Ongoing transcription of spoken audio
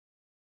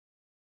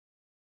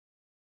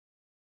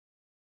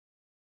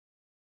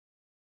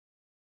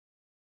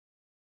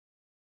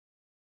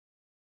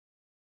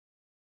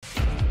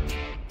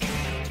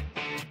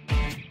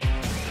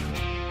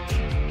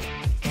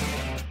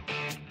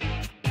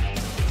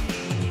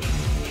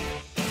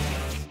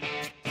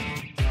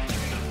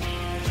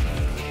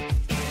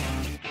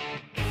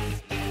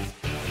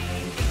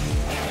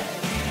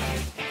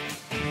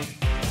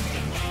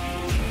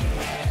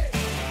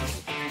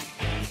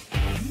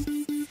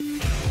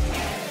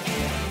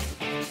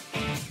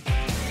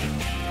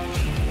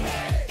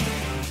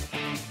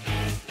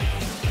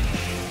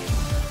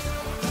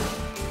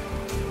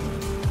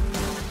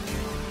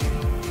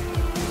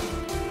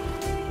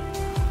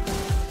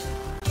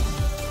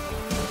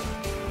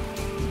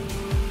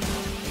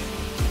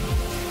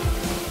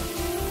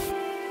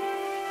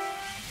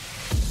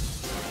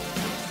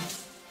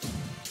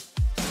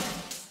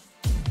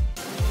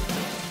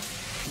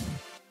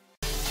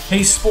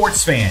Hey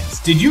sports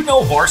fans, did you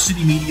know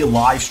Varsity Media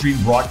live stream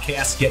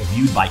broadcasts get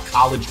viewed by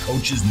college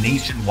coaches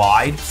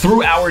nationwide?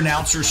 Through our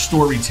announcers'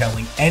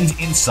 storytelling and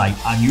insight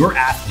on your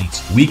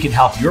athletes, we can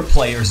help your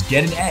players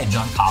get an edge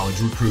on college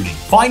recruiting.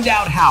 Find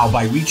out how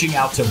by reaching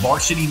out to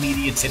Varsity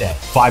Media today,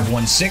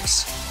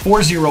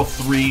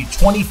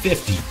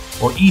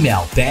 516-403-2050, or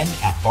email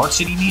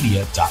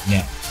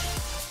ben@varsitymedia.net.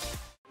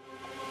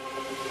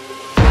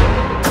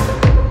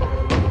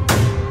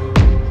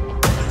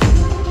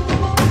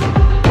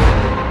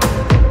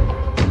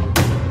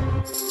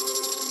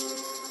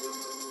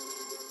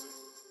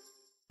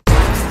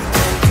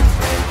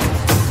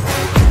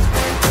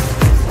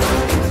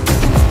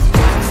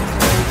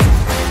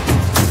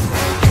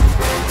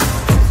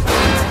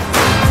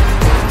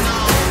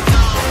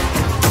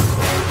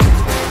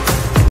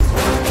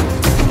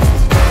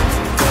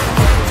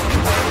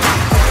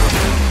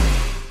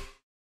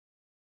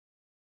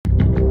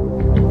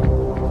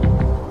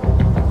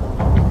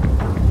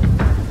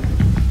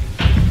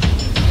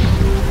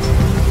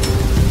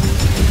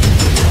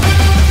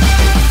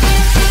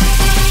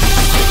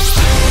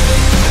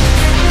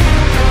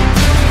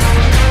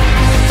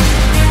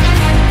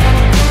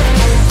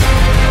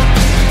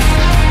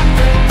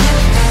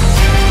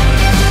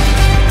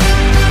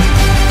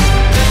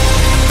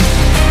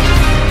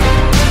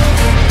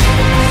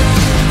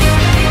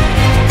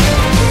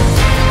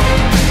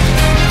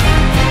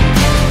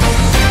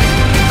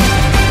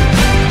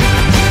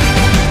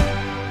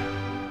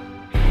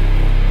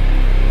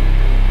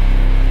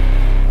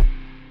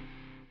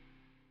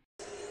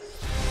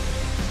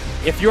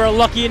 If you're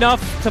lucky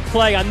enough to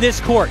play on this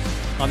court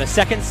on the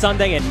second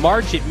Sunday in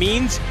March, it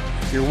means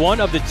you're one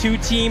of the two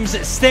teams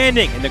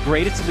standing in the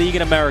greatest league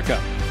in America.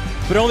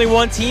 But only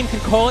one team can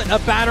call it a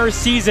banner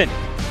season.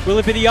 Will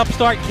it be the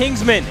upstart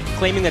Kingsmen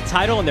claiming the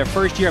title in their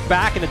first year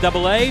back in the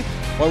AA,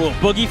 or will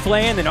Boogie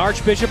Fland and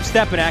Archbishop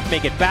Stepinac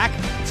make it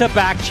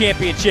back-to-back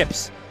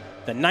championships?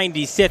 The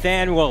 96th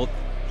annual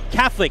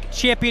Catholic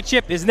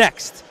Championship is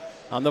next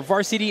on the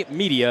Varsity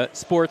Media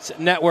Sports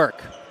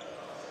Network.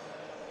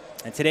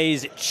 And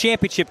today's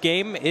championship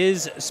game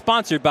is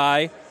sponsored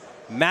by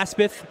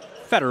Maspeth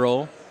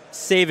Federal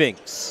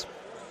Savings.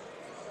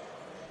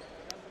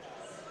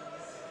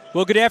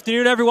 Well, good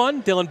afternoon,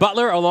 everyone. Dylan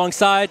Butler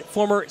alongside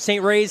former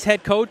St. Ray's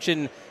head coach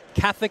and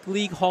Catholic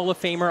League Hall of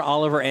Famer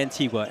Oliver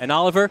Antigua. And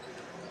Oliver,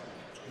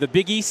 the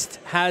Big East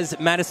has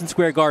Madison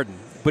Square Garden.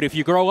 But if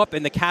you grow up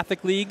in the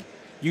Catholic League,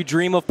 you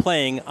dream of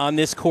playing on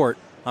this court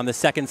on the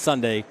second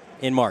Sunday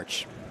in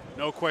March.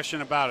 No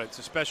question about it. It's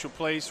a special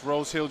place,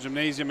 Rose Hill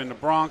Gymnasium in the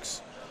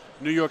Bronx,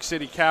 New York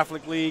City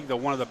Catholic League,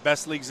 one of the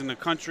best leagues in the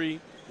country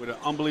with an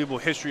unbelievable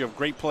history of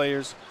great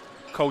players,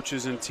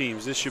 coaches, and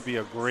teams. This should be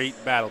a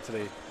great battle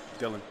today,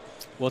 Dylan.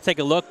 We'll take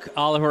a look,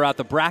 Oliver, at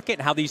the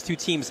bracket, how these two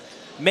teams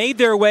made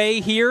their way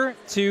here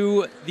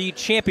to the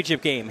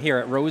championship game here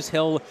at Rose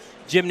Hill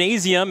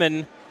Gymnasium.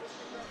 And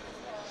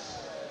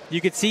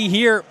you can see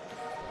here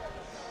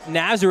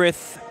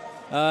Nazareth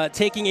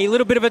taking a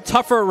little bit of a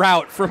tougher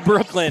route from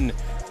Brooklyn,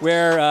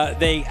 where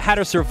they had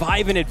to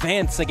survive in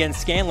advance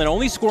against Scanlon,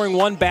 only scoring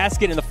one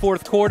basket in the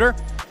fourth quarter,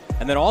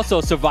 and then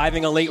also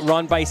surviving a late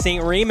run by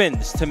St.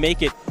 Raymond's to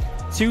make it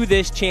to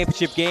this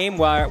championship game,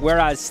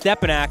 whereas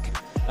Stepinac,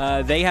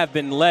 they have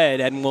been led,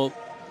 and we'll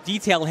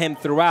detail him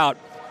throughout,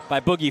 by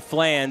Boogie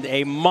Fland,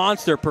 a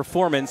monster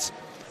performance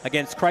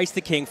against Christ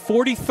the King,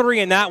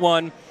 43 in that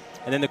one,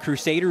 and then the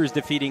Crusaders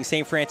defeating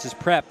St. Francis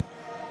Prep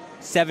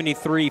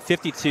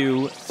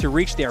 73-52 to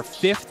reach their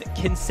fifth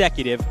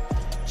consecutive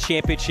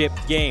championship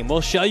game.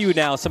 We'll show you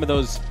now some of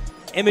those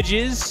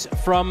images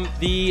from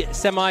the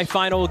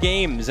semifinal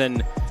games,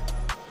 and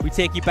we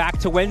take you back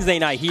to Wednesday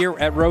night here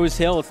at Rose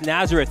Hill. It's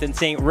Nazareth and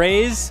St.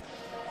 Ray's,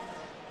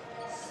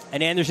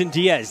 and Anderson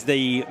Diaz,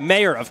 the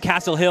mayor of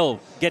Castle Hill,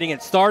 getting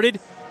it started,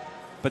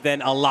 but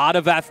then a lot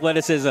of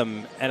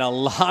athleticism and a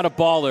lot of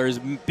ballers.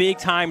 Big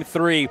time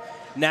three.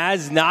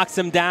 Naz knocks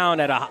him down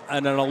at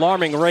an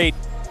alarming rate.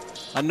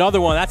 Another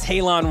one, that's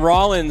Halon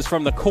Rollins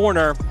from the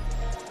corner.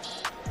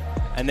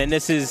 And then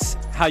this is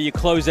how you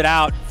close it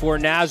out for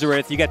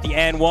Nazareth. You got the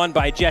and one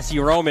by Jesse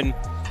Roman,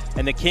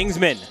 and the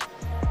Kingsmen,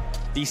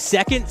 the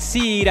second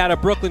seed out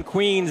of Brooklyn,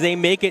 Queens, they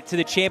make it to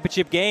the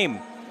championship game.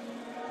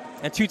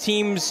 And two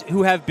teams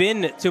who have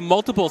been to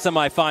multiple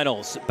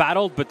semifinals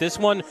battled, but this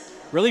one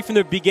really from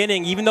the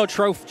beginning, even though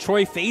Troy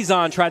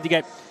Faison tried to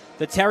get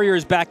the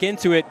Terriers back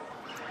into it,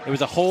 it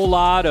was a whole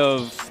lot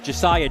of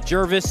Josiah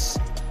Jervis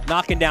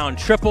knocking down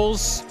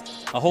triples,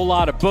 a whole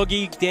lot of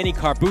Boogie, Danny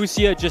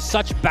Carbucia, just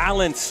such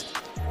balance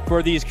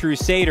for these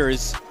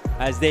Crusaders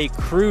as they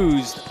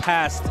cruised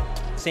past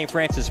St.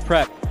 Francis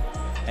Prep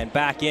and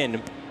back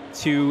in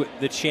to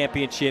the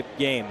championship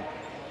game.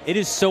 It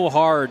is so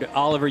hard,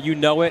 Oliver, you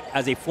know it,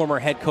 as a former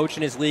head coach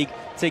in his league,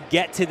 to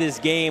get to this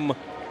game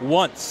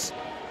once.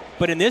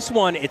 But in this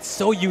one, it's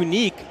so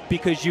unique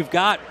because you've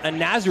got a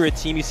Nazareth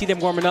team. You see them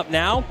warming up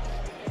now.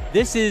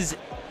 This is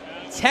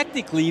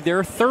technically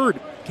their third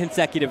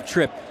consecutive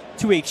trip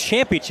to a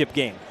championship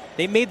game.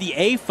 They made the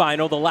A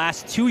final the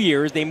last 2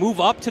 years. They move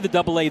up to the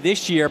AA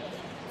this year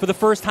for the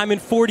first time in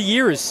 40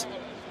 years.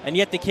 And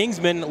yet the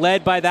Kingsmen,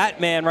 led by that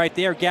man right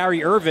there,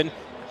 Gary Irvin,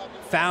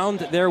 found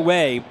their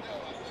way,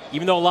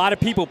 even though a lot of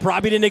people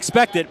probably didn't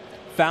expect it,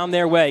 found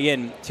their way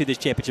into this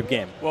championship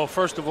game. Well,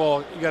 first of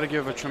all, you got to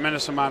give a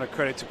tremendous amount of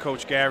credit to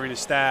Coach Gary and his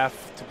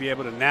staff to be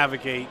able to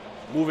navigate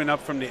moving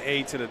up from the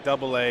A to the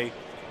AA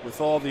with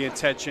all the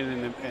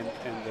attention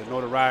and the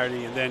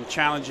notoriety, and then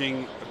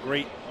challenging a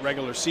great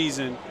regular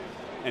season.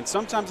 And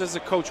sometimes as a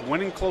coach,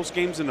 winning close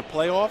games in the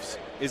playoffs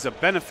is a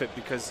benefit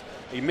because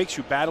it makes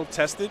you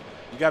battle-tested.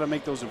 You got to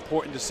make those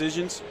important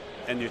decisions,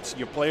 and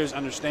your players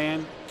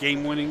understand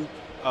game-winning,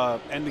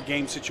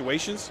 end-of-game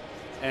situations.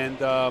 And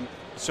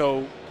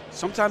so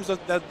sometimes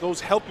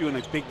those help you in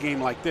a big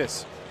game like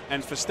this.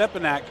 And for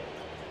Stepinac,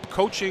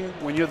 coaching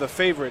when you're the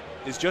favorite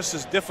is just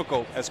as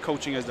difficult as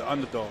coaching as the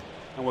underdog.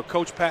 And what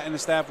Coach Pat and the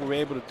staff were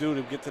able to do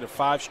to get to the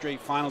 5 straight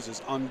finals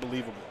is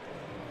unbelievable.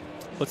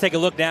 Let's take a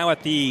look now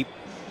at the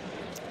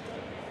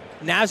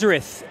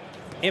Nazareth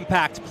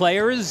Impact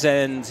players,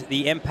 and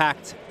the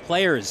Impact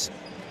players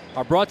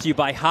are brought to you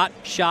by Hot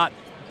Shot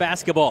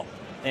Basketball.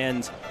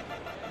 And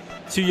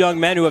 2 young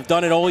men who have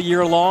done it all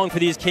year long for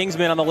these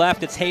Kingsmen. On the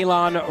left, it's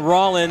Halon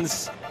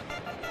Rollins.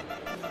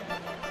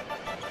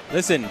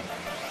 Listen,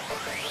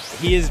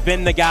 he has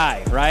been the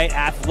guy, right?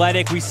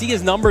 Athletic. We see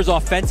his numbers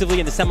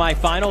offensively in the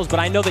semifinals, but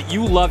I know that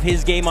you love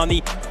his game on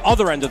the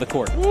other end of the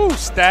court. Woo,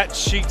 stat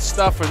sheet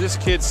stuff for this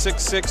kid,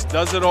 6'6",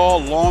 does it all,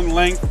 long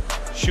length,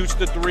 shoots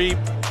the 3,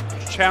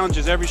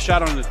 challenges every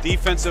shot on the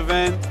defensive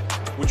end,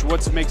 which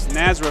what makes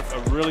Nazareth a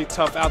really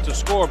tough out to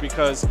score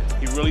because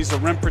he really is a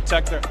rim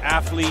protector,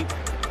 athlete,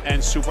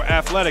 and super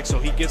athletic. So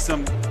he gets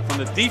them from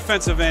the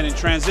defensive end in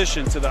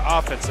transition to the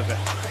offensive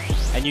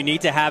end. And you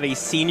need to have a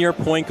senior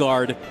point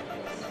guard,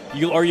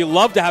 you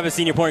love to have a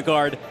senior point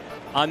guard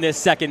on this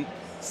second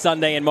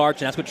Sunday in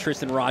March, and that's what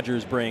Tristan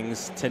Rogers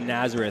brings to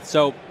Nazareth.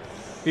 So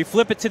we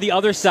flip it to the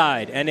other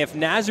side, and if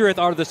Nazareth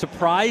are the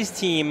surprise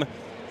team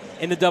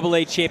in the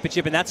AA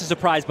championship, and that's a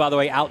surprise, by the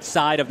way,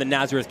 outside of the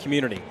Nazareth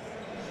community,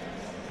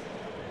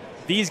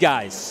 these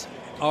guys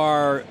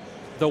are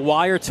the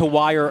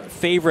wire-to-wire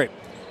favorite.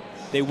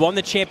 They won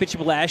the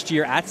championship last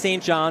year at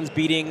St. John's,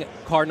 beating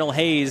Cardinal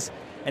Hayes,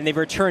 and they've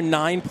returned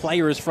 9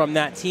 players from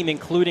that team,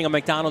 including a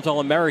McDonald's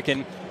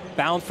All-American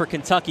bound for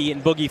Kentucky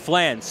in Boogie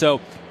Flan. So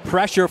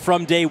pressure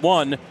from day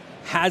one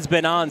has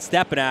been on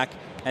Stepinac,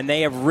 and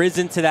they have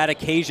risen to that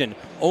occasion.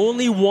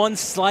 Only one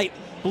slight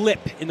blip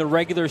in the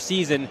regular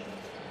season.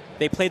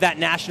 They played that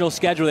national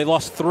schedule. They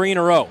lost 3 in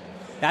a row.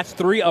 That's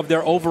 3 of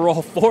their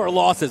overall 4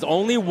 losses.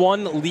 Only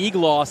 1 league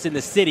loss in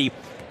the city.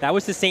 That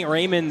was to St.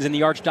 Raymond's in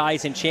the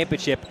Archdiocese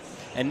Championship.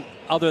 And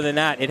other than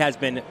that, it has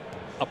been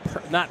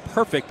not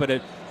perfect, but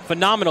a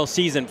phenomenal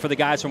season for the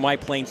guys from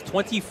White Plains,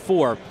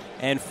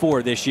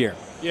 24-4 this year.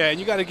 Yeah, and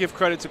you got to give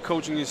credit to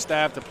coaching his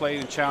staff to play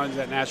and challenge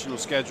that national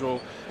schedule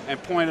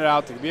and point it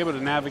out to be able to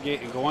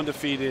navigate and go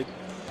undefeated.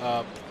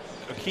 A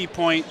key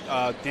point,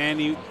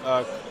 Danny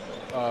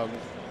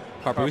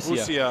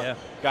Carbucia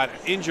got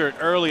injured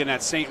early in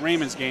that St.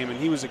 Raymond's game, and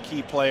he was a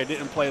key player.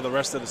 Didn't play the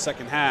rest of the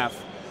second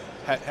half.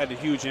 Had a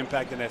huge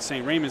impact in that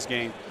St. Raymond's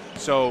game.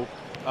 So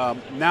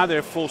now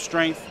they're full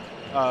strength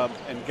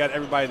and got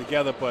everybody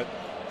together, but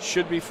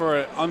should be for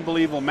an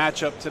unbelievable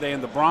matchup today in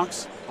the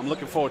Bronx. I'm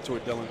looking forward to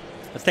it, Dylan.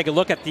 Let's take a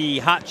look at the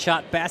Hot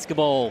Shot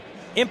Basketball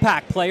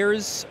Impact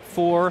players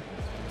for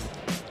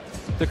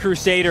the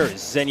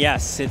Crusaders. And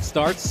yes, it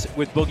starts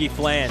with Boogie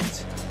Flan,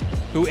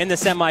 who in the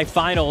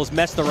semifinals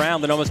messed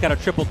around and almost got a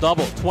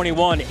triple-double,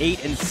 21,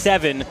 8, and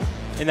 7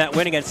 in that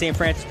win against St.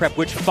 Francis Prep,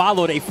 which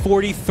followed a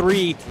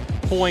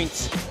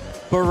 43-point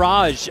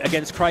barrage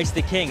against Christ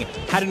the King.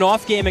 Had an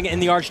off game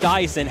in the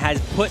Archdiocese and has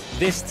put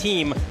this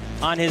team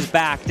on his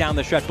back down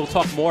the stretch. We'll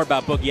talk more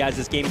about Boogie as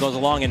this game goes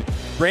along. And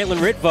Braylon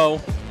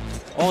Ritvo,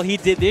 all he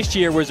did this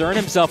year was earn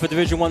himself a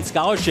Division I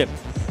scholarship.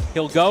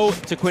 He'll go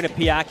to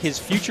Quinnipiac. His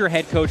future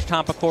head coach,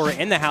 Tom Pecora,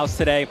 in the house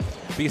today.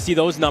 We can see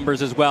those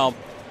numbers as well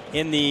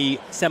in the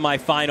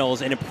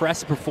semifinals. An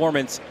impressive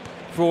performance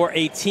for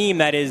a team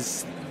that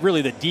is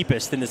really the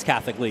deepest in this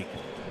Catholic League.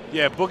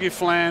 Yeah, Boogie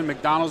Flan,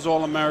 McDonald's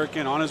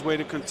All-American, on his way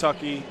to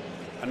Kentucky.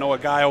 I know a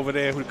guy over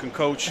there who can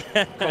coach.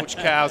 Coach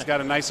Cal's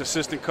got a nice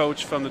assistant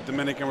coach from the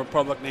Dominican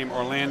Republic named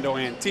Orlando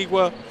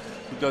Antigua,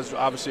 who does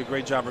obviously a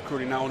great job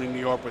recruiting not only New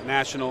York but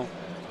national.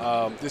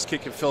 This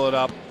kid can fill it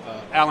up.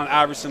 Allen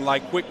Iverson,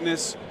 like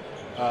quickness,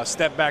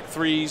 step-back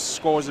threes,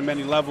 scores in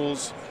many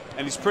levels,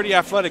 and he's pretty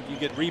athletic. You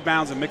get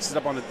rebounds and mix it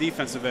up on the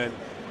defensive end.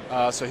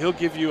 So he'll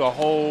give you a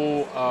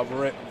whole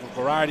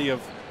variety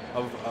of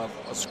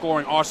a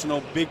scoring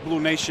arsenal. Big Blue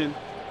Nation,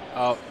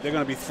 they're going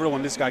to be thrilled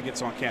when this guy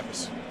gets on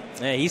campus.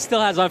 Yeah, he still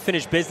has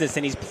unfinished business,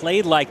 and he's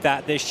played like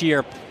that this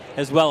year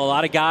as well. A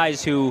lot of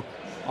guys who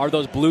are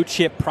those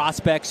blue-chip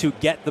prospects who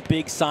get the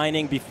big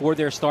signing before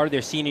they started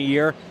their senior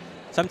year,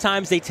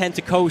 sometimes they tend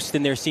to coast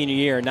in their senior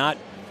year. Not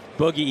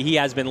Boogie. He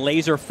has been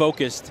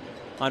laser-focused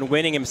on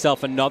winning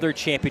himself another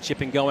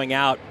championship and going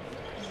out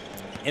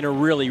in a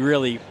really,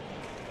 really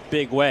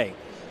big way.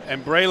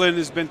 And Braylon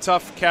has been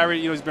tough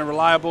carry. He's been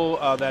reliable.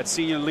 That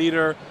senior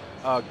leader,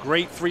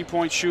 great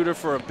three-point shooter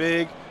for a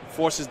big.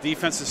 Forces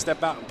defense to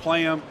step out and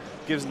play him.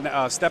 gives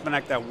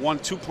Stepinac that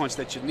 1-2 punch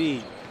that you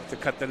need to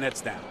cut the nets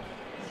down.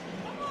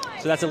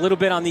 So that's a little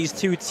bit on these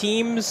two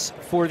teams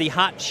for the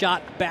hot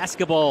shot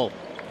basketball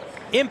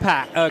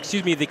impact.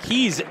 The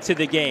keys to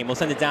the game. We'll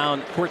send it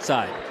down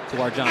courtside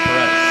to our John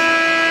Perez.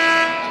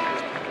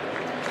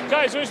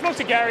 Guys, when we spoke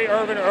to Gary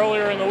Irvin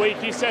earlier in the week,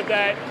 he said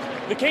that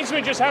the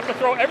Kingsmen just have to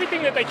throw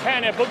everything that they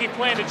can at Boogie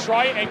Plan to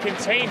try and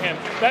contain him.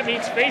 That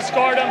means face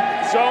guard him,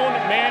 zone,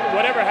 man,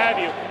 whatever have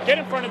you. Get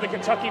in front of the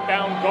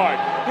Kentucky-bound guard.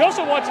 He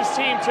also wants his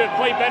team to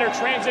play better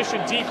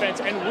transition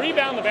defense and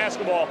rebound the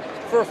basketball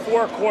for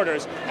 4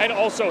 quarters and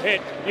also hit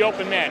the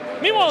open man.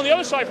 Meanwhile, on the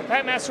other side for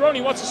Pat Massaroni,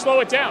 he wants to slow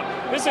it down.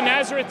 This is a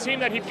Nazareth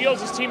team that he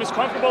feels his team is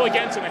comfortable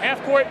against in the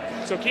half court,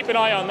 so keep an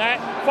eye on that.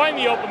 Find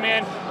the open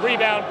man,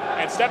 rebound,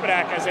 and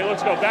Stepinac as they look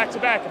to go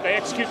back-to-back. If they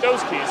execute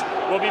those keys,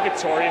 will be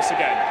victorious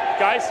again.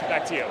 Guys,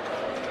 back to you.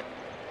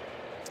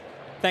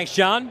 Thanks,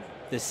 John.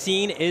 The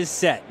scene is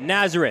set.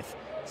 Nazareth,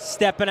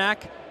 Stepinac,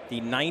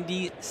 the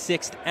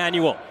 96th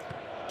Annual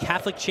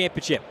Catholic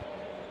Championship.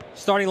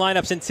 Starting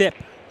lineups and tip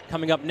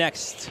coming up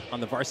next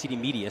on the Varsity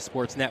Media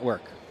Sports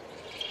Network.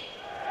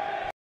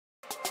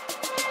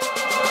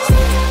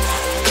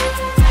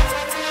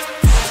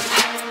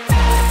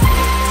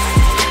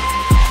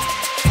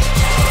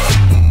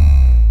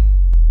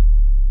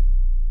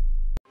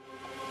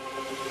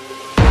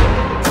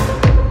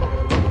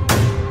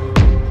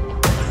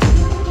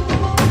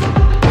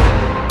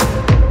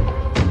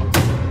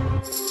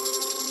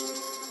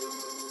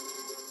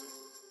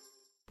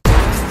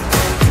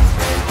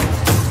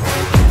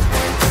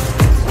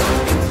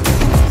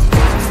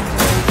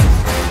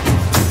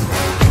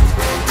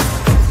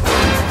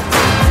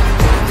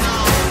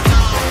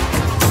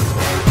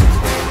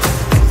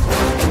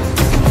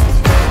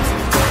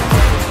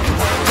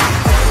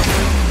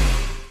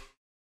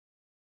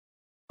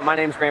 My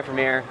name is Grant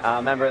Vermeer,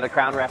 a member of the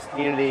Crown Refs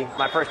community.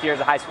 My first year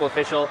as a high school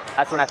official,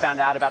 that's when I found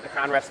out about the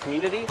Crown Refs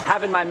community.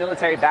 Having my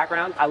military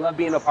background, I love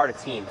being a part of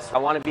teams. I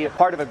want to be a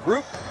part of a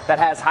group that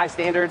has high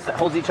standards, that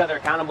holds each other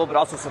accountable, but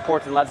also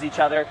supports and loves each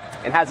other,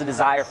 and has a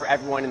desire for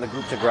everyone in the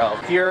group to grow.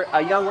 If you're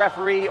a young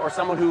referee or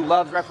someone who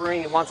loves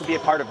refereeing and wants to be a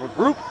part of a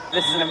group,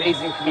 this is an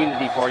amazing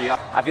community for you.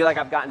 I feel like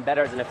I've gotten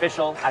better as an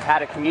official. I've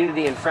had a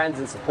community and friends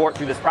and support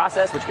through this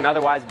process, which can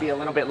otherwise be a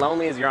little bit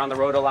lonely as you're on the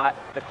road a lot.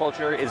 The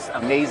culture is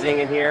amazing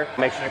in here.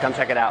 Make sure to come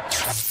check it out.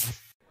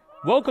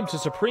 Welcome to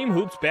Supreme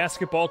Hoops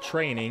basketball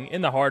training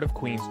in the heart of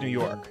Queens, New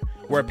York,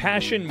 where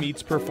passion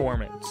meets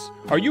performance.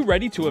 Are you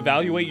ready to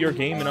evaluate your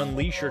game and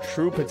unleash your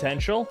true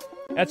potential?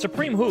 At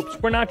Supreme Hoops,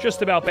 we're not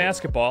just about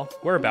basketball,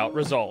 we're about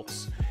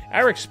results.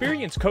 Our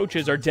experienced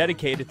coaches are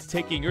dedicated to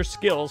taking your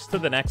skills to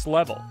the next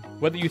level.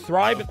 Whether you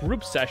thrive at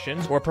group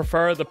sessions or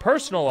prefer the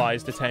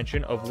personalized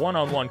attention of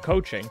one-on-one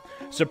coaching,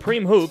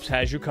 Supreme Hoops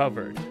has you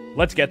covered.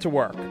 Let's get to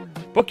work.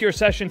 Book your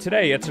session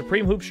today at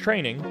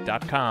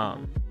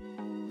supremehoopstraining.com.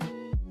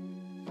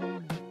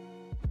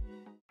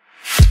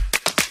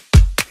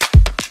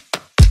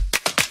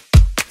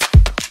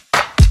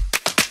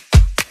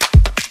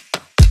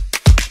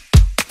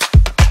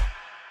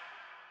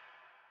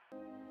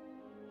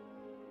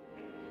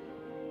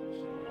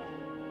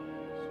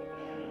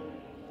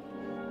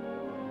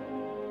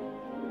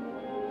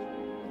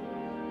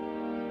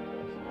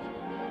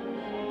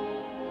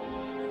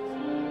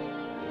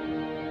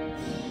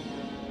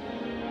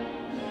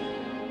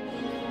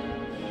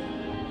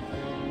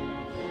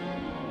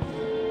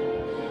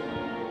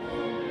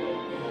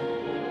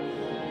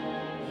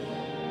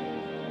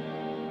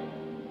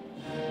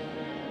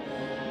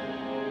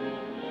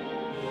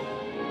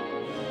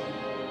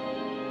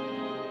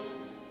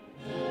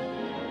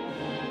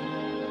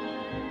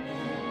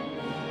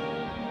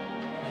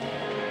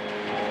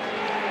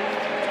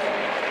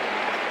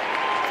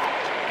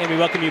 And we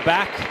welcome you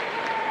back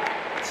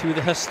to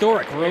the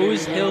historic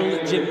Rose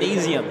Hill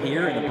Gymnasium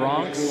here in the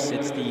Bronx.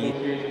 It's the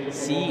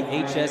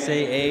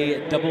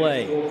CHSAA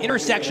AA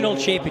Intersectional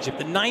Championship,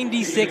 the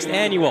 96th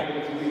Annual.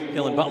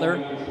 Dylan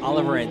Butler,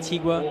 Oliver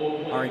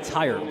Antigua, our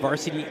entire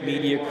Varsity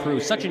Media crew.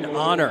 Such an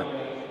honor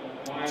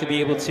to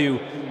be able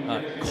to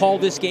call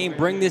this game,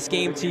 bring this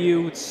game to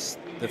you. It's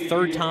the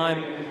third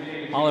time,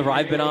 Oliver,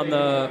 I've been on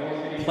the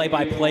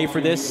play-by-play for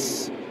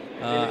this.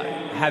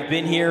 Have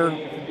been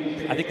here.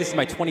 I think this is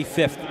my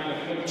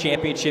 25th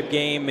championship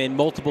game in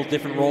multiple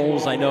different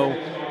roles. I know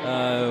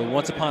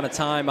once upon a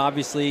time,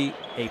 obviously,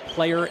 a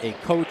player, a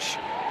coach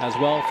as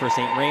well for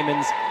St.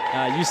 Raymond's.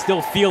 You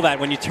still feel that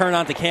when you turn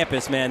onto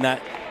campus, man,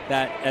 that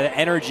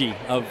energy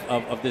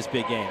of this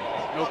big game.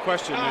 No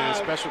question, man.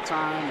 Special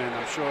time, and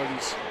I'm sure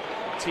these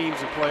teams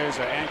and players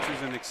are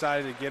anxious and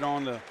excited to get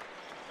on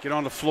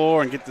the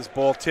floor and get this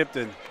ball tipped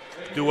and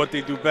do what they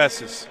do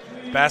best.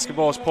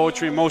 Basketball is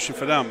poetry in motion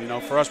for them. You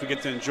know, for us, we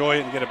get to enjoy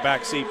it and get a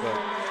back seat. But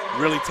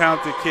really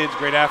talented kids,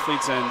 great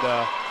athletes, and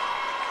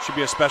should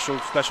be a special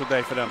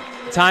day for them.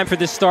 Time for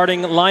the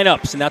starting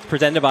lineups, and that's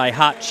presented by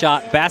Hot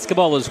Shot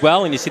Basketball as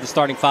well. And you see the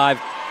starting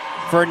five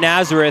for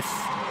Nazareth.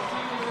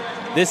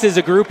 This is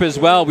a group as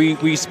well.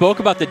 We spoke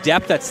about the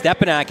depth that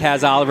Stepinac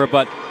has, Oliver,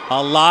 but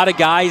a lot of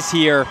guys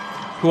here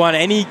who on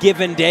any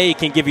given day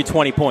can give you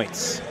 20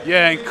 points.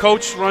 Yeah, and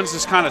coach runs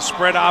this kind of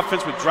spread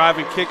offense with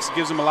driving kicks,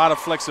 gives him a lot of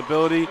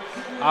flexibility.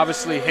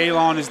 Obviously,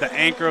 Halon is the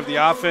anchor of the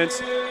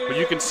offense, but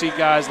you can see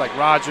guys like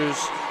Rogers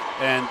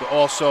and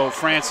also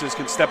Francis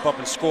can step up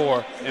and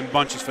score in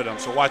bunches for them,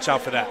 so watch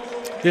out for that.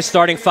 This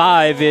starting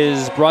five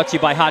is brought to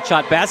you by Hot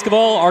Shot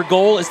Basketball. Our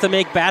goal is to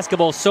make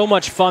basketball so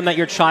much fun that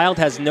your child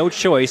has no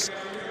choice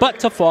but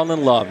to fall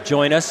in love.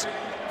 Join us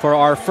for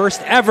our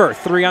first ever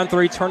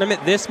 3-on-3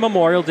 tournament this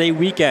Memorial Day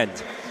weekend.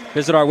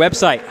 Visit our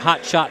website,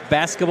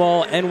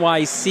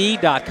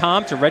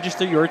 hotshotbasketballnyc.com, to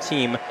register your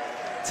team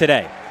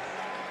today.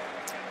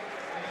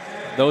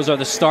 Those are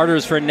the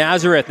starters for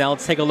Nazareth. Now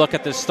let's take a look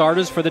at the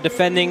starters for the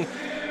defending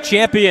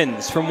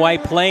champions from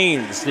White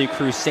Plains, the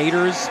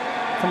Crusaders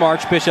from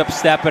Archbishop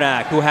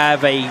Stepinac, who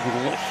have a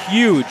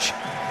huge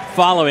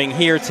following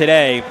here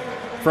today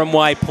from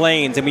White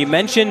Plains. And we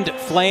mentioned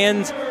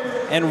Fland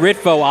and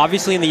Ritvo,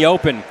 obviously in the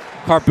open.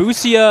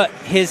 Carbucia,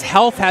 his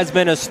health has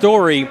been a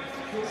story,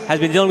 has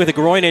been dealing with a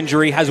groin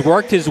injury, has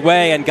worked his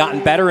way and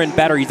gotten better and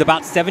better. He's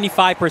about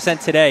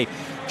 75% today.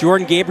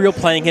 Jordan Gabriel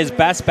playing his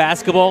best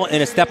basketball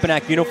in a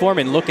Stepinac uniform,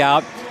 and look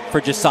out for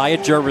Josiah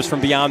Jervis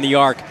from beyond the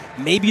arc.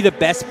 Maybe the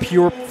best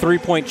pure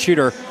three-point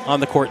shooter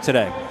on the court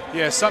today.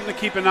 Yeah, something to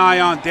keep an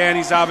eye on.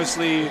 Danny's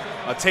obviously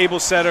a table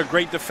setter,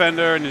 great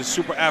defender, and is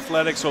super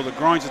athletic, so the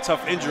groin's a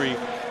tough injury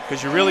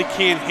because you really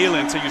can't heal it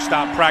until you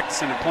stop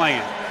practicing and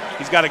playing.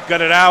 He's got to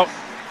gut it out.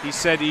 He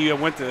said he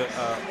went to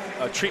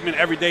a treatment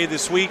every day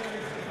this week.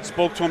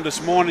 Spoke to him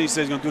this morning. He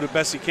said he's going to do the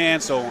best he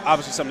can, so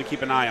obviously something to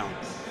keep an eye on.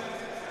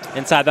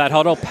 Inside that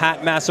huddle,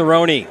 Pat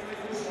Massaroni,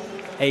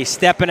 a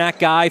Stepinac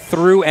guy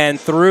through and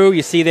through.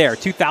 You see there,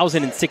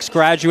 2006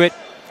 graduate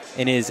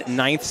in his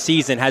 9th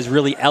season, has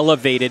really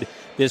elevated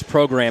this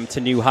program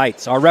to new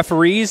heights. Our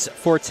referees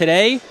for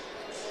today,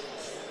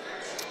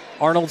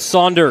 Arnold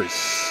Saunders,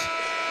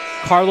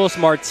 Carlos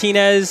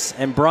Martinez,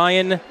 and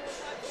Brian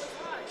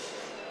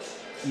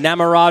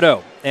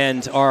Namorado.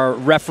 And our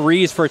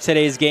referees for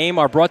today's game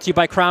are brought to you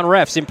by Crown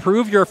Refs.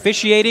 Improve your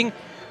officiating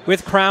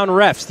with Crown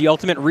Refs, the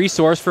ultimate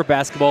resource for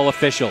basketball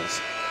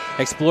officials.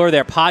 Explore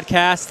their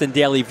podcasts and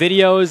daily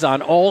videos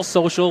on all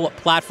social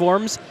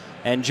platforms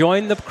and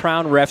join the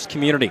Crown Refs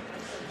community.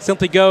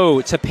 Simply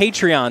go to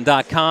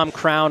patreon.com.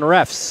 Crown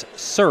Refs,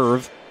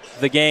 serve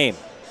the game.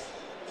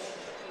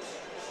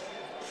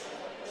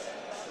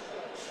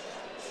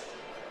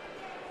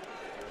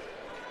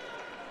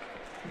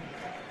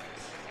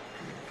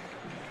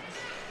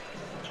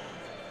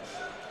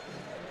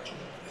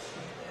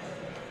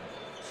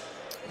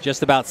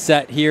 Just about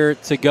set here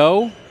to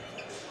go.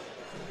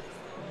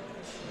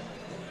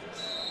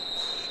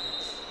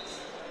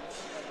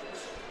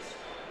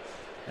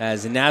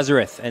 As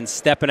Nazareth and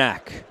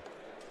Stepinac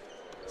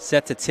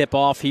set to tip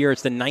off here.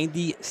 It's the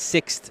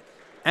 96th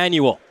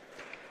annual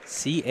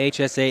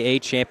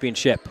CHSAA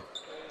Championship.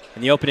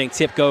 And the opening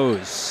tip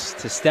goes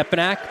to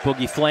Stepinac.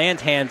 Boogie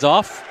Fland, hands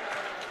off.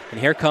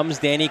 And here comes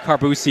Danny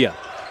Carbucia.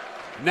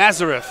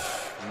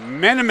 Nazareth,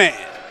 man-to-man.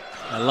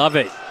 I love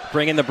it.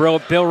 Bringing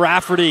the Bill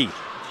Rafferty.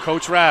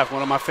 Coach Raff,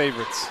 one of my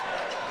favorites.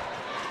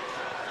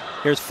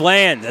 Here's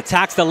Fland,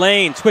 attacks the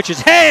lane,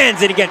 switches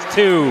hands, and he gets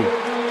two.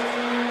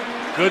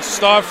 Good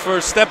start for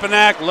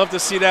Stepinac. Love to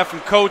see that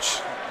from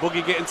Coach.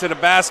 Boogie getting to the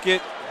basket,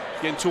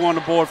 getting 2 on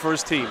the board for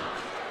his team.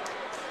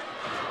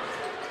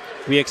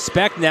 We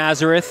expect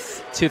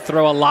Nazareth to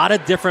throw a lot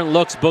of different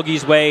looks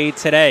Boogie's way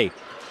today.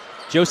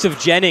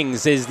 Joseph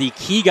Jennings is the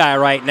key guy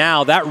right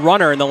now. That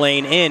runner in the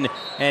lane, in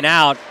and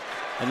out,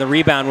 and the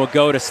rebound will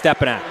go to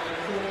Stepinac.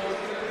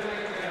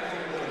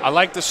 I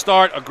like the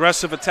start,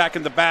 aggressive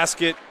attacking the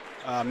basket,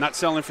 not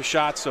selling for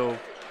shots, so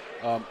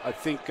I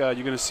think you're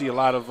going to see a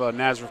lot of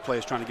Nazareth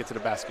players trying to get to the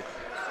basket.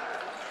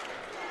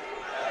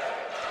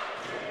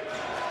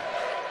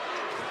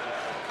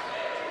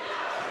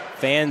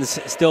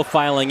 Fans still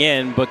filing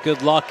in, but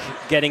good luck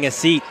getting a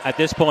seat at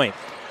this point.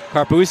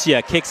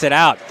 Carbucia kicks it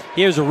out.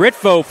 Here's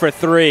Ritvo for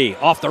 3.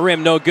 Off the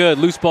rim, no good.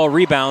 Loose ball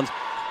rebound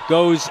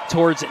goes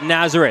towards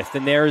Nazareth,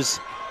 and there's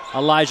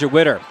Elijah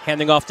Witter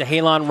handing off to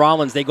Halon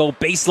Rollins. They go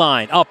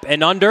baseline, up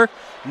and under.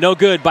 No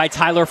good by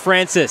Tyler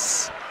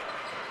Francis.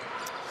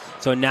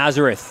 So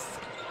Nazareth,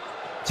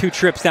 2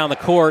 trips down the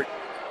court,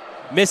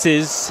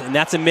 misses, and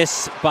that's a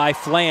miss by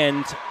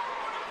Fland,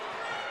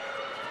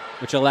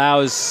 which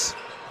allows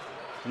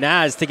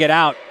Naz to get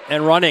out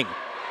and running.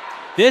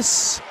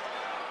 This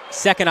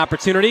second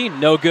opportunity,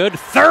 no good.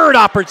 Third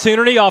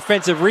opportunity,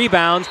 offensive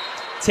rebound,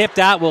 tipped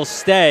out, will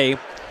stay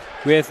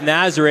with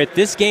Nazareth.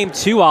 This game,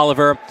 too,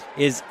 Oliver,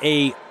 is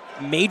a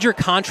major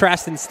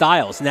contrast in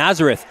styles.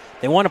 Nazareth,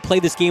 they want to play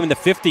this game in the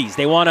 50s.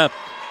 They want to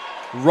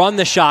run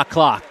the shot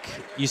clock.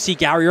 You see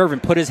Gary Irvin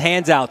put his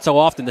hands out so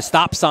often, the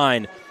stop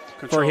sign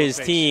for his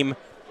team.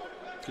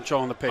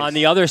 Controlling the pace. On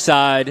the other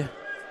side,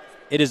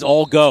 it is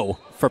all go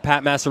for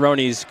Pat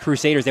Massaroni's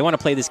Crusaders. They want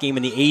to play this game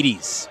in the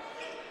 80s.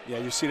 Yeah,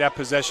 you see that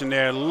possession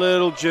there.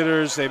 Little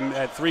jitters. They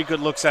had 3 good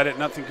looks at it.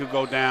 Nothing could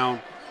go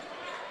down.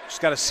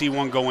 Just got to see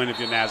one go in if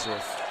you're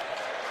Nazareth.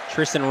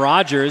 Tristan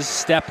Rogers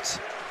stepped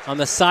on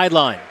the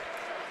sideline.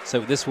 So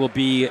this will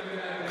be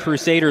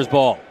Crusaders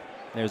ball.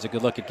 There's a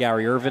good look at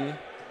Gary Irvin.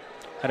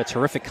 Had a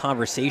terrific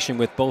conversation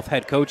with both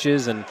head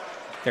coaches and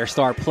their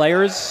star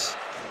players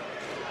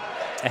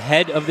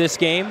ahead of this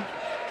game.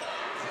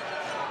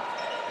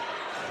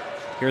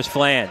 Here's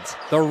Flands,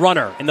 the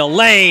runner in the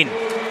lane.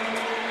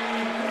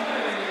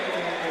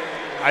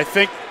 I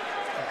think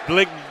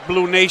Big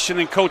Blue Nation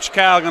and Coach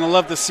Cal are going to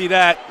love to see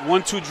that.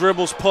 1-2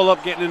 dribbles, pull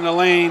up, getting in the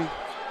lane,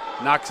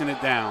 knocking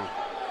it down.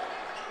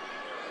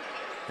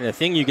 And the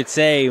thing you could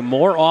say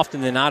more often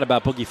than not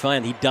about Boogie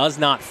Fland, he does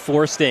not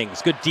force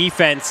things. Good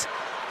defense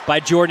by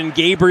Jordan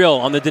Gabriel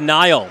on the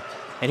denial.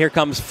 And here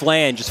comes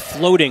Fland just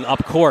floating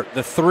up court.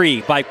 The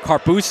three by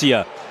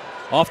Carbusia.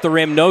 Off the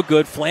rim, no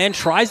good. Fland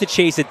tries to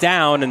chase it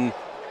down, and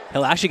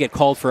he'll actually get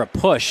called for a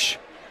push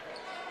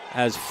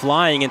as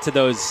flying into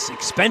those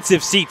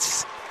expensive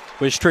seats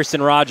was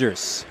Tristan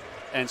Rogers.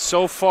 And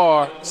so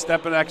far,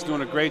 Stepinac's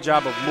doing a great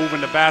job of moving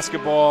the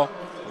basketball.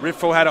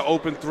 Ritfo had an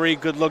open three.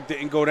 Good look,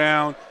 didn't go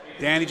down.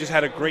 Danny just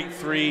had a great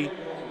three,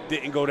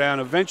 didn't go down.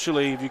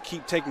 Eventually, if you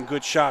keep taking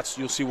good shots,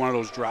 you'll see one of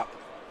those drop.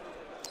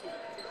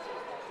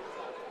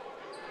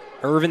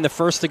 Irvin the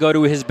first to go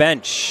to his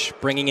bench,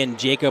 bringing in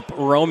Jacob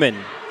Roman.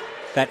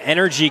 That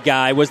energy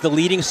guy was the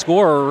leading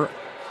scorer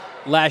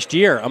last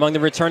year among the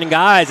returning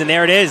guys, and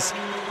there it is.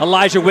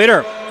 Elijah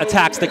Witter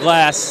attacks the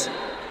glass,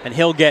 and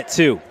he'll get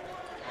 2.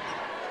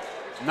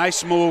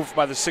 Nice move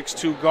by the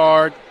 6'2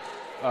 guard.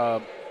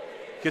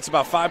 Gets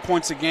about 5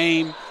 points a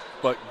game.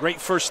 But great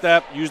first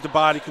step, used the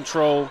body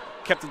control,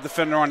 kept the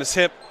defender on his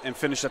hip, and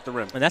finished at the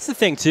rim. And that's the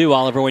thing, too,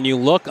 Oliver, when you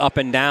look up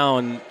and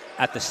down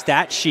at the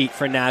stat sheet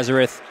for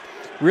Nazareth,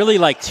 really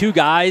like 2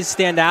 guys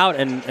stand out,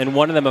 and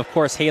one of them, of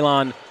course,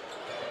 Halon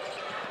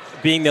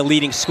being the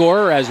leading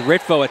scorer as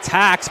Ritfo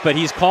attacks, but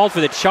he's called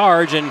for the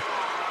charge, and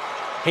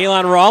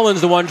Halon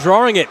Rollins the one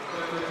drawing it.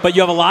 But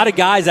you have a lot of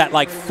guys at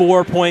like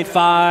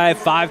 4.5,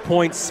 5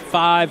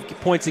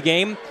 points a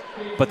game.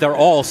 But they're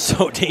all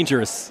so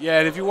dangerous. Yeah,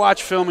 and if you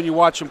watch film and you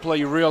watch him play,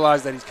 you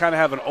realize that he's kind of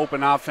have an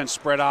open offense,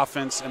 spread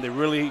offense, and they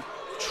really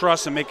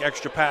trust and make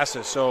extra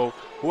passes. So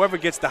whoever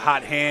gets the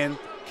hot hand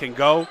can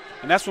go,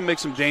 and that's what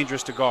makes him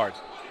dangerous to guard.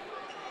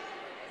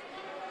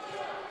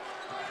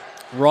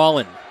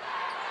 Rollin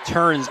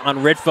turns on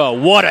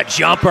Ritfo. What a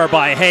jumper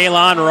by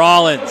Halon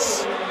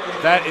Rollins.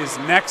 That is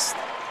next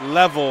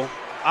level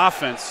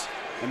offense,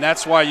 and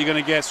that's why you're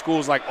going to get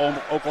schools like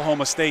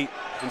Oklahoma State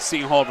and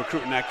Seton Hall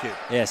recruiting that kid.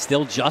 Yeah,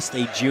 still just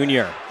a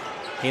junior,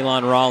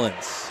 Halon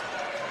Rollins.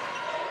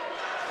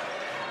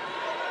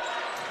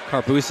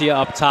 Carbusia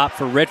up top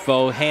for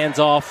Ritfo, hands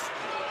off,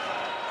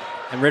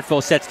 and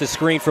Ritfo sets the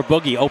screen for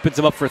Boogie, opens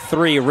him up for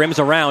 3, rims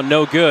around,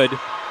 no good.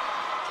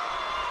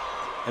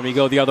 And we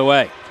go the other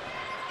way.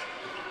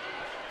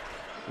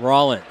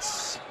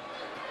 Rollins.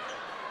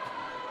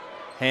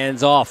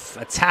 Hands off,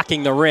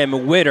 attacking the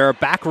rim, Witter,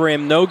 back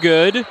rim, no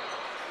good.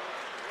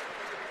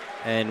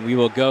 And we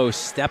will go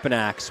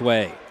Stepinac's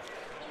way.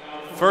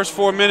 First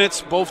 4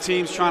 minutes, both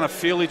teams trying to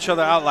feel each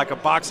other out like a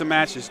boxing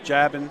match, just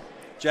jabbing,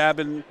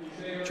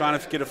 trying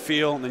to get a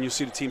feel, and then you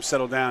see the team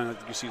settle down and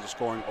you see the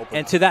scoring open.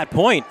 And to that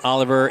point,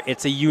 Oliver,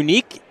 it's a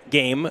unique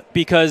game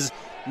because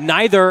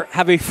neither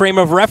have a frame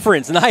of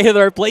reference.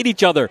 Neither have played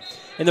each other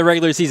in the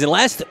regular season.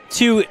 Last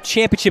 2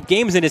 championship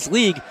games in this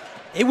league,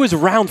 it was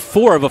round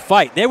 4 of a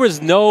fight. There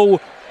was no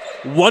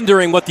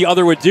wondering what the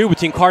other would do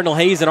between Cardinal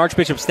Hayes and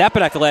Archbishop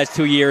Stepinac the last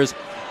 2 years.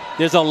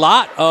 There's a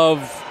lot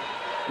of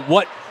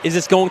what is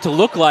this going to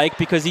look like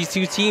because these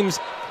 2 teams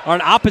are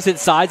on opposite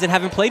sides and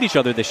haven't played each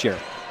other this year.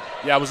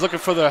 Yeah, I was looking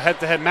for the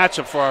head-to-head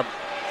matchup for our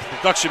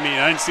production meeting.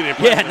 I didn't see it.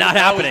 Yeah, not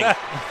happening.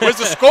 Where's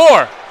the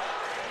score?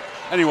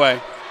 Anyway.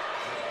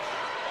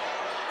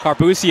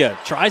 Carbusia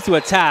tries to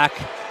attack,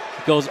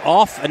 goes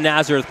off a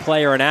Nazareth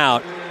player and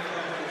out.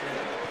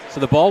 So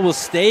the ball will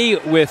stay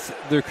with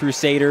the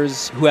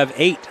Crusaders, who have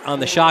 8 on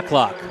the shot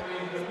clock.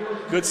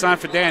 Good sign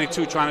for Danny,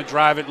 too, trying to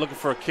drive it, looking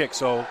for a kick.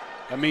 So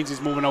that means he's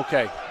moving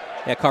okay.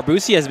 Yeah,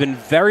 Carbusia has been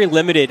very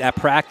limited at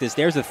practice.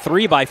 There's a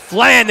 3 by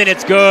Fland, and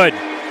it's good.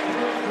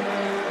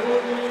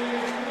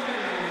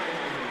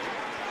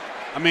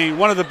 I mean,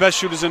 one of the best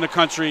shooters in the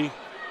country. You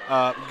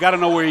got to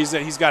know where he's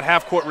at. He's got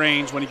half-court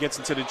range when he gets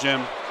into the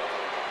gym.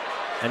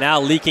 And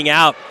now leaking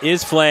out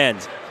is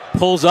Fland.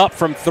 Pulls up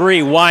from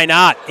 3. Why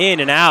not?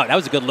 In and out. That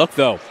was a good look,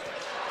 though.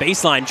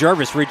 Baseline,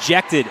 Jervis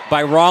rejected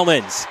by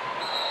Rollins.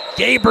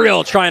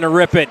 Gabriel trying to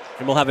rip it.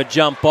 And we'll have a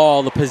jump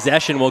ball. The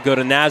possession will go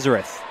to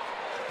Nazareth.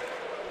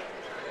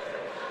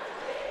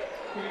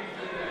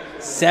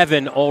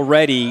 7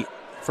 already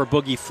for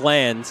Boogie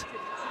Fland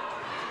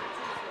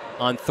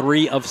on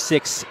 3 of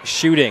 6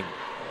 shooting.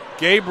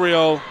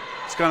 Gabriel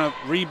is going to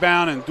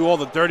rebound and do all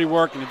the dirty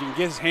work. And if he can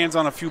get his hands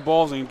on a few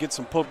balls and get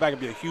some putback, it'd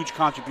be a huge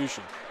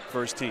contribution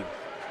for his team.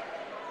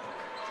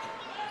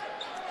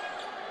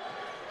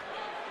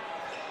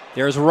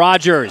 There's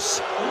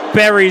Rogers.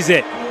 Buries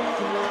it.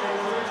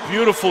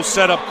 Beautiful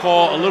setup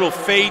call. A little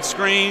fade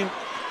screen.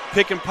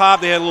 Pick and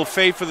pop. They had a little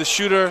fade for the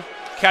shooter.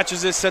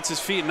 Catches it, sets his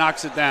feet, and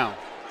knocks it down.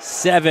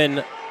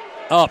 7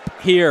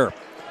 up here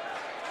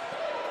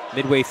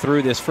midway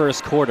through this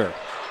first quarter.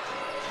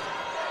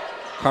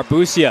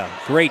 Carbucia,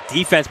 great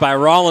defense by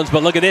Rollins,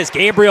 but look at this.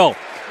 Gabriel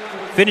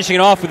finishing it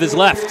off with his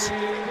left.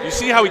 You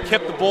see how he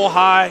kept the ball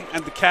high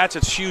and the catch?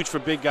 It's huge for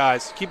big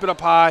guys. Keep it up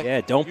high.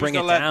 Yeah, don't bring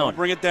it down. Don't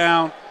bring it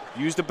down.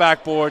 Use the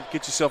backboard.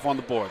 Get yourself on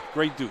the board.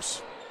 Great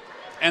deuce.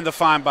 And the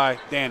find by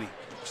Danny,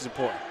 which is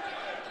important.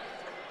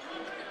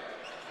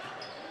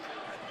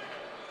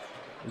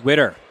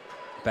 Witter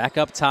back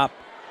up top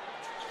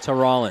to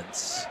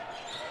Rollins.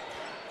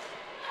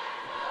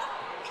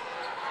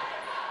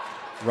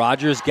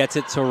 Rogers gets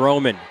it to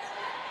Roman.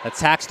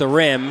 Attacks the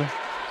rim.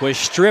 Was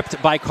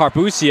stripped by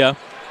Carbucia.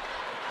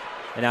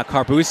 And now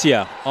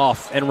Carbucia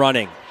off and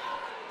running.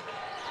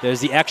 There's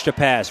the extra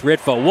pass.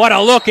 Ritva, what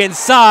a look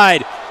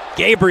inside.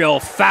 Gabriel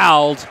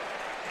fouled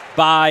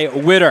by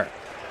Witter.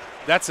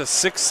 That's a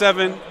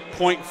 6-7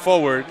 point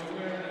forward,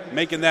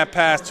 making that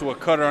pass to a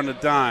cutter on the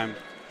dime.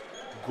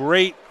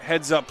 Great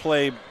heads-up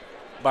play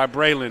by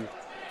Braylon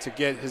to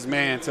get his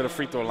man to the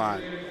free throw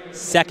line.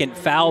 Second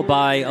foul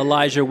by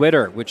Elijah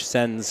Witter, which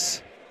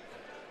sends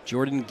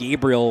Jordan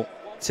Gabriel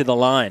to the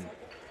line.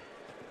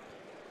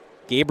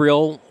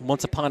 Gabriel,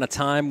 once upon a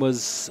time,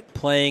 was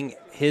playing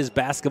his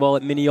basketball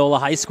at Mineola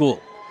High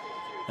School.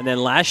 And then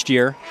last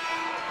year,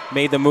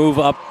 made the move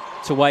up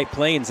to White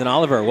Plains. And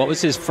Oliver, what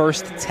was his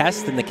first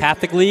test in the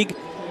Catholic League?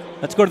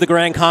 Let's go to the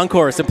Grand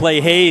Concourse and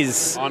play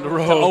Hayes on the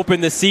road to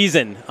open the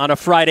season on a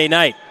Friday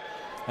night.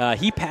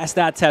 He passed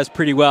that test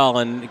pretty well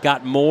and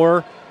got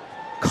more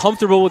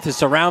comfortable with his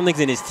surroundings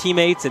and his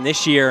teammates. And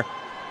this year,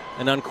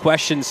 an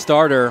unquestioned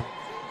starter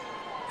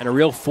and a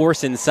real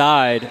force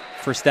inside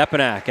for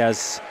Stepinac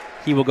as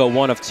he will go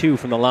 1 of 2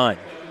 from the line.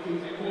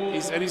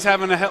 He's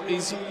having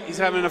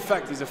an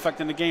effect. He's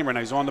affecting the game right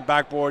now. He's on the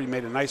backboard. He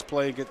made a nice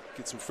play, get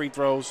some free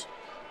throws.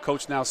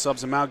 Coach now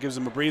subs him out, gives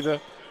him a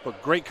breather.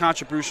 But great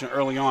contribution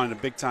early on in a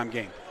big-time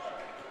game.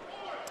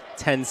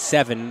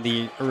 10-7,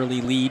 the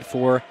early lead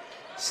for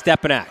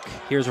Stepinac.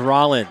 Here's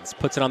Rollins,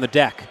 puts it on the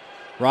deck.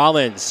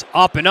 Rollins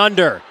up and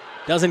under,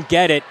 doesn't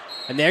get it.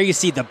 And there you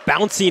see the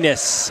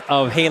bounciness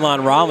of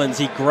Halon Rollins.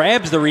 He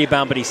grabs the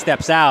rebound, but he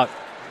steps out.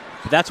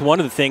 But that's one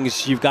of the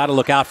things you've got to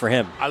look out for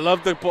him. I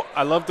love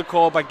the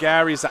call by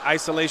Gary. It's the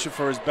isolation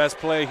for his best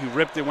play. He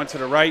ripped it, went to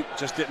the right,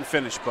 just didn't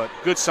finish, but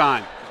good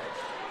sign.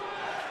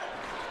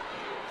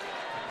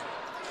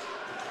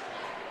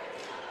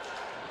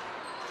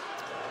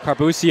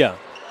 Carbucia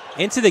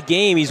into the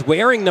game. He's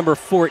wearing number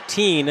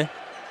 14.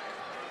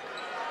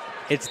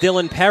 It's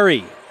Dylan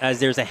Perry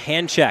as there's a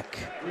hand check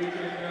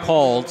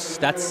called.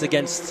 That's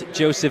against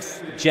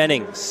Joseph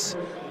Jennings.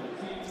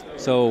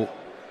 So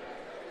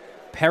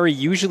Perry,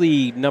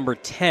 usually number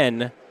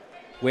 10,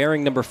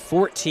 wearing number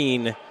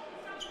 14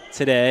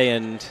 today,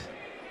 and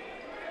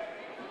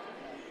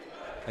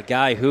a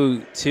guy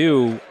who,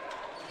 too,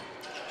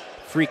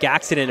 freak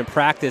accident in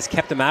practice,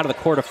 kept him out of the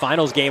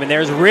quarterfinals game. And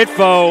there's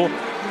Ritvo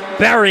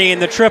burying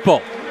the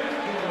triple.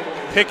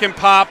 Pick and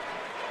pop.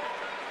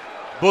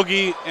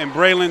 Boogie and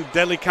Braylon,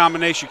 deadly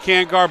combination. You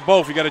can't guard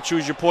both. You got to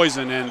choose your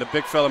poison, and the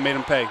big fella made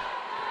him pay.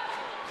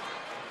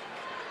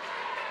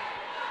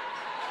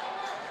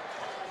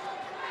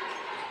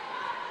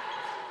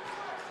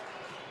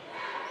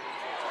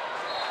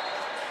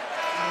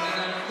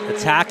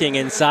 Attacking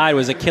inside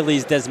was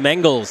Achilles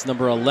Desmengles,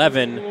 number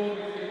 11.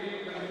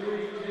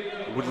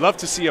 Would love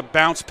to see a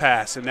bounce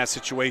pass in that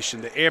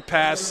situation. The air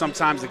pass,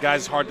 sometimes the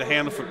guy's hard to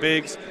handle for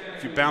bigs.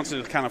 If you bounce it,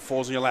 it kind of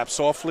falls in your lap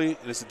softly,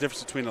 and it's the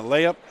difference between a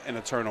layup and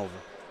a turnover.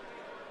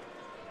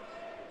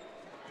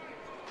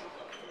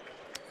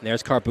 And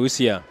there's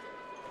Carbucia.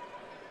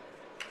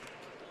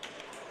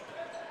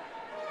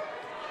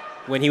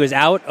 When he was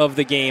out of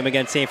the game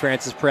against St.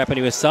 Francis Prep and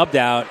he was subbed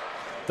out,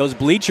 those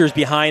bleachers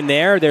behind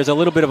there's a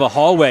little bit of a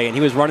hallway, and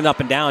he was running up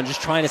and down,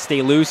 just trying to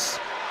stay loose,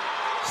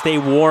 stay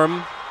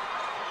warm.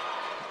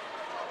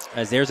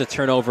 As there's a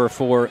turnover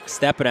for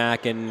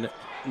Stepinac, and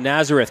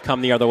Nazareth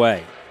come the other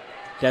way.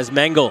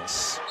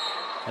 Desmengles,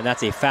 and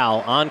that's a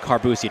foul on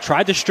Carbucia.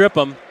 Tried to strip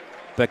him,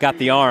 but got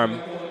the arm,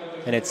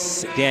 and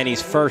it's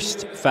Danny's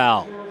first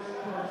foul.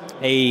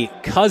 A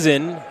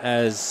cousin,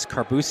 as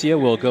Carbucia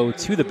will go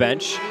to the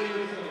bench,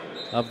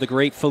 of the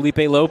great Felipe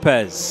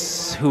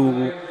Lopez,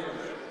 who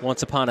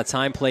once upon a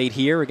time played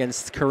here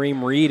against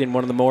Kareem Reed in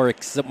one of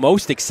the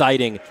most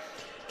exciting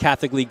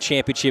Catholic League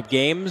championship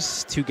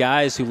games. Two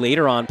guys who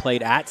later on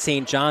played at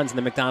St. John's in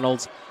the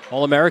McDonald's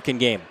All-American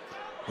game.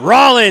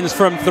 Rollins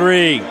from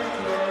 3.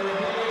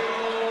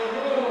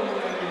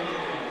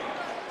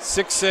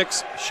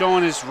 6'6",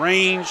 showing his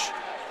range,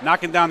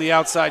 knocking down the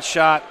outside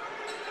shot.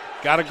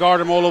 Got to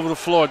guard him all over the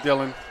floor,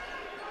 Dylan.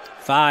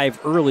 5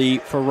 early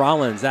for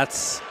Rollins.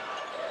 That's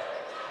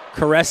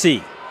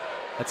Caresi.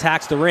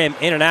 Attacks the rim,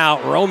 in and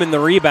out. Roman the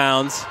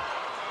rebounds.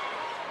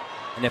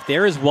 And if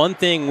there is one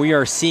thing we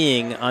are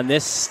seeing on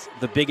this,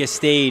 the biggest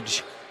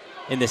stage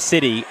in the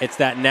city, it's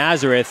that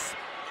Nazareth,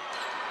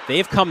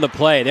 they've come to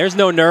play. There's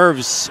no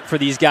nerves for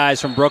these guys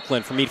from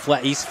Brooklyn, from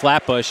East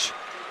Flatbush,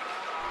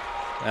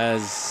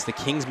 as the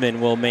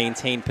Kingsmen will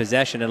maintain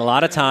possession. And a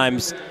lot of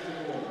times,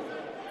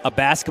 a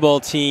basketball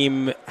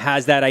team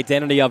has that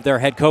identity of their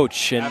head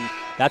coach. And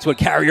That's what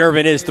Gary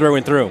Irvin is through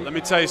and through. Let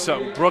me tell you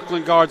something.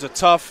 Brooklyn guards are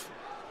tough.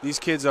 These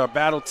kids are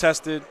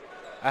battle-tested.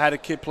 I had a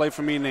kid play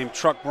for me named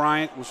Truck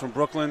Bryant, who's from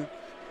Brooklyn,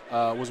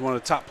 was one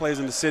of the top players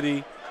in the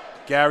city.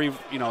 Gary,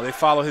 they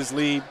follow his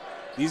lead.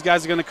 These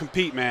guys are going to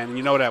compete, man, and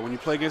you know that. When you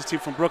play against a team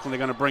from Brooklyn, they're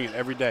going to bring it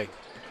every day.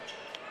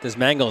 Des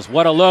Mangles,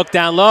 what a look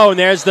down low, and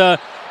there's the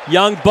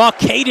young buck,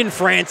 Caden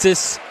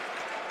Francis.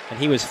 And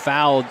he was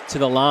fouled to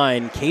the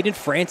line. Caden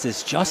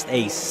Francis, just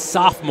a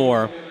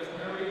sophomore.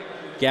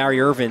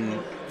 Gary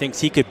Irvin thinks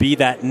he could be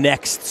that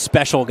next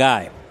special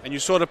guy. And you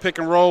saw the pick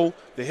and roll.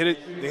 They hit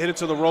it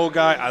to the roll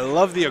guy. I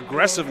love the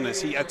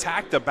aggressiveness. He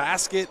attacked the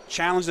basket,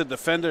 challenged the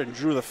defender, and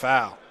drew the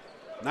foul.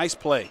 Nice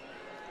play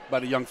by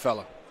the young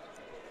fella.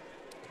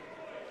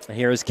 And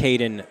here is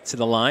Caden to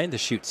the line to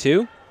shoot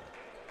 2.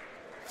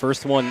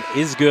 First one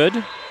is good.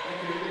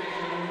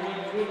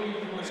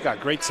 He's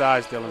got great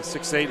size, Dylan.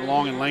 6'8",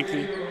 long and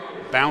lengthy,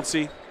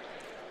 bouncy.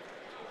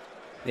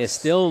 They're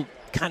still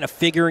kind of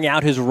figuring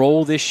out his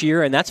role this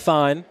year, and that's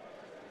fine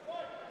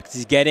because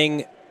he's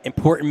getting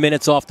important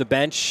minutes off the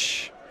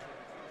bench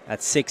at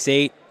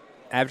 6'8",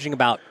 averaging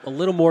about a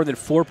little more than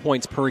 4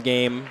 points per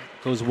game.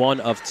 Goes 1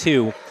 of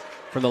 2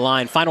 from the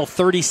line. Final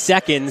 30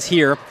 seconds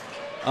here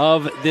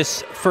of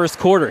this first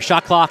quarter.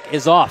 Shot clock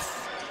is off.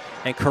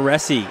 And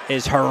Caressi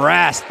is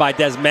harassed by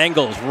Des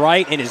Mangles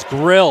right in his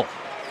grill.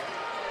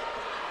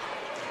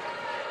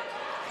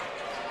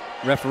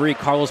 Referee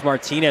Carlos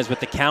Martinez with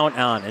the count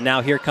on. And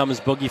now here comes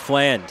Boogie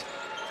Fland.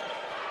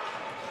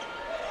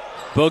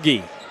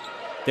 Boogie.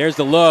 There's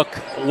the look.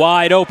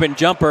 Wide open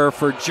jumper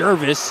for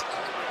Jervis.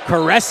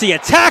 Caressi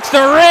attacks the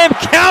rim.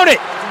 Count it.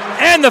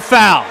 And the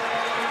foul.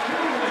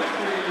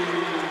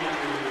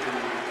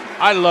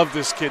 I love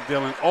this kid,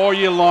 Dylan. All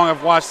year long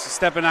I've watched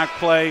Stepinac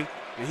play.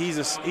 And he's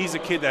a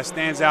kid that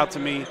stands out to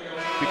me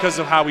because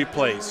of how he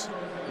plays.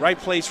 Right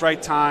place,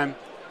 right time,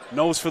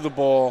 nose for the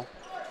ball,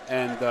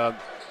 and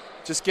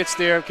just gets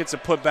there, gets a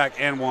putback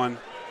and one.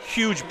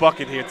 Huge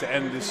bucket here to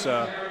end this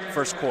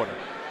first quarter.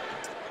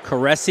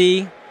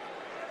 Caressi,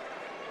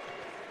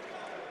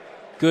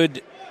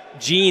 good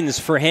genes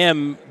for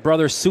him.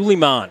 Brother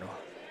Suleiman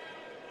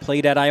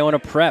played at Iona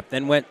Prep,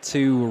 then went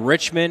to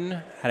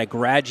Richmond, had a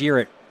grad year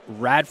at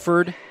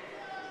Radford.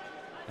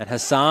 And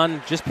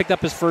Hassan just picked up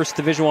his first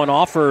Division I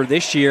offer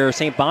this year,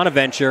 St.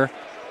 Bonaventure.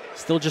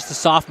 Still just a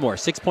sophomore.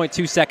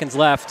 6.2 seconds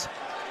left.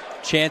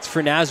 Chance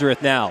for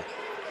Nazareth now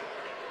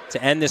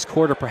to end this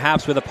quarter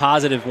perhaps with a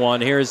positive one.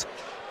 Here's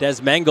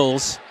Des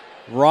Mangles.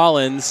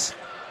 Rollins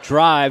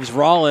drives.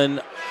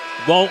 Rollin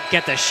won't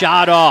get the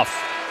shot off.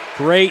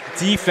 Great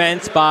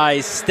defense by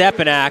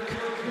Stepinac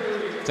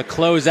to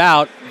close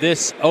out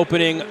this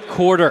opening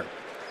quarter.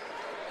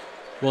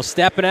 Well,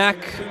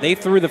 Stepinac, they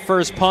threw the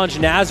first punch.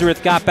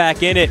 Nazareth got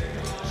back in it.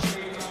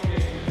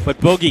 But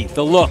Boogie,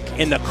 the look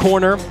in the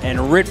corner, and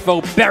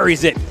Ritvo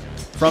buries it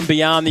from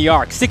beyond the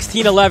arc.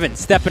 16-11,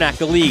 Stepinac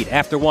the lead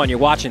after one. You're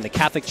watching the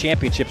Catholic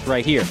Championships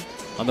right here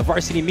on the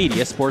Varsity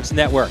Media Sports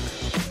Network.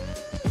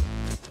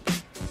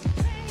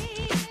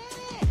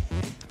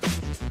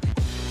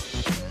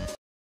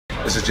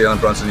 This is Jalen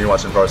Brunson. You're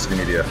watching Varsity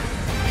Media.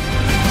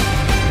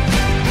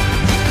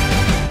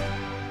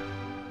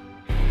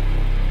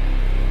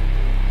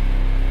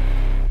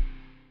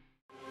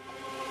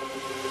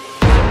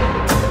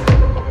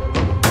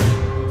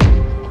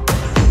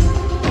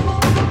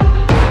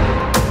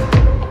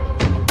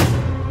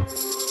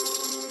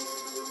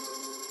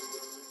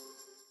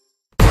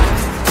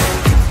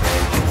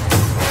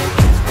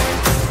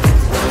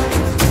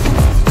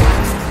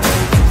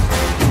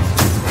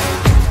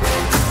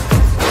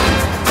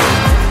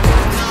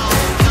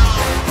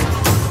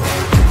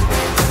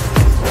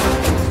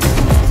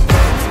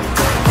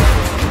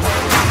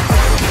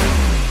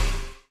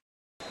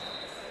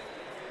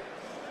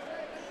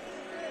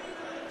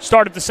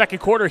 Started the second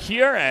quarter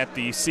here at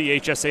the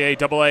CHSAA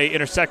AA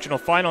intersectional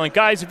final. And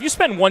guys, if you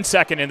spend 1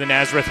 second in the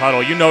Nazareth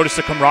huddle, you notice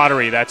the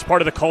camaraderie. That's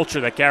part of the culture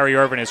that Gary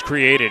Irvin has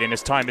created in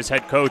his time as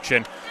head coach.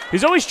 And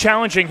he's always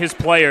challenging his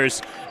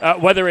players,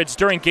 whether it's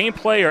during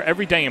gameplay or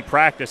every day in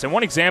practice. And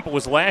one example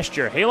was last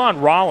year.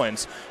 Halon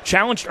Rollins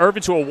challenged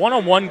Irvin to a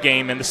one-on-one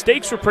game, and the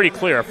stakes were pretty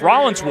clear. If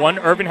Rollins won,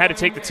 Irvin had to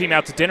take the team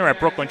out to dinner at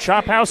Brooklyn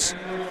Chop House.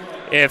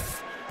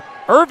 If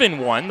Irvin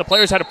won, the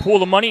players had to pool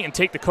the money and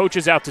take the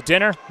coaches out to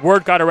dinner.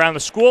 Word got around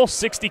the school.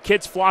 60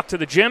 kids flocked to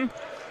the gym.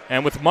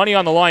 And with money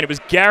on the line, it was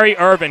Gary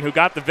Irvin who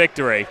got the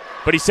victory.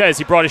 But he says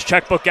he brought his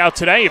checkbook out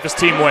today if his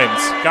team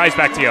wins. Guys,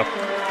 back to you.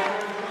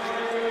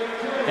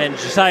 And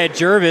Josiah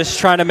Jervis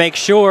trying to make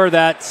sure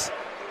that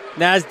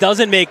Naz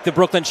doesn't make the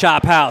Brooklyn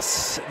Chop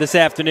House this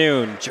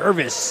afternoon.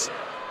 Jervis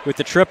with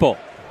the triple.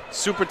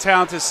 Super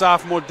talented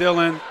sophomore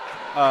Dylan.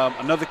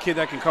 Another kid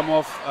that can come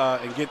off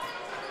and get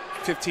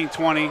 15,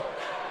 20.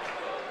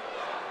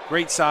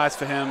 Great size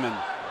for him, and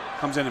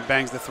comes in and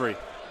bangs the three.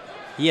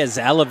 He has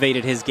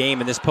elevated his game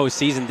in this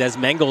postseason. Des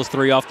Mangles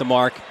three off the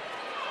mark.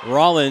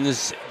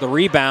 Rollins, the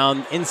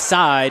rebound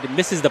inside,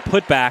 misses the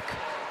putback.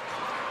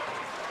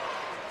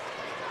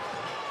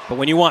 But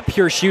when you want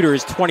pure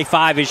shooters,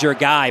 25 is your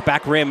guy.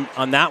 Back rim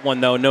on that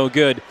one, though, no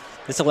good.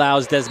 This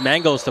allows Des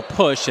Mangles to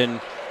push, and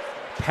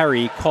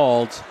Perry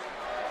called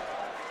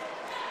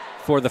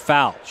for the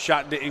foul.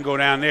 Shot didn't go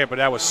down there, but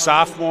that was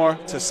sophomore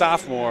to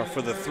sophomore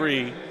for the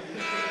three.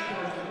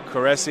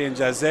 Caresse and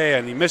Jazea,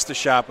 and he missed the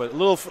shot, but a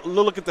little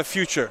look at the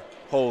future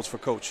holds for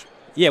Coach.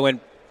 Yeah,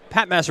 when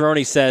Pat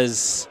Massaroni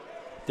says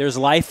there's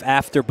life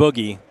after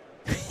Boogie,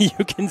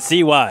 you can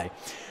see why.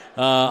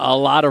 A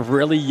lot of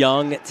really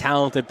young,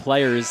 talented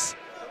players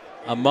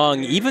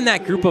among even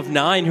that group of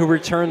 9 who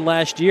returned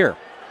last year.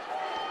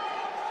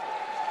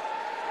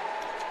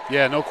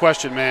 Yeah, no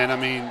question, man. I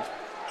mean,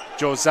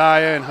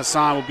 Josiah and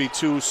Hassan will be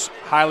 2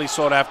 highly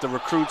sought-after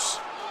recruits.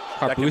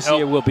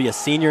 Carbucia will be a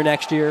senior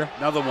next year.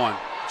 Another one.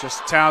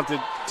 Just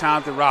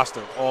talented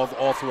roster all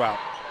throughout.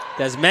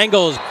 Des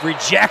Mengels,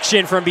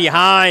 rejection from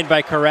behind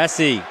by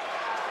Caresse.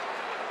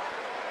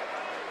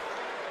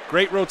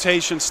 Great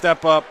rotation,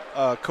 step up.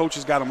 Coach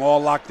has got them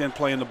all locked in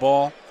playing the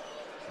ball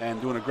and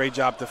doing a great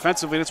job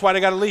defensively. That's why they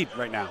got a lead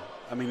right now.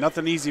 I mean,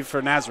 nothing easy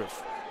for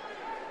Nazareth.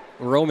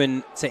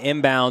 Roman to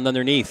inbound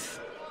underneath.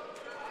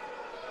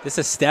 This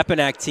is a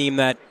Stepinac team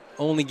that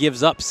only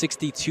gives up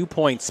 62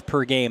 points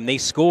per game. They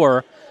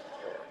score,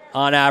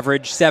 on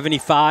average,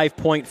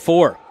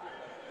 75.4.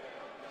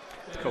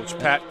 Coach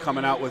Pat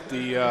coming out with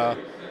the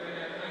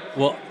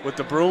with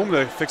the broom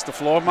to fix the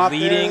floor mop.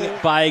 Leading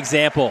by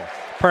example.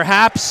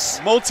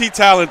 Perhaps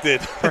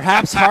multi-talented.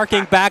 Perhaps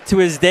harking back to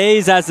his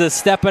days as a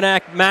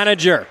Stepinac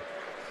manager.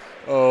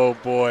 Oh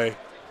boy,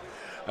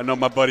 I know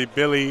my buddy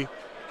Billy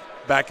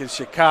back in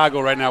Chicago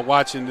right now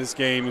watching this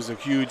game is a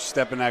huge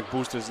Stepinac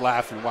Boosters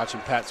laughing watching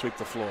Pat sweep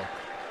the floor.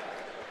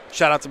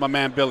 Shout out to my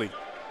man Billy.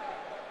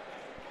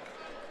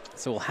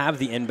 So we'll have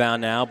the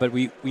inbound now, but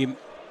we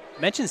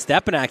mentioned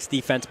Stepinac's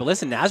defense, but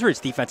listen, Nazareth's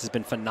defense has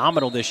been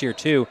phenomenal this year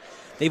too.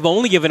 They've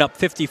only given up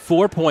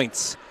 54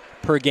 points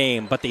per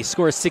game, but they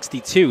score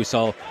 62.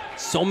 So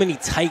many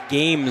tight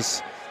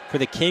games for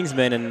the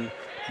Kingsmen, and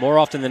more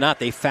often than not,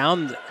 they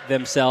found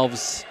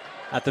themselves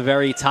at the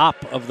very top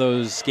of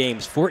those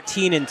games.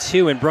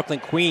 14-2 in Brooklyn,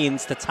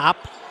 Queens to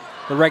top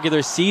the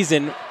regular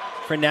season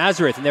for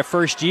Nazareth in their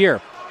first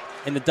year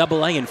in the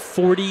AA in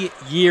 40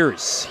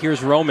 years.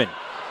 Here's Roman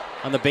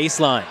on the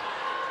baseline.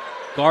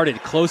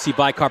 Guarded closely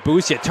by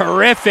Carbucia.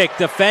 Terrific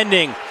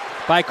defending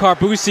by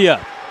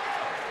Carbucia.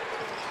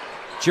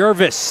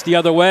 Jervis the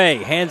other way.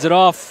 Hands it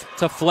off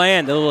to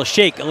Fland. A little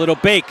shake, a little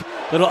bake,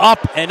 a little up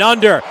and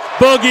under.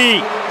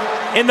 Boogie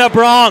in the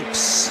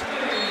Bronx.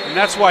 And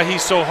that's why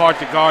he's so hard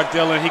to guard,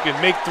 Dylan. He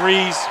can make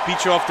threes,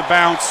 beat you off the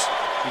bounce,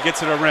 and get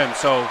to the rim.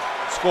 So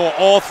score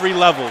all 3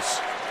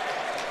 levels.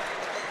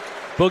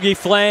 Boogie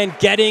Fland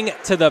getting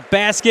to the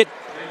basket.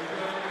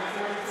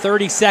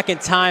 30-second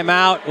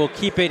timeout. We'll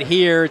keep it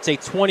here. It's a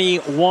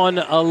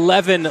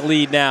 21-11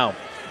 lead now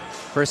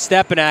for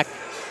Stepinac.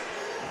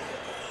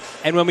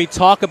 And when we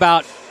talk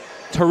about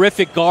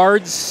terrific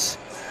guards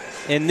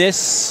in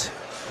this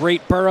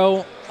great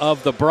borough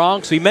of the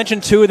Bronx, we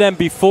mentioned 2 of them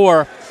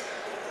before.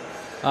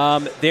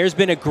 There's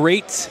been a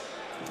great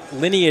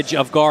lineage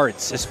of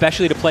guards,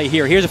 especially to play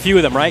here. Here's a few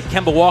of them, right?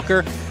 Kemba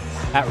Walker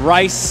at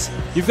Rice.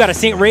 You've got a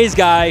St. Ray's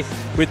guy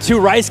with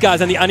 2 Rice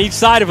guys on each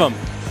side of him.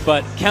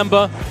 But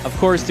Kemba, of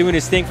course, doing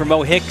his thing for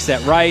Mo Hicks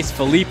at Rice.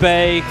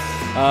 Felipe,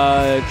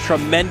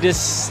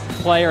 tremendous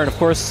player. And, of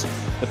course,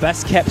 the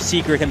best-kept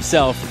secret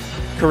himself,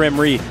 Karim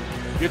Reed.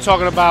 You're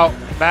talking about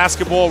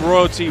basketball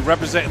royalty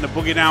representing the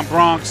Boogie Down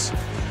Bronx.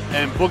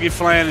 And Boogie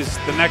Fland is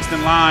the next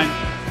in line.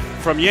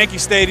 From Yankee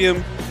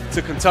Stadium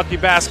to Kentucky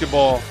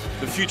basketball,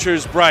 the future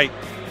is bright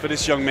for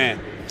this young man.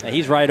 And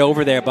he's right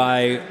over there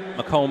by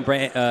Macomb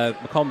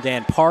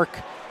Dan Park.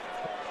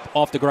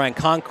 Off the Grand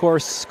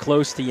Concourse,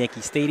 close to Yankee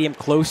Stadium,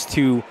 close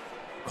to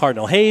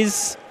Cardinal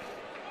Hayes.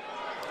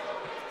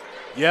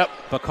 Yep.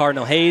 But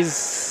Cardinal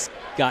Hayes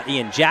got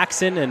Ian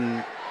Jackson,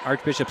 and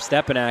Archbishop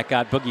Stepinac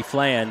got Boogie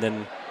Fland,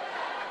 and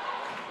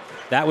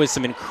that was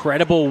some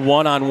incredible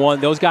one-on-one.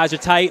 Those guys are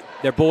tight.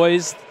 They're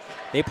boys.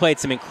 They played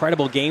some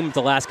incredible games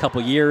the last couple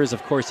years.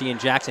 Of course, Ian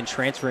Jackson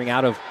transferring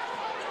out of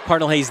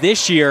Cardinal Hayes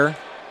this year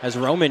as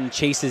Roman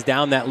chases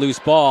down that loose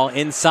ball.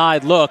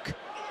 Inside look.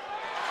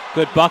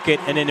 Good bucket,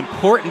 and an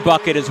important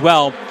bucket as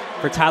well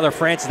for Tyler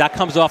Francis. That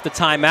comes off the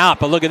timeout,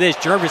 but look at this.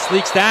 Jervis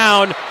leaks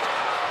down.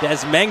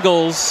 Des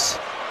Mengels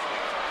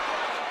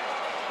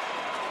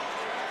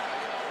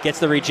gets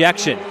the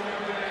rejection.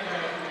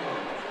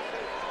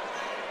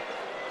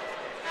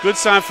 Good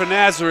sign for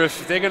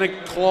Nazareth. If they're going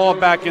to claw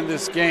back in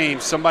this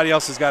game, somebody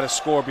else has got to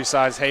score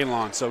besides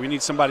Halon. So we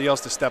need somebody else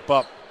to step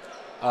up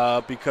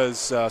because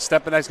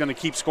Stepinac's going to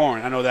keep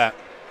scoring. I know that.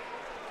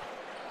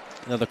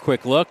 Another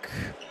quick look.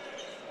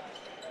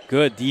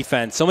 Good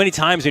defense. So many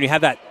times when you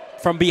have that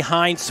from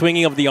behind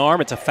swinging of the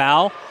arm, it's a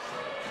foul.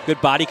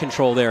 Good body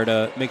control there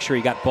to make sure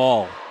you got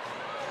ball.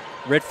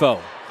 Ritfo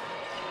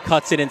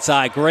cuts it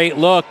inside. Great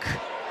look.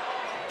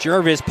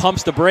 Jervis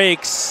pumps the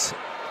brakes.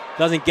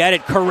 Doesn't get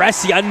it.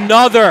 Caresse,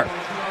 another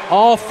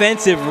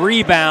offensive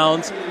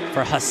rebound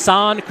for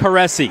Hassan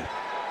Caresse.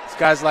 This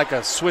guy's like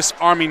a Swiss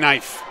Army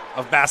knife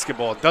of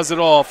basketball. Does it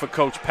all for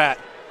Coach Pat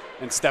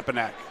and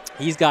Stepinac.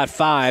 He's got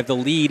 5. The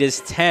lead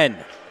is 10.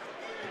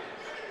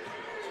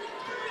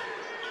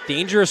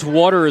 dangerous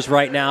waters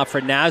right now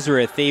for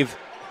Nazareth. They've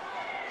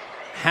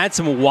had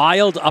some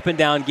wild up and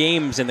down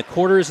games in the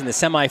quarters and the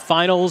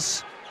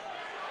semifinals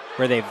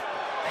where they've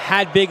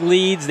had big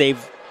leads.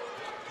 They've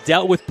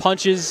dealt with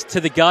punches to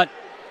the gut.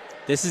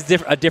 This is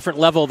a different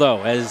level,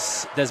 though,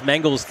 as does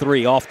Mengel's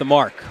 3 off the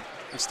mark.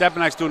 And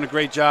Stepinac's doing a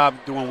great job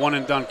doing one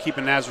and done,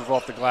 keeping Nazareth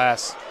off the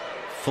glass.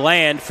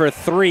 Fland for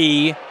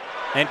 3,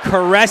 and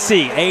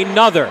Caressi,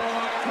 another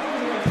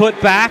put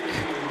back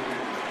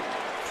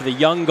for the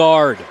young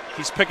guard.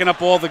 He's picking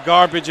up all the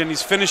garbage and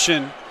he's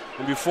finishing.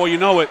 And before you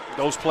know it,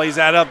 those plays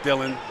add up,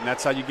 Dylan, and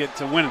that's how you get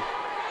to win.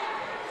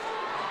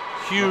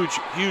 Huge,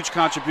 huge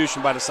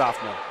contribution by the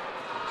sophomore.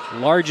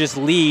 Largest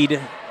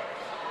lead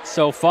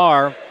so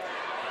far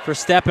for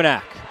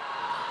Stepinac.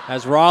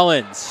 As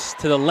Rollins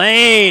to the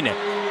lane.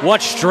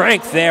 What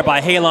strength there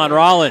by Halon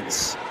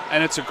Rollins.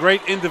 And it's a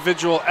great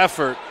individual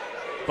effort,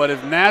 but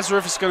if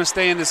Nazareth is going to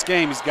stay in this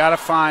game, he's got to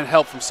find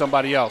help from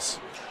somebody else.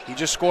 He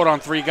just scored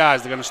on 3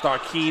 guys. They're going to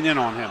start keying in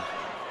on him.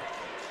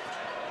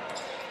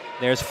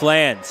 There's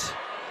Fland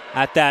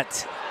at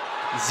that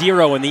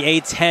 0 in the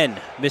A-10.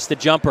 Missed the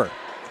jumper.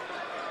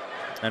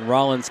 And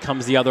Rollins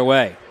comes the other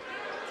way.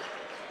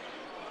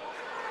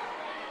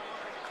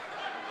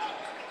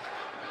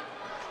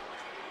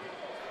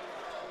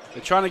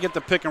 They're trying to get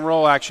the pick and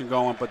roll action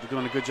going, but they're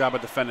doing a good job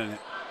of defending it.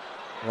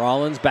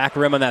 Rollins back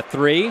rim on that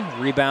 3.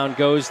 Rebound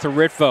goes to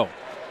Ritvo.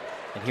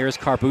 And here's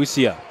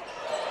Carbucia.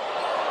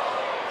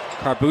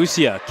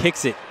 Carbucia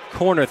kicks it.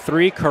 Corner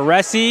 3.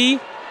 Caressi.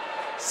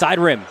 Side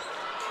rim.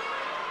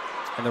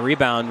 And the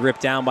rebound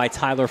ripped down by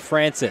Tyler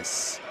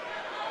Francis.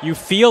 You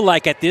feel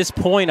like at this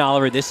point,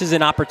 Oliver, this is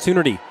an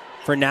opportunity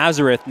for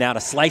Nazareth now to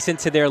slice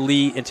into their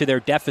lead, into their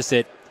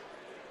deficit.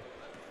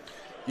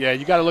 Yeah,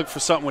 you got to look for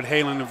something with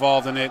Halen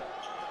involved in it.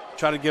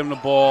 Try to give them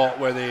the ball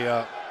where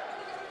they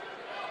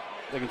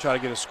can try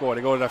to get a score.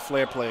 They go to that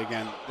flare play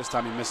again. This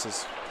time he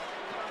misses.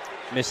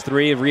 Missed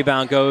 3.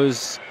 Rebound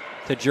goes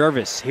to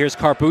Jervis. Here's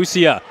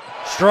Carbucia.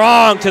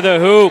 Strong to the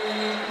hoop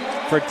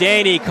for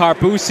Danny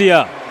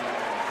Carbucia.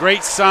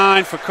 Great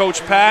sign for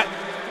Coach Pat.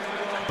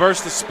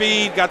 Burst of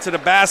speed, got to the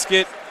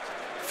basket,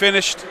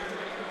 finished,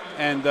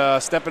 and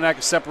Stepinac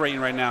is separating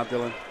right now,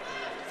 Dylan.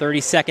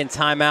 30-second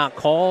timeout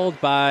called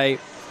by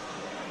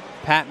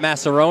Pat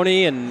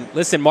Massaroni. And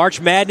listen, March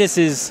Madness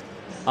is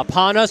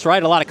upon us,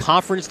 right? A lot of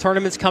conference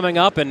tournaments coming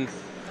up and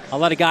a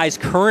lot of guys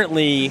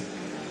currently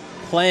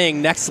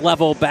playing next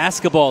level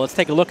basketball. Let's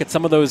take a look at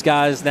some of those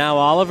guys now,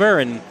 Oliver,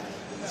 and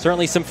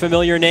certainly some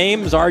familiar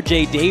names.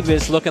 R.J.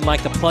 Davis looking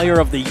like the player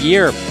of the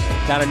year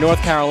down in North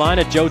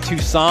Carolina. Joe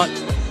Toussaint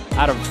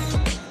out of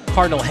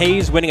Cardinal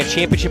Hayes winning a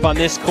championship on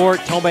this court.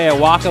 Tombe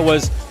Awaka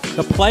was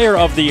the player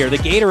of the year, the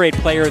Gatorade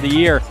player of the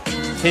year.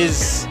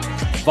 His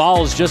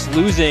Vols just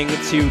losing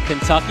to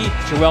Kentucky.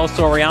 Joel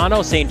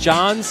Soriano, St.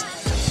 John's,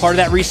 part of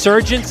that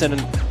resurgence. And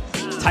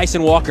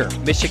Tyson Walker,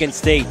 Michigan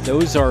State.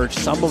 Those are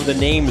some of the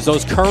names,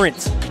 those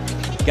current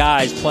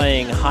guys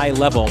playing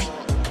high-level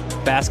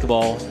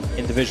basketball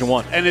in Division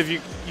I. And if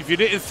you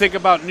didn't think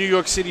about New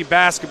York City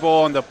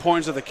basketball and the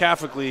importance of the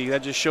Catholic League,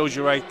 that just shows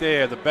you right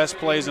there. The best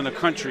players in the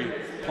country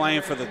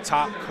playing for the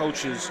top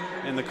coaches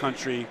in the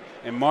country.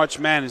 And March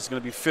Madness is going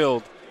to be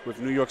filled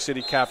with New York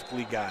City Catholic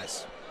League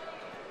guys.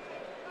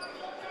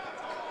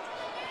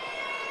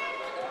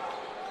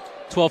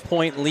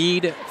 12-point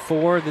lead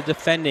for the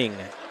defending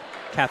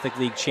Catholic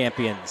League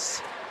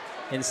champions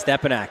in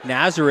Stepinac.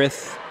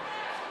 Nazareth,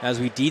 as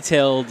we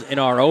detailed in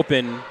our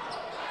open,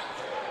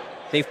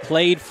 they've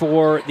played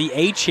for the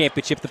A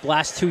championship the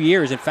last 2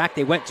 years. In fact,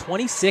 they went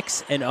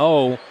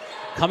 26-0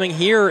 coming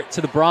here to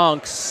the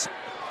Bronx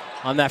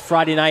on that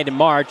Friday night in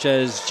March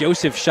as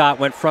Joseph's shot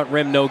went front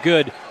rim, no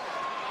good.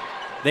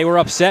 They were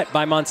upset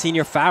by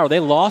Monsignor Farrell. They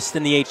lost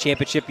in the A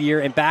championship year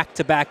in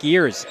back-to-back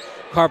years.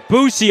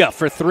 Carbucia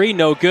for 3,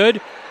 no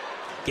good.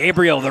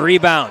 Gabriel, the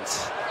rebound.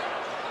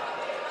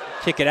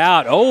 Kick it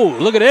out. Oh,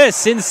 look at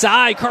this.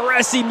 Inside,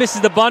 Caressi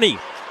misses the bunny.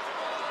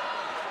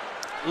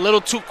 A little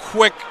too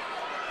quick.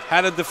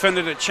 Had a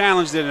defender that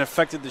challenged it and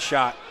affected the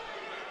shot.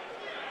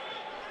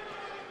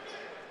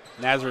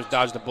 Nazareth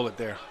dodged the bullet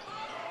there.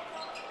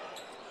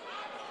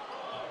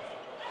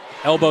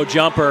 Elbow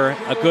jumper,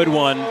 a good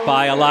one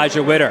by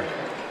Elijah Witter.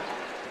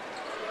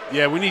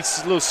 Yeah, we need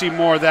to see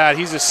more of that.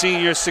 He's a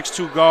senior,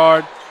 6'2"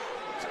 guard.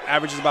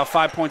 Averages about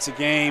 5 points a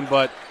game,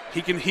 but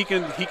he can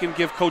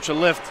give Coach a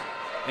lift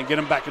and get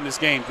him back in this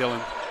game,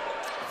 Dylan.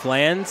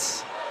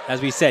 Flans,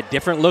 as we said,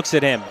 different looks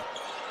at him.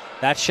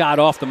 That shot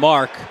off the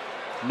mark.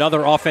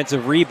 Another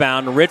offensive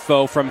rebound.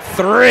 Ritvo from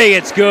 3.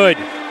 It's good.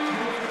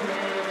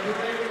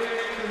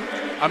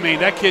 I mean,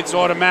 that kid's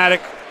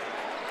automatic.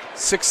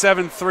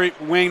 6'7" 3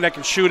 wing that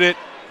can shoot it.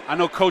 I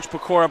know Coach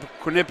Pecora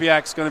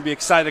Quinnipiac is going to be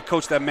excited to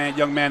coach that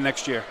young man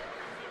next year.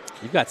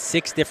 You've got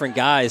 6 different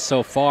guys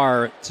so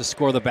far to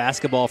score the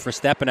basketball for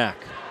Stepinac.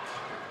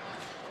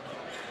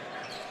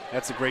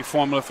 That's a great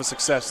formula for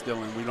success,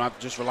 Dylan. We don't have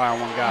to just rely on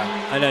one guy.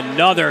 And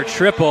another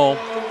triple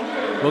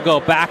will go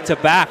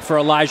back-to-back for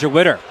Elijah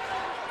Witter.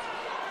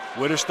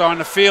 Witter's starting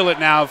to feel it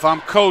now. If I'm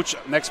coach,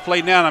 next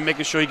play now, I'm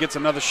making sure he gets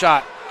another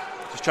shot.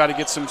 Just try to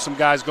get some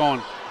guys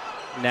going.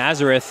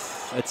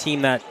 Nazareth, a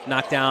team that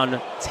knocked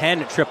down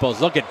 10 triples.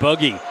 Look at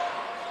Boogie.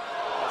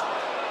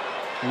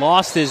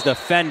 Lost his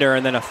defender,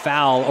 and then a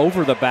foul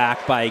over the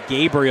back by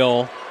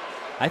Gabriel.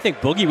 I think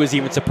Boogie was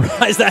even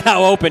surprised at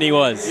how open he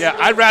was. Yeah,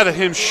 I'd rather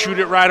him shoot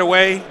it right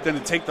away than to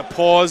take the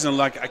pause and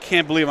like, I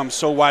can't believe I'm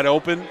so wide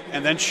open,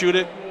 and then shoot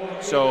it.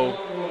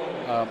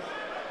 So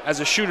as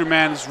a shooter,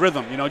 man, it's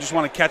rhythm. You know, just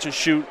want to catch and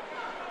shoot.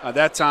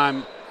 That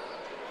time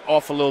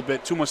off a little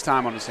bit, too much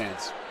time on his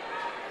hands.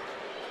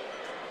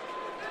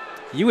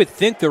 You would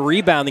think the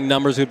rebounding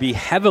numbers would be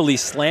heavily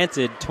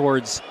slanted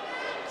towards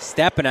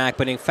Stepinac,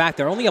 but in fact,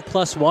 they're only a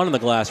 +1 on the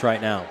glass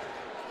right now.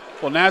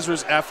 Well,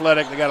 Nazareth's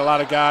athletic. They got a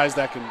lot of guys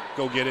that can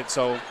go get it,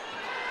 so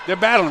they're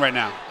battling right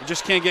now. They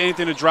just can't get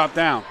anything to drop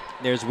down.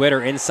 There's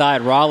Witter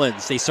inside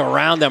Rollins. They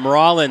surround them.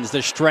 Rollins,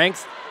 the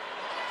strength,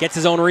 gets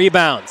his own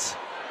rebounds.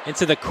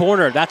 Into the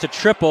corner. That's a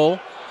triple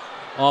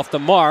off the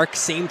mark.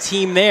 Same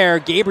team there.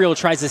 Gabriel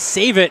tries to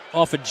save it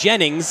off of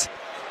Jennings,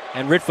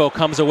 and Ritvo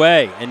comes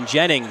away. And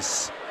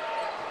Jennings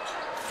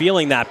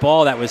feeling that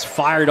ball that was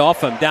fired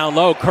off him down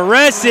low.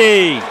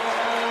 Caressi!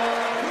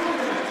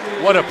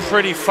 What a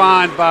pretty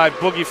find by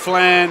Boogie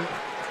Flan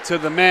to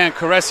the man.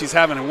 Caressi's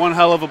having one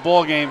hell of a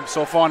ball game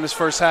so far in this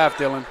first half,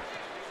 Dylan.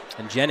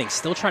 And Jennings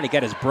still trying to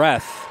get his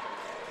breath.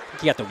 I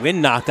think he got the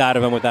wind knocked out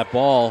of him with that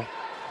ball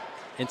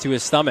into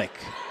his stomach.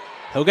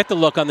 He'll get the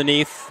look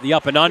underneath, the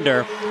up and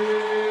under.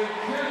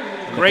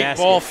 Great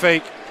ball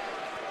fake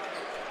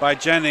by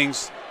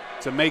Jennings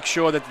to make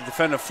sure that the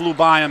defender flew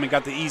by him and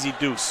got the easy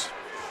deuce.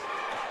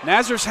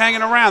 Nazareth's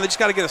hanging around. They just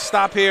got to get a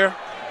stop here.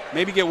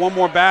 Maybe get one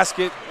more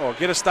basket or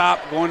get a stop,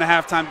 go into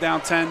halftime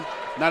down 10.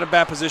 Not a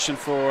bad position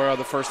for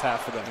the first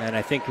half for them. And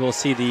I think we'll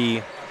see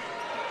the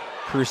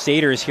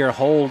Crusaders here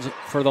hold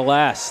for the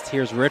last.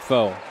 Here's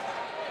Ritvo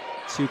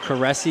to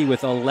Caressi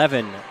with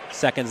 11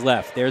 seconds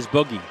left. There's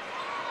Boogie.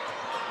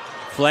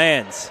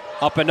 Flans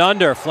up and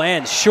under.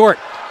 Flans short.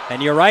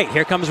 And you're right.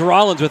 Here comes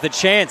Rollins with a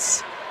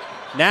chance.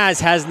 Naz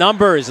has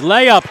numbers.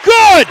 Layup.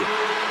 Good!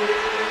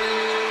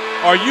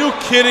 Are you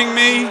kidding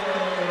me?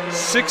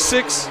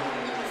 6'6",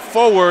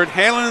 forward,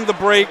 handling the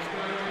break,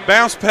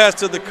 bounce pass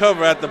to the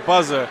cover at the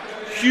buzzer.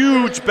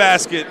 Huge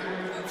basket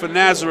for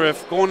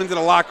Nazareth going into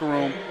the locker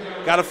room.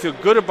 Got to feel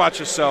good about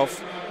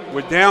yourself.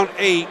 We're down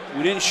 8.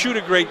 We didn't shoot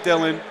a great,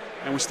 Dylan,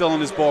 and we're still in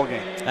this ball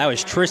game. That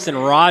was Tristan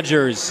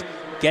Rogers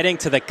getting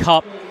to the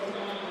cup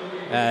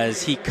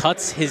as he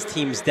cuts his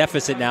team's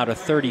deficit now to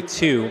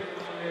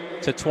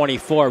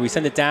 32-24. We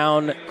send it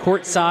down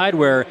courtside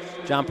where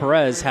John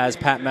Perez has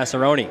Pat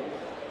Massaroni.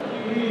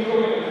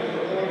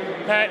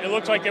 Pat, it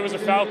looked like there was a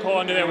foul call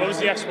under there. What was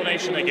the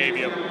explanation they gave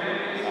you?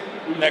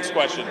 Next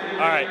question.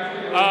 All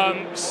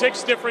right.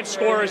 6 different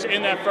scorers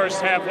in that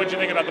first half. What did you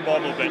think about the ball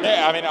movement?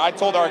 Yeah, I mean, I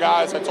told our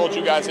guys, I told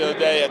you guys the other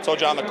day, I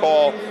told you on the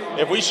call,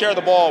 if we share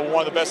the ball, we're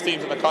one of the best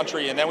teams in the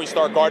country, and then we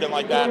start guarding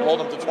like that, hold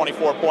them to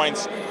 24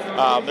 points.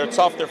 They're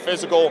tough, they're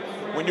physical.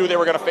 We knew they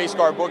were going to face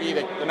guard Boogie.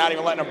 They're not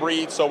even letting him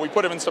breathe, so we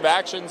put him in some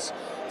actions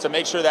to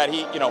make sure that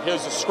he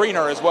was a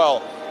screener as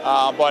well.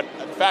 But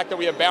the fact that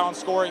we have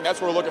balanced scoring,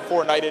 that's what we're looking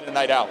for night in and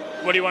night out.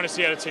 What do you want to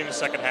see out of the team in the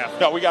second half?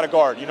 No, we got to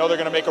guard. They're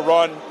going to make a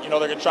run. They're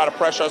going to try to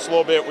pressure us a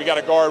little bit. We got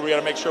to guard. We got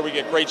to make sure we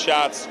get great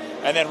shots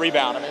and then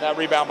rebound. I mean, that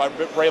rebound by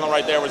Braylon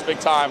right there was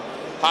big time.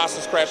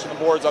 Haas crashing the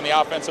boards on the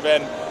offensive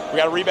end. We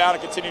got to rebound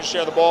and continue to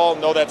share the ball.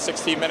 Know that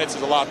 16 minutes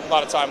is a lot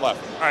of time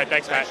left. All right,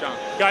 thanks, Matt. Sean.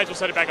 Guys, we'll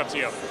set it back up to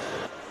you.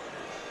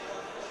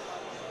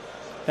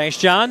 Thanks,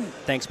 John.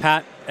 Thanks,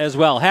 Pat, as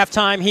well.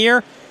 Halftime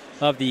here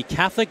of the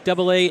Catholic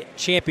AA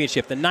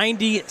Championship, the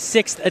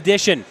 96th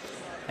edition.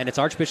 And it's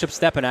Archbishop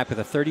Stepinac with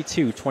a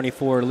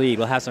 32-24 lead.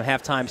 We'll have some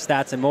halftime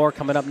stats and more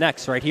coming up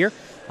next right here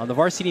on the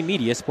Varsity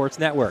Media Sports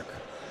Network.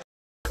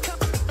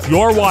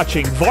 You're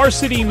watching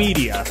Varsity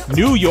Media,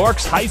 New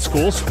York's high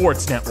school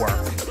sports network.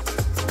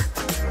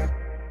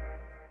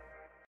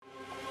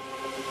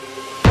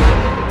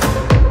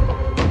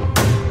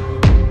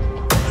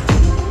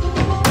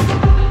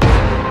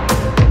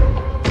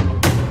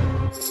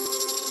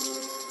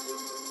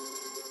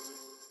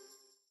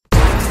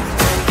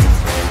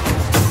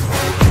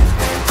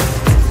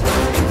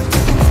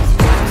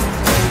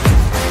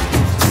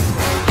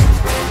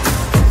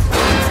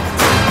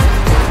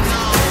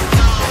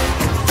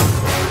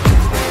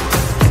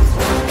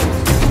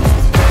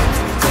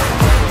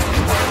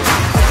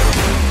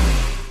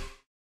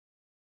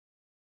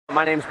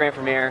 My name's Grant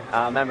Vermeer,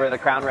 a member of the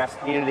Crown Refs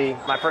community.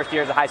 My first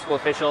year as a high school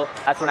official,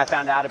 that's when I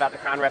found out about the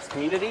Crown Refs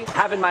community.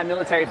 Having my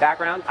military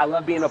background, I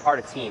love being a part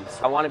of teams.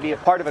 I want to be a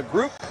part of a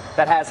group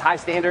that has high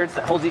standards,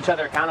 that holds each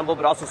other accountable,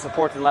 but also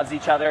supports and loves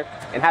each other,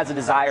 and has a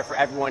desire for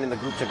everyone in the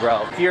group to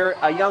grow. If you're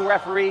a young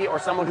referee or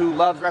someone who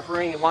loves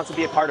refereeing and wants to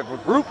be a part of a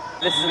group,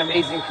 this is an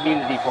amazing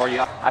community for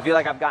you. I feel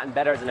like I've gotten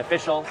better as an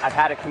official. I've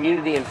had a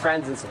community and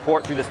friends and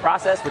support through this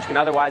process, which can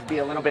otherwise be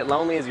a little bit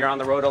lonely as you're on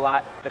the road a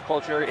lot. The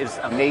culture is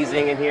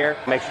amazing in here.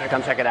 Make sure to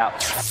come check it out.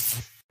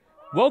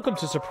 Welcome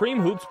to Supreme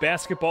Hoops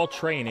basketball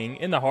training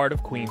in the heart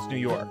of Queens, New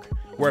York,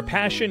 where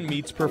passion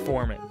meets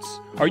performance.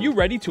 Are you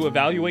ready to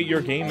evaluate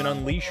your game and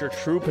unleash your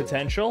true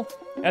potential?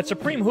 At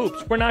Supreme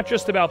Hoops, we're not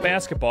just about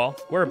basketball,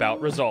 we're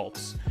about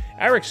results.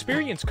 Our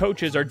experienced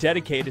coaches are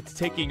dedicated to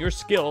taking your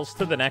skills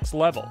to the next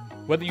level.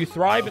 Whether you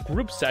thrive at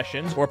group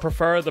sessions or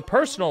prefer the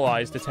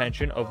personalized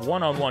attention of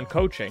one-on-one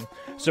coaching,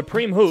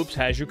 Supreme Hoops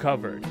has you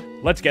covered.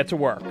 Let's get to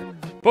work.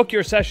 Book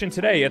your session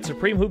today at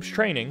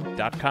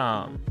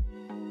supremehoopstraining.com.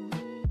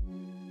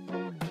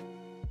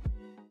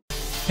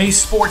 Hey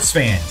sports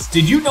fans,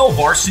 did you know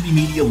Varsity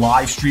Media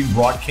live stream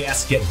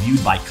broadcasts get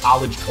viewed by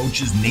college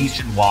coaches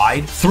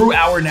nationwide? Through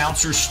our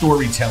announcers'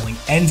 storytelling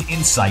and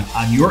insight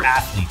on your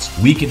athletes,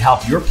 we can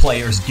help your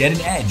players get an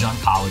edge on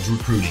college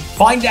recruiting.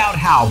 Find out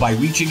how by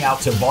reaching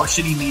out to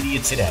Varsity Media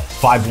today,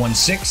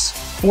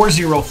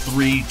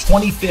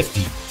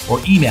 516-403-2050, or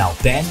email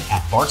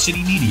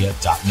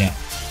ben@varsitymedia.net.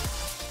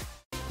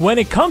 When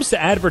it comes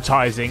to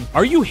advertising,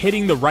 are you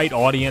hitting the right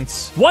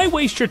audience? Why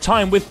waste your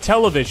time with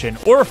television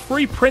or a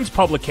free print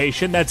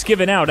publication that's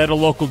given out at a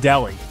local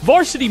deli?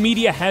 Varsity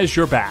Media has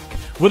your back.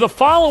 With a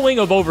following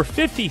of over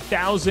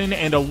 50,000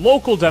 and a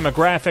local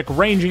demographic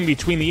ranging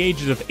between the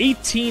ages of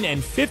 18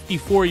 and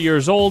 54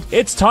 years old,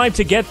 it's time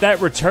to get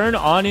that return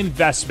on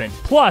investment.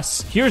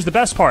 Plus, here's the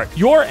best part.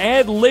 Your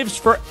ad lives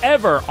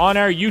forever on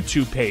our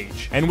YouTube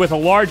page. And with a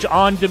large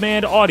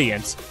on-demand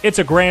audience, it's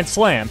a grand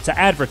slam to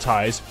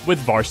advertise with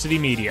Varsity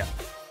Media.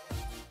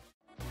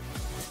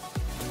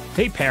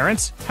 Hey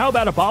parents, how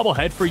about a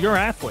bobblehead for your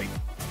athlete?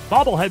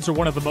 Bobbleheads are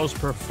one of the most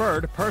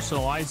preferred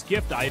personalized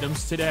gift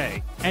items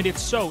today, and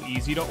it's so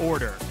easy to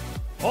order.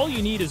 All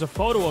you need is a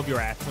photo of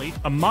your athlete,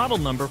 a model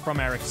number from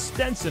our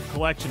extensive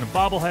collection of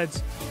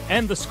bobbleheads,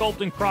 and the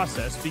sculpting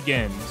process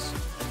begins.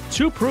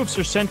 2 proofs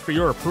are sent for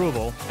your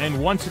approval,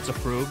 and once it's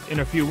approved,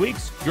 in a few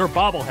weeks, your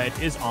bobblehead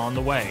is on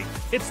the way.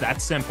 It's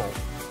that simple.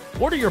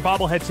 Order your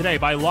bobblehead today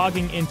by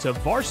logging into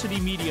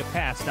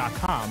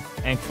varsitymediapass.com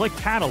and click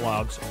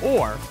catalogs,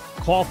 or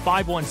call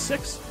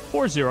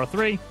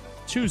 516-403-2050.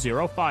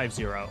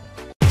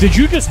 Did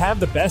you just have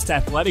the best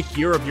athletic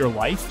year of your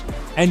life?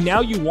 And now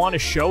you want to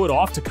show it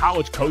off to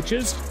college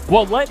coaches?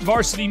 Well, let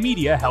Varsity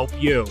Media help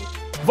you.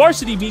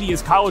 Varsity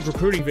Media's college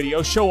recruiting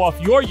videos show off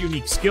your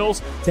unique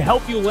skills to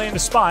help you land a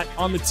spot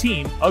on the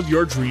team of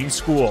your dream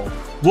school.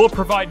 We'll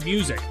provide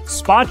music,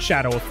 spot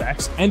shadow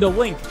effects, and a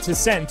link to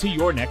send to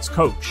your next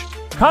coach.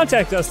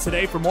 Contact us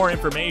today for more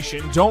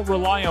information. Don't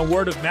rely on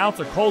word of mouth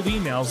or cold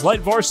emails.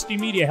 Let Varsity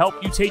Media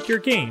help you take your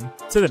game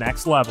to the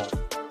next level.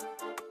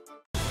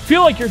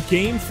 Feel like your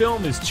game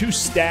film is too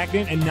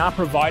stagnant and not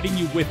providing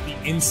you with the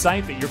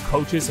insight that your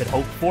coaches had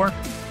hoped for?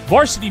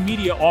 Varsity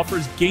Media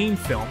offers game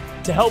film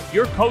to help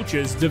your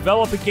coaches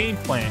develop a game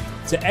plan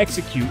to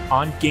execute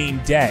on game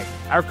day.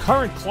 Our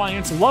current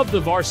clients love the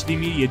Varsity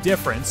Media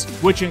difference,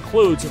 which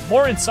includes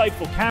more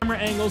insightful camera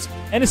angles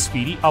and a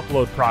speedy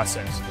upload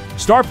process.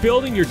 Start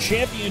building your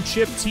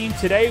championship team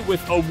today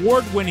with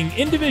award-winning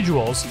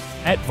individuals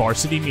at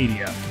Varsity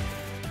Media.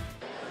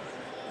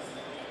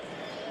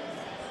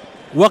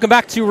 Welcome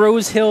back to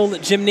Rose Hill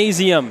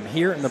Gymnasium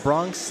here in the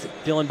Bronx.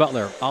 Dylan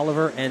Butler,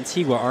 Oliver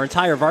Antigua, our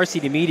entire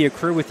Varsity Media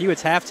crew with you.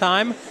 It's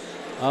halftime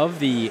of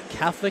the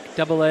Catholic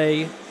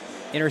AA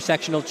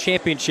Intersectional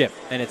Championship,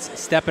 and it's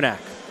Stepinac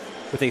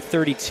with a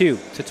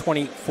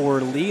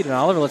 32-24 lead. And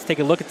Oliver, let's take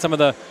a look at some of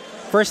the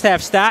first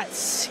half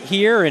stats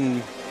here,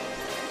 and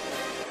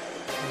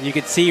you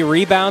can see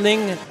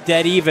rebounding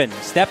dead even.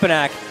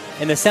 Stepinac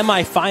in the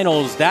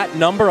semifinals, that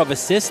number of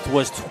assists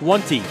was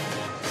 20.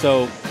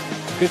 So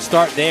good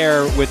start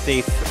there with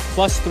the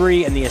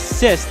 +3 and the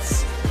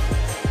assists.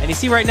 And you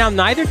see right now,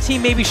 neither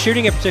team may be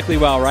shooting it particularly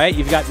well, right?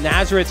 You've got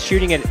Nazareth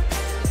shooting at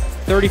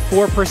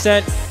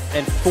 34%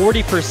 and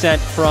 40%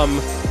 from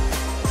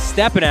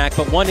Stepinac.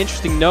 But one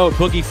interesting note,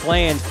 Boogie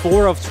Fland,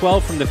 4 of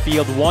 12 from the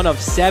field, 1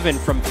 of 7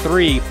 from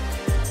 3.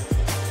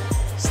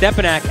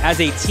 Stepinac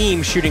as a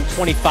team shooting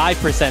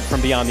 25%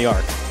 from beyond the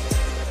arc.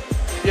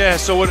 Yeah,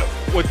 so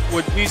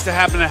what needs to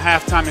happen at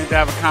halftime is to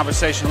have a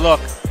conversation. Look,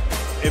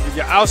 if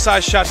your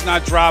outside shot's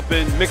not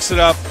dropping, mix it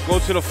up, go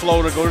to the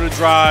floater, go to the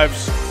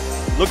drives,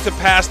 look to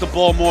pass the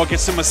ball more,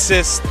 get some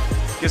assists,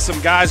 get some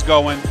guys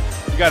going.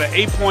 You got an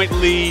 8-point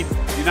lead,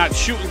 you're not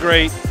shooting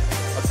great,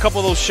 a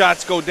couple of those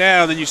shots go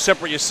down, then you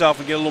separate yourself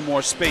and get a little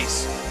more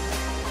space.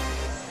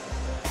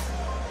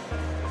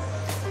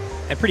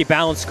 And pretty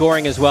balanced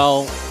scoring as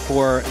well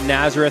for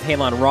Nazareth,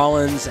 Halon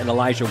Rollins and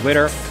Elijah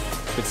Witter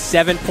with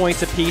 7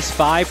 points apiece,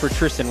 5 for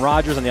Tristan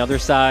Rogers on the other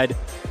side.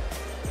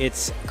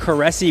 It's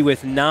Caresi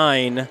with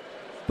 9,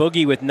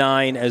 Boogie with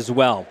 9 as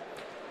well.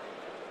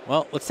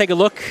 Well, let's take a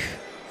look,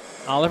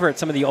 Oliver, at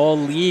some of the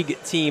all-league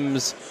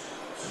teams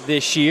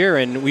this year,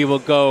 and we will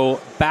go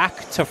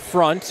back to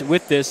front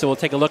with this. So we'll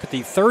take a look at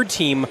the third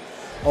team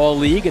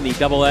all-league in the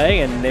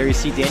AA, and there you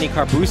see Danny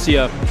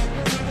Carbucia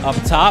up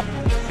top.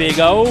 Big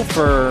O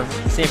for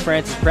St.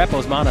 Francis Prep,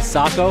 Osman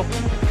Asako.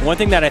 One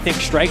thing that I think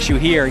strikes you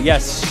here,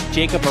 yes,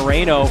 Jacob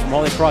Moreno from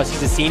Holy Cross,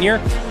 he's a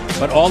senior,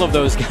 but all of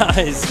those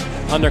guys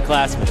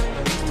underclassmen.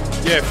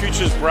 Yeah,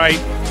 future's bright.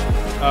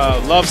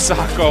 Love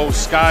Sacco.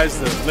 Sky's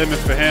the limit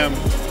for him.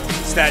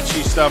 Stat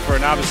sheet stuffer,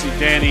 and obviously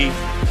Danny,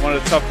 one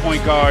of the tough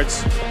point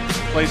guards,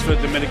 plays for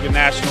the Dominican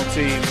national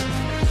team.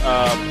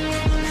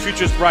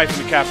 future's bright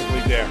for the Catholic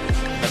League there.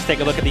 Let's take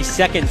a look at the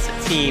second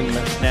team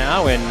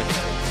now, and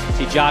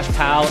see Josh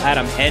Powell,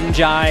 Adam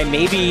Njai,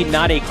 maybe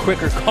not a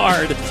quicker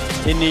guard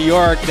in New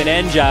York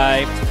than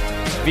Njai.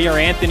 Veer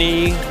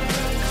Anthony,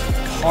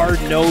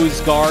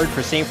 hard-nosed guard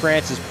for St.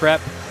 Francis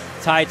Prep.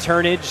 Ty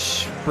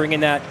Turnage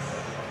bringing that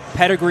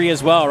pedigree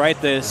as well, right?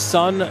 The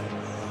son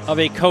of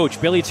a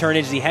coach. Billy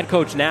Turnage, the head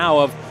coach now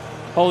of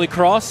Holy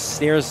Cross.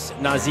 There's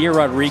Nazir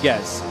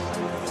Rodriguez.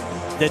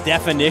 The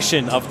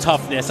definition of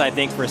toughness, I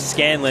think, for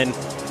Scanlon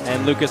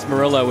and Lucas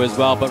Murillo as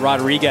well. But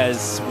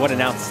Rodriguez, what an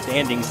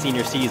outstanding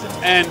senior season.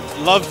 And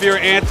love Veer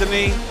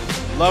Anthony,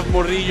 love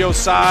Murillo's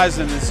size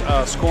and his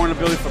scoring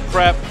ability for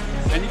Prep.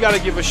 And you got to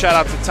give a shout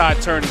out to Ty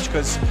Turnage,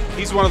 because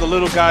he's one of the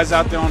little guys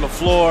out there on the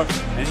floor,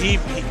 and he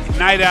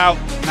night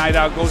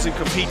out goes and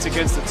competes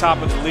against the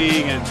top of the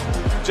league,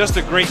 and just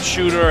a great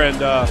shooter, and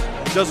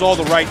does all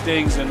the right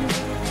things. And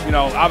you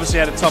know, obviously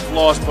had a tough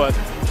loss, but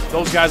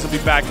those guys will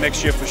be back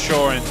next year for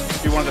sure and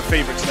be one of the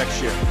favorites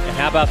next year. And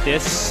how about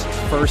this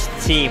first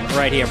team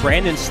right here?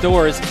 Brandon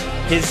Storrs,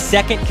 his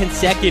second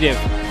consecutive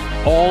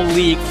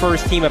all-league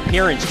first-team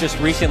appearance, just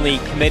recently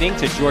committing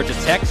to Georgia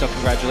Tech, so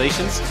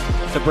congratulations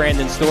to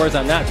Brandon Storrs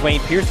on that. Dwayne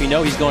Pierce, we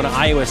know he's going to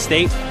Iowa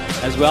State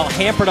as well.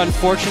 Hampered,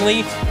 unfortunately,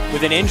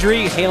 with an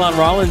injury. Halon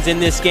Rollins in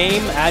this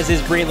game, as is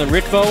Braylon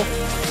Ritvo.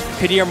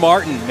 Kadir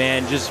Martin,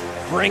 man, just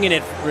bringing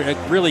it,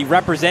 really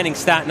representing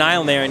Staten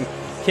Island there, and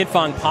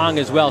Kinfong Pong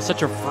as well.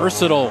 Such a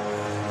versatile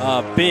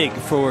big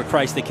for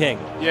Christ the King.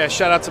 Yeah,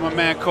 shout out to my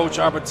man, Coach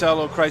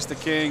Arbitello, Christ the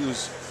King,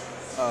 who's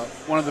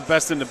one of the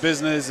best in the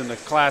business and the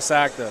class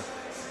act to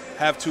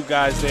have two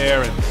guys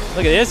there. And look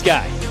at this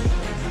guy,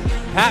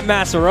 Pat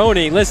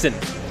Massaroni. Listen,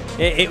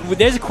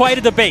 there's quite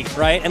a debate,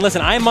 right? And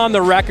listen, I'm on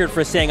the record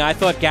for saying I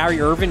thought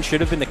Gary Irvin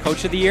should have been the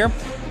coach of the year,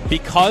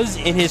 because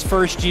in his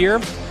first year,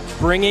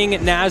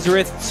 bringing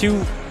Nazareth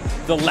to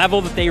the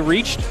level that they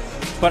reached.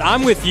 But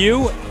I'm with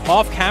you.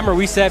 Off camera,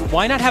 we said,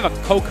 why not have a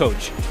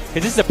co-coach?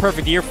 Because this is a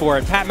perfect year for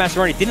it. Pat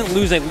Massaroni didn't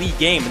lose a league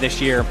game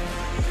this year.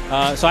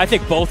 So I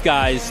think both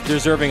guys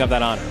deserving of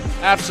that honor.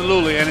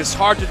 Absolutely, and it's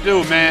hard to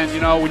do, man.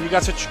 You know, when you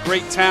got such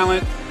great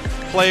talent,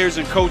 players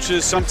and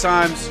coaches,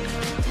 sometimes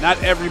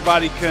not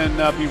everybody can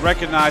be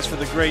recognized for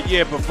the great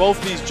year, but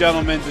both these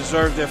gentlemen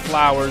deserve their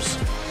flowers.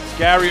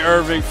 Gary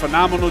Irving,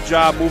 phenomenal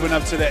job moving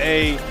up to the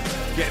A,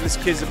 getting his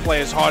kids to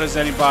play as hard as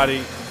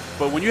anybody.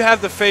 But when you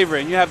have the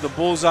favorite and you have the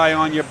bullseye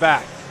on your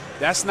back,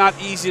 that's not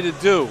easy to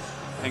do.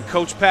 And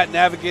Coach Pat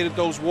navigated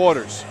those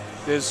waters.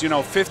 There's,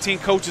 15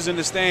 coaches in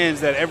the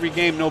stands that every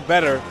game know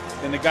better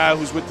than the guy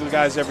who's with the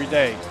guys every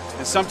day.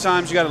 And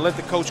sometimes you got to let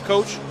the coach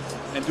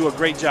and do a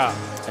great job.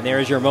 And there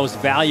is your most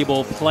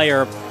valuable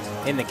player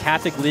in the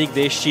Catholic League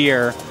this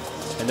year.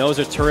 And those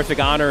are terrific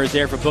honors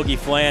there for Boogie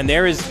Flan.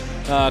 There is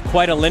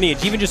quite a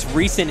lineage, even just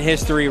recent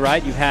history,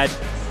 right? You've had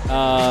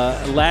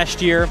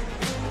last year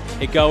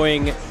it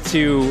going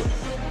to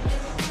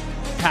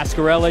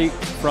Pasquarelli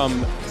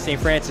from St.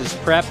 Francis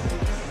Prep.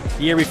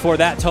 The year before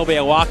that, Tobe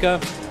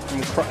Awaka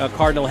from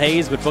Cardinal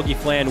Hayes, but Boogie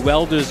Flan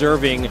well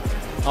deserving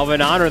of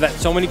an honor that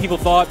so many people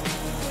thought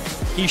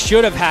he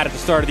should have had at the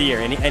start of the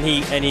year, and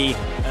he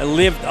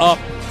lived up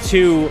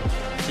to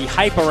the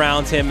hype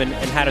around him and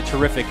had a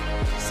terrific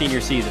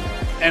senior season.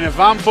 And if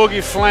I'm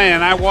Boogie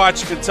Flan, I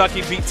watched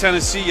Kentucky beat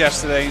Tennessee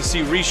yesterday and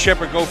see Reese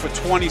Shepherd go for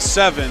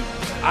 27.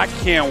 I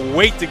can't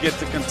wait to get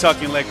to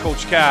Kentucky and let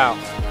Coach Cal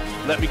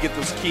let me get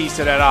those keys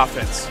to that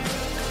offense.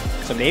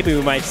 So maybe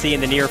we might see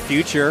in the near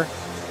future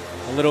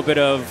a little bit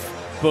of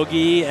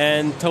Boogie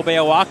and Tobe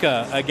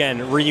Awaka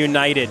again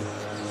reunited,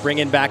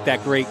 bringing back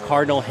that great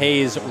Cardinal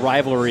Hayes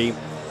rivalry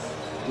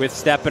with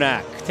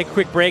Stepinac. Take a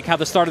quick break, have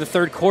the start of the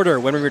third quarter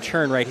when we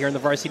return right here on the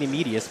Varsity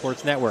Media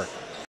Sports Network.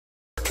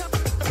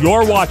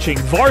 You're watching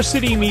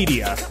Varsity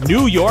Media,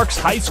 New York's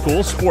high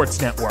school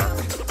sports network.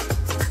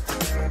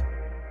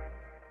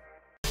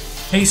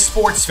 Hey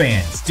sports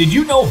fans, did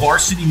you know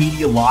Varsity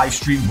Media live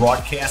stream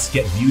broadcasts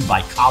get viewed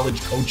by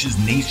college coaches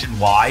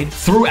nationwide?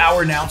 Through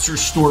our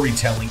announcers'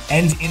 storytelling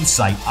and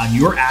insight on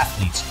your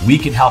athletes, we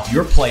can help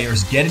your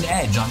players get an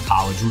edge on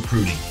college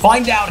recruiting.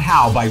 Find out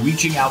how by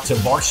reaching out to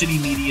Varsity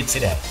Media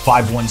today,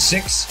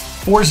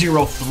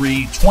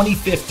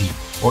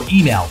 516-403-2050, or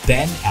email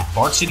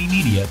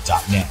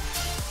ben@varsitymedia.net.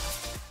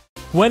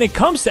 When it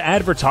comes to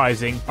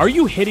advertising, are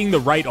you hitting the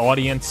right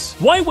audience?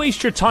 Why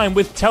waste your time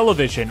with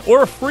television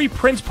or a free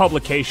print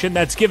publication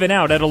that's given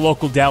out at a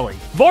local deli?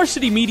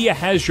 Varsity Media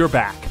has your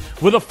back.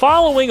 With a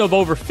following of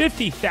over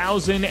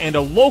 50,000 and a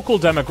local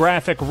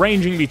demographic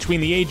ranging between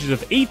the ages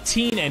of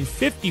 18 and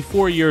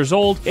 54 years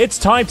old, it's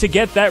time to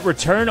get that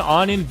return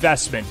on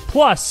investment.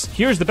 Plus,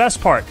 here's the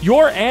best part.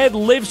 Your ad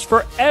lives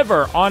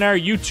forever on our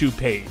YouTube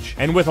page.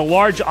 And with a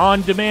large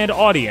on-demand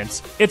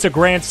audience, it's a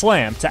grand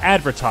slam to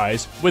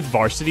advertise with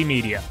Varsity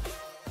Media.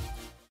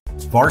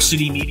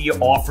 Varsity Media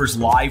offers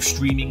live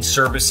streaming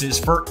services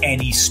for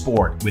any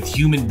sport. With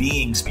human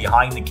beings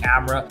behind the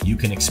camera, you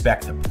can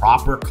expect the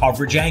proper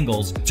coverage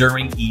angles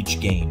during each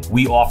game.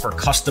 We offer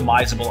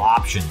customizable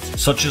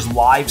options such as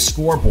live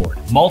scoreboard,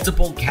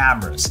 multiple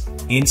cameras,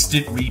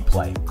 instant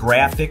replay,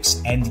 graphics,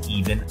 and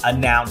even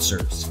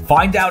announcers.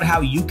 Find out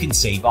how you can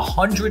save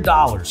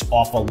 $100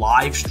 off a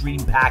live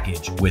stream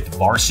package with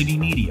Varsity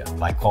Media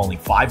by calling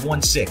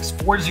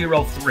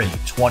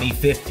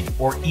 516-403-2050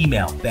 or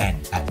email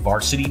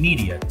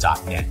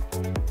ben@varsitymedia.net.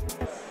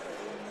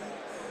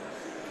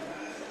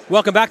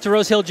 Welcome back to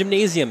Rose Hill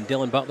Gymnasium.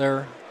 Dylan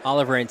Butler,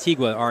 Oliver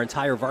Antigua, our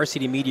entire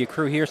Varsity Media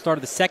crew here.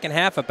 Started the second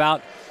half,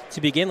 about to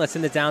begin. Let's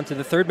send it down to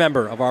the third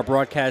member of our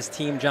broadcast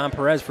team, John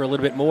Perez, for a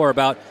little bit more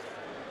about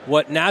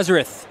what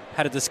Nazareth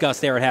had to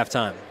discuss there at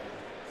halftime.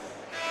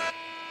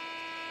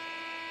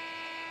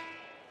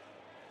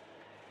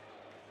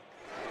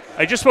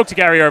 I just spoke to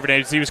Gary Irvin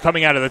as he was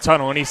coming out of the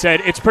tunnel, and he said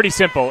it's pretty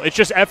simple. It's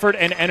just effort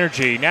and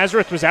energy.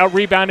 Nazareth was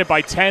out-rebounded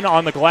by 10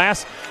 on the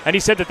glass, and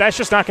he said that that's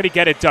just not going to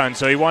get it done.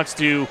 So he wants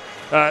to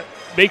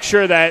make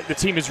sure that the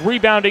team is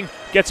rebounding,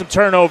 get some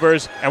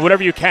turnovers, and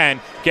whatever you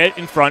can, get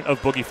in front of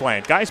Boogie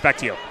Fland. Guys, back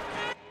to you.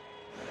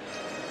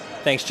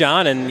 Thanks,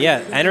 John. And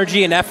yeah,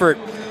 energy and effort.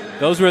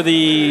 Those were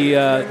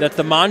that's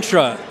the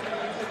mantra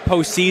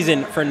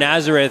postseason for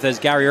Nazareth. As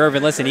Gary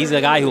Irvin, listen, he's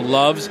a guy who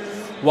loves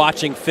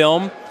watching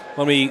film.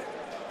 When we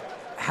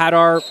had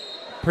our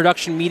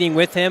production meeting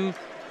with him,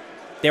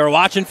 they were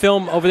watching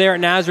film over there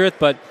at Nazareth,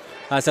 but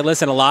I said,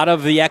 listen, a lot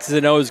of the X's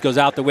and O's goes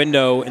out the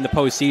window in the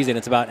postseason.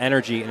 It's about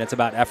energy and it's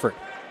about effort.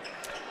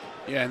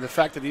 Yeah, and the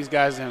fact that these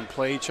guys didn't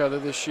play each other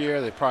this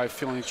year, they're probably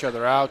feeling each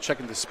other out,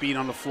 checking the speed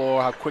on the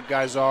floor, how quick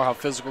guys are, how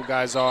physical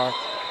guys are.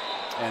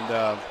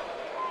 And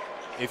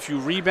if you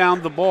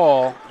rebound the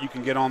ball, you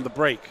can get on the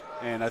break.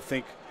 And I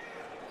think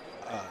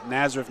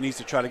Nazareth needs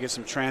to try to get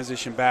some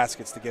transition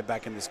baskets to get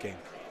back in this game.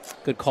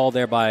 Good call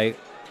there by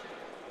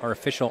our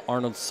official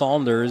Arnold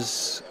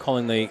Saunders,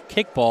 calling the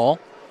kickball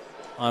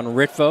on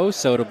Ritvo,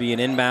 so it'll be an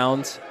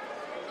inbound.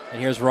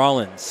 And here's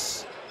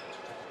Rollins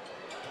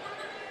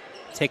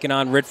taking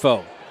on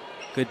Ritvo.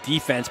 Good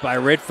defense by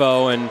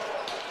Ritvo, and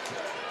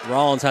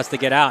Rollins has to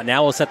get out.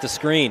 Now we'll set the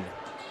screen.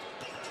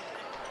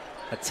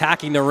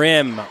 Attacking the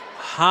rim,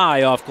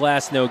 high off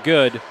glass, no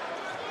good.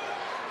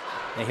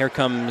 And here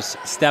comes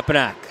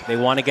Stepinac. They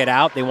want to get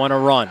out, they want to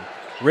run.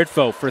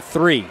 Ritvo for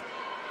three.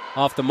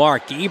 Off the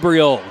mark,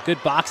 Gabriel,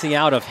 good boxing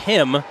out of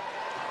him. And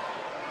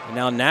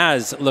now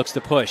Naz looks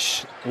to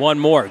push. One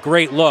more,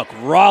 great look.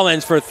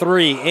 Rollins for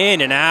three,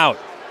 in and out.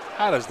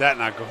 How does that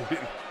not go in?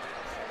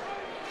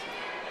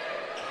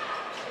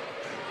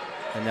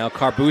 And now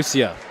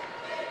Carbusia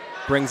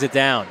brings it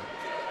down.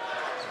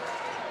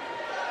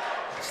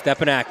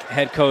 Stepinac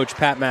head coach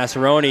Pat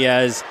Massaroni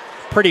has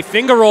pretty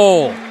finger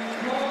roll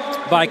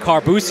by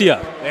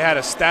Carbusia. They had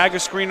a stagger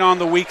screen on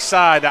the weak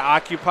side to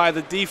occupy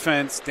the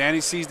defense. Danny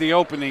sees the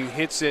opening,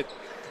 hits it.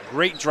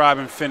 Great drive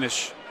and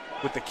finish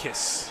with the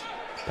kiss.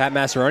 Pat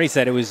Massaroni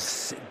said it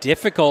was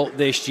difficult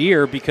this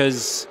year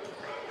because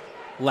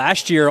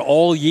last year,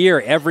 all year,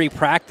 every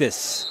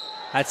practice,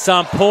 at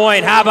some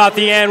point, how about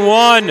the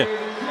N1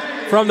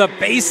 from the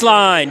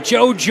baseline?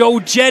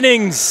 JoJo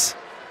Jennings.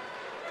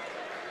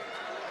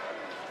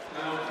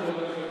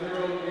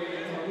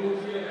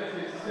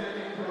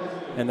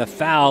 And the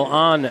foul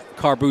on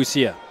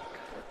Carbusia.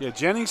 Yeah,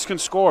 Jennings can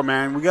score,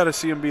 man. We got to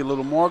see him be a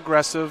little more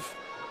aggressive.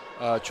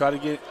 Try to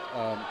get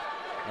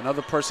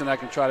another person that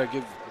can try to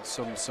give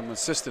some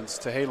assistance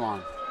to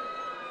Halon.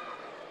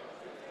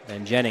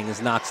 And Jennings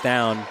knocks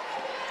down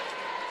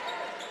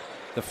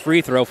the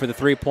free throw for the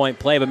three-point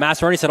play. But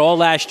Massaroni said all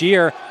last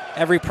year,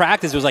 every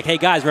practice was like, hey,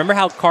 guys, remember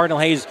how Cardinal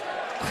Hayes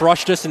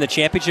crushed us in the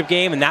championship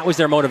game? And that was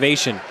their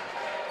motivation.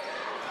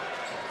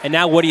 And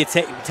now what do you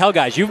tell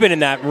guys? You've been in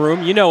that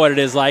room. You know what it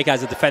is like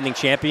as a defending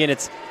champion.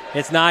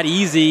 It's not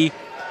easy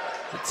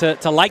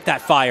to light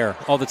that fire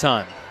all the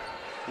time.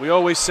 We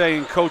always say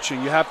in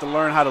coaching, you have to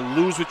learn how to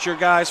lose with your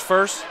guys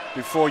first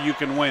before you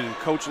can win. And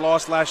Coach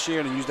lost last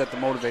year and used that to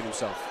motivate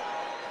himself.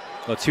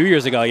 Well, 2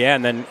 years ago, yeah,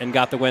 and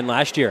got the win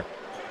last year.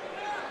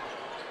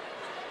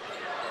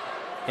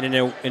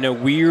 And in a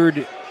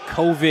weird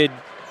COVID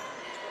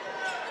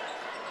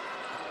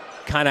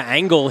kind of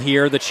angle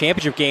here, the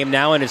championship game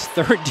now in its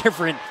third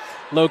different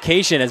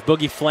location as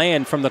Boogie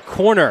Fland from the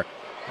corner,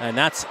 and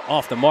that's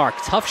off the mark.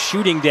 Tough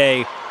shooting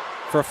day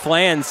for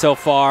Fland so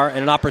far, and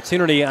an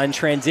opportunity on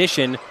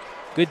transition.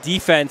 Good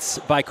defense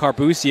by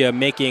Carbusia,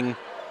 making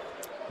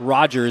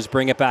Rogers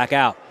bring it back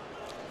out.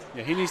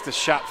 Yeah, he needs to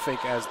shot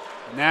fake as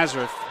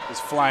Nazareth is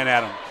flying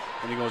at him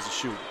when he goes to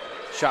shoot.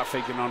 Shot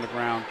faking on the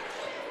ground,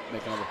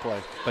 make another play.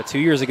 But 2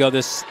 years ago,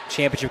 this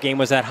championship game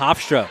was at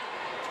Hofstra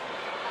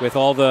with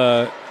all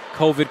the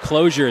COVID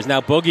closures.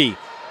 Now Boogie.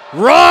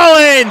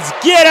 Rollins,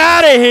 get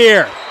out of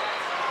here!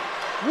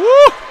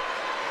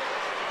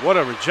 Woo! What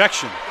a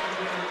rejection.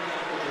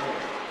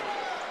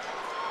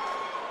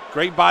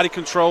 Great body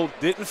control,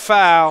 didn't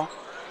foul,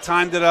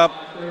 timed it up.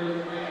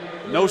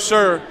 No,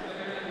 sir,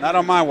 not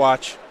on my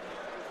watch.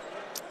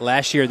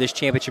 Last year, this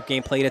championship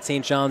game played at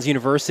St. John's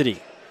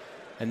University.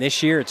 And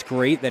this year, it's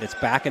great that it's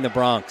back in the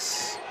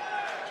Bronx,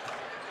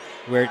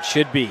 where it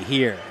should be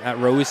here at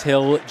Rose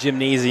Hill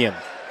Gymnasium.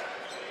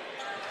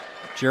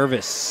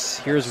 Jervis,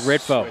 here's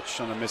Ritvo.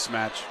 Switch on a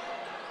mismatch.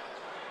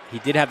 He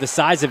did have the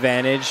size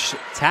advantage.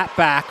 Tap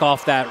back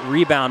off that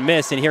rebound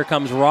miss, and here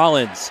comes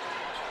Rollins.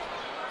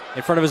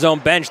 In front of his own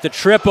bench, the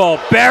triple,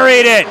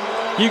 buried it.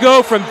 You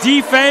go from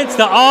defense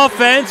to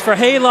offense for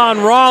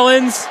Halon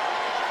Rollins.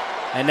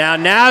 And now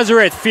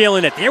Nazareth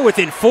feeling it. They're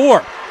within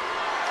 4.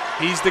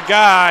 He's the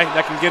guy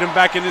that can get him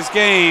back in this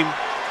game,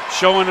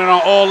 showing it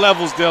on all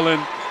levels,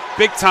 Dylan.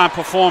 Big-time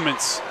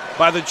performance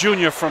by the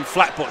junior from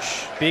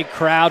Flatbush. Big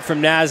crowd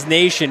from Naz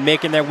Nation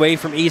making their way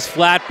from East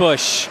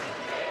Flatbush.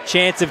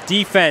 Chance of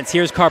defense.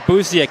 Here's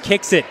Carbusia,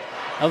 kicks it.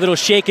 A little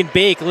shake and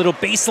bake, a little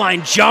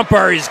baseline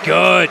jumper is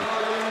good.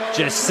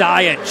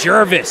 Josiah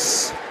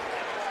Jervis.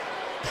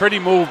 Pretty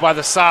move by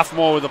the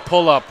sophomore with a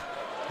pull-up.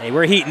 Hey,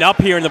 we're heating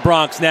up here in the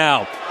Bronx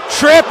now.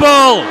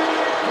 Triple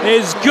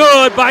is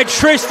good by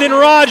Tristan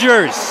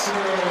Rogers.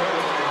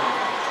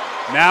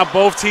 Now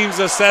both teams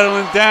are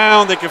settling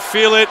down. They can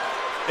feel it.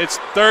 It's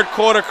third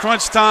quarter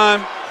crunch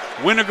time.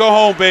 Win or go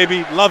home,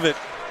 baby. Love it.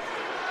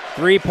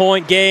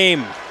 3-point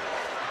game.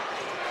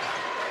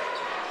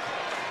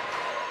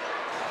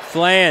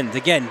 Fland,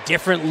 again,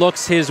 different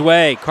looks his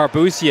way.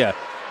 Carbusia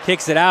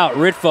kicks it out.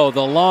 Ritfo,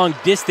 the long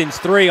distance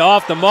 3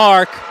 off the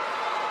mark.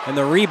 And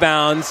the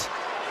rebounds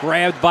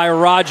grabbed by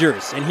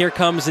Rogers. And here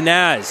comes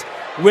Naz.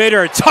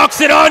 Witter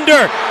tucks it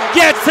under,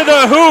 gets to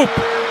the hoop.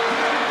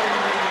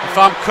 If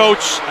I'm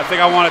coach, I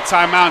think I want a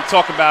timeout and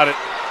talk about it.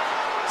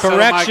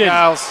 Correction.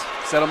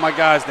 Settle my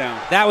guys down.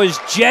 That was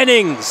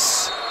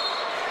Jennings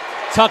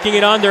tucking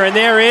it under. And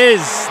there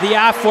is the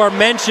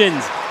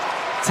aforementioned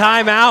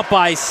timeout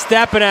by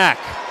Stepinac.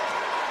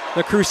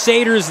 The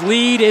Crusaders'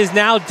 lead is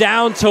now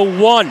down to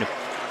 1.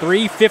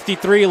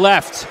 3:53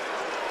 left.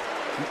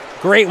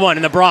 Great one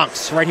in the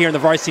Bronx, right here in the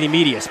Varsity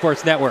Media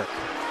Sports Network.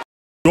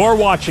 You're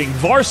watching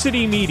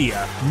Varsity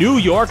Media, New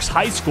York's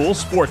high school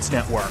sports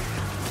network.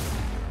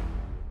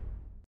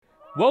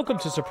 Welcome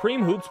to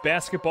Supreme Hoops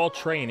basketball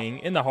training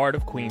in the heart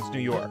of Queens, New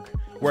York,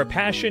 where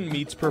passion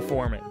meets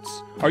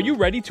performance. Are you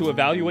ready to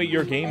evaluate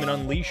your game and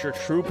unleash your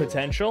true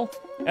potential?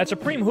 At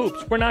Supreme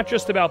Hoops, we're not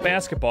just about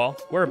basketball,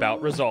 we're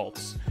about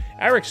results.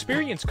 Our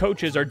experienced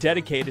coaches are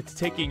dedicated to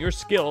taking your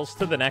skills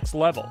to the next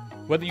level.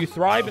 Whether you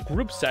thrive at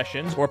group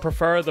sessions or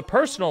prefer the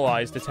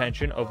personalized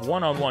attention of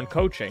one-on-one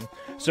coaching,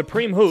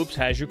 Supreme Hoops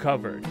has you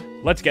covered.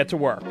 Let's get to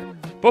work.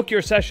 Book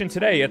your session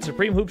today at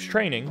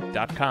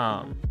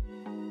supremehoopstraining.com.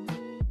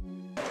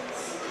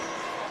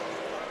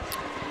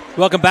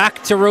 Welcome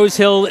back to Rose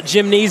Hill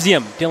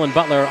Gymnasium. Dylan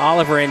Butler,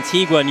 Oliver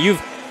Antigua, and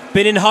you've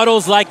been in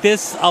huddles like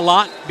this a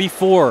lot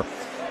before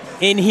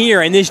in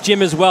here, in this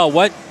gym as well.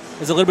 What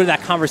is a little bit of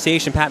that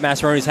conversation Pat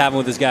Masseroni's having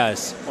with his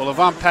guys? Well, if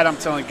I'm Pat, I'm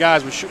telling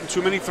guys, we're shooting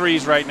too many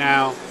threes right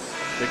now.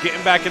 They're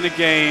getting back in the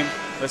game.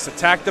 Let's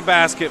attack the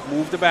basket,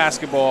 move the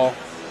basketball,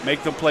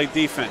 make them play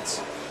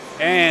defense.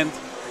 And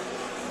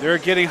they're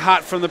getting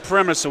hot from the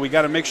perimeter, so we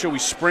got to make sure we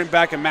sprint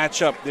back and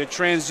match up. Their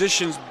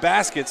transitions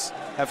baskets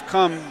have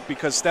come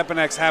because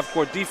Stepinac's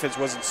half-court defense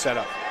wasn't set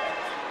up.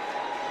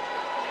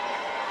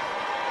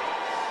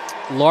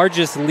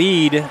 Largest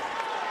lead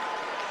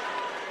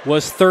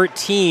was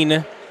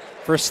 13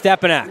 for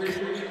Stepinac.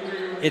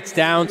 It's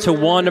down to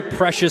 1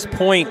 precious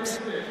point,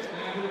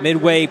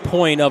 midway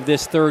point of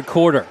this third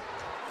quarter.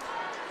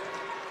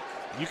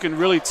 You can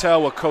really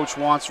tell what Coach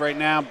wants right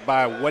now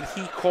by what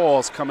he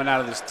calls coming out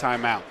of this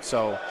timeout.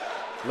 So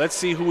let's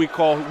see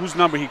whose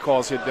number he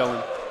calls here,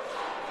 Dylan.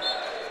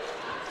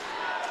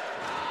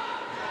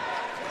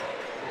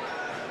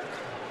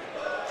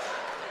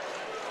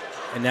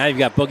 And now you've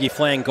got Boogie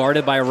Flang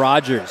guarded by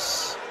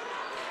Rogers.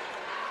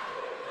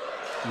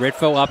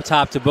 Ritfo up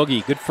top to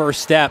Boogie. Good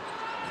first step.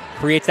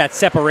 Creates that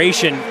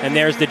separation, and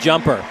there's the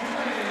jumper.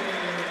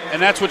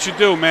 And that's what you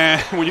do, man.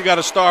 When you got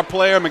a star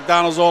player,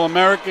 McDonald's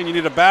All-American, you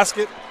need a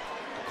basket,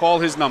 call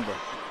his number.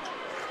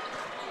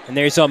 And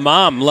there you saw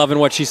Mom loving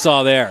what she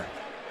saw there.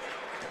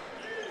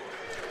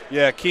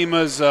 Yeah,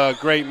 Kima's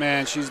great,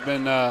 man. She's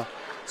been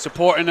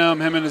supporting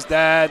him and his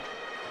dad.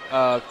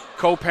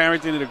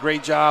 Co-parenting, did a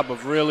great job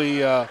of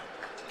really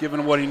giving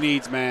him what he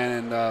needs,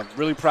 man, and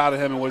really proud of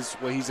him and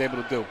what he's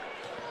able to do.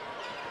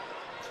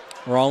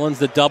 Rollins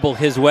the double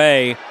his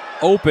way.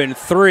 Open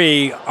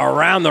 3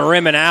 around the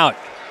rim and out.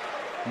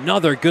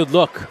 Another good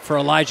look for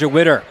Elijah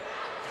Witter.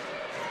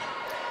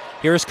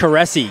 Here's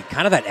Caresi,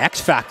 kind of that X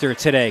factor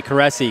today.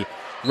 Caresi,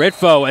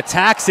 Ritfo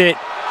attacks it.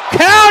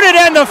 Counted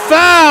and the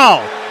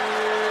foul!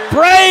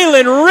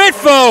 Braylon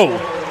Ritfo!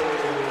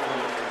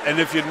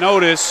 And if you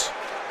notice,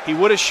 he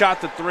would have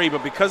shot the 3,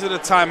 but because of the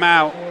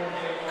timeout,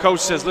 Coach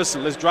says,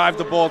 listen, let's drive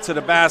the ball to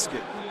the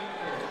basket.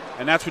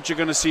 And that's what you're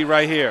going to see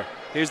right here.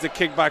 Here's the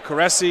kick by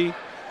Caresi.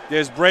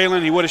 There's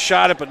Braylon. He would have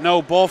shot it, but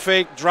no. Ball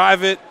fake,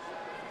 drive it,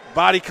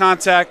 body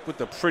contact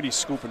with a pretty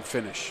scoop and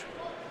finish.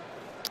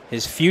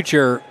 His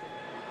future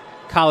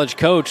college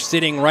coach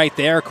sitting right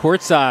there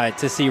courtside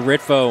to see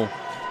Ritfo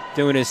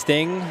doing his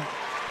thing.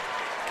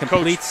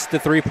 Completes the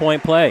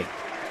 3-point play.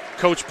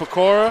 Coach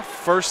Pecora,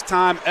 first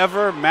time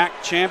ever MAC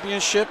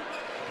championship,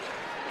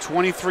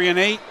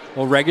 23-8.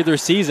 Well, regular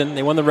season.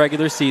 They won the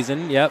regular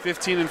season, yep.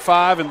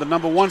 15-5 and the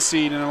 #1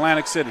 seed in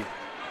Atlantic City.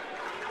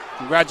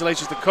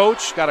 Congratulations to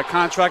Coach. Got a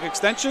contract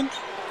extension.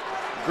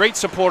 Great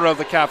supporter of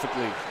the Catholic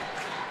League.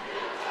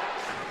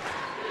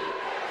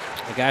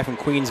 A guy from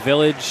Queens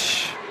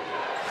Village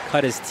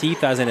cut his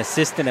teeth as an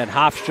assistant at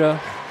Hofstra.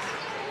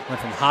 Went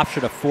from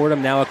Hofstra to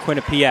Fordham, now at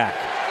Quinnipiac.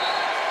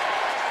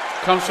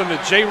 Comes from the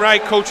J.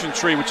 Wright coaching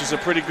tree, which is a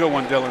pretty good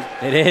one, Dylan.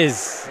 It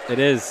is. It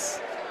is.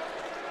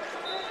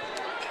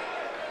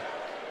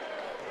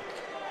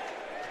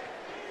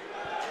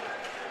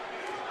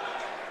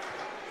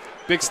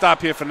 Big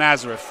stop here for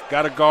Nazareth.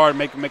 Got a guard,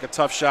 make a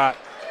tough shot.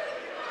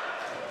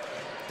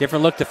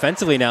 Different look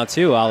defensively now,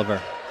 too,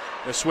 Oliver.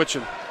 They're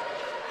switching.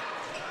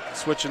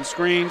 Switching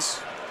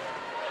screens.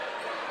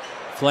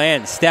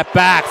 Flan, step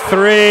back,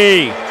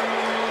 3.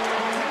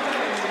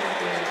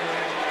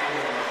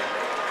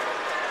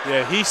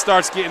 Yeah, he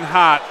starts getting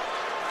hot.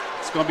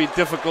 It's going to be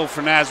difficult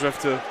for Nazareth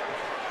to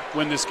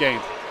win this game.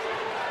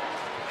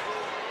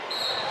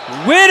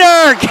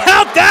 Witter,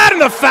 count that in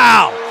the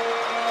foul.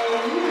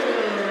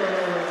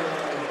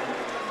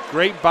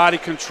 Great body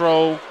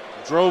control,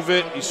 drove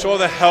it. You saw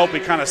the help. He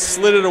kind of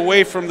slid it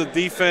away from the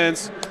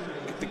defense,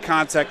 get the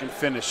contact and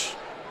finish.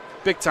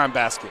 Big time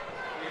basket.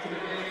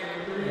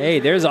 Hey,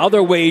 there's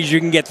other ways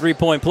you can get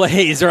three-point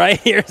plays, right?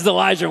 Here's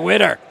Elijah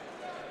Witter.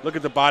 Look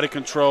at the body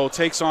control,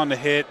 takes on the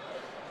hit,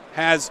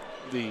 has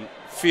the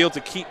feel to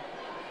keep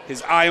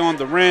his eye on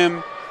the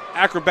rim,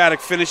 acrobatic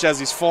finish as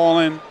he's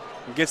falling,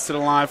 and gets to the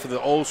line for the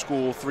old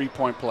school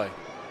three-point play.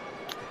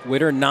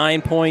 Witter,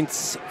 9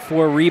 points,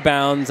 4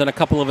 rebounds, and a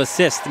couple of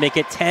assists to make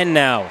it 10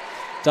 now.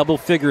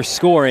 Double-figure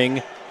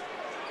scoring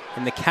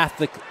in the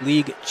Catholic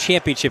League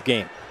Championship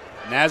game.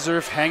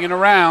 Nazareth hanging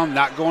around,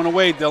 not going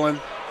away, Dylan.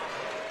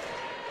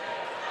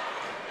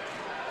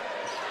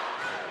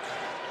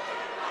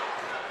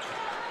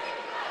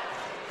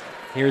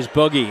 Here's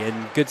Boogie,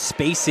 and good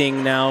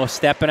spacing now,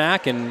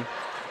 Stepinac, and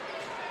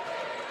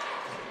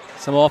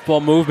some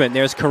off-ball movement.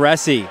 There's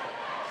Caressi.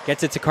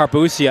 Gets it to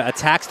Carbusia,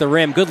 attacks the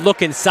rim. Good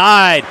look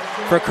inside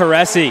for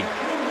Caressi.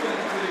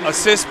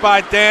 Assist by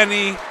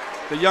Danny,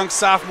 the young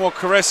sophomore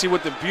Caressi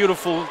with the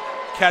beautiful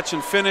catch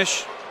and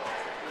finish.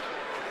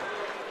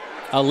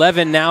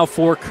 11 now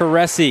for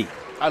Caressi.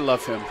 I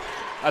love him.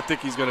 I think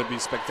he's going to be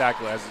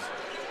spectacular.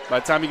 By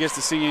the time he gets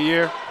to senior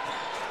year.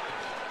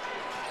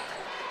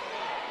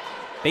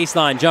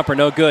 Baseline jumper,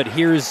 no good.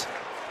 Here's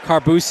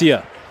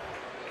Carbusia.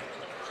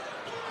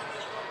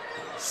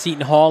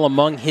 Seton Hall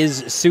among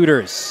his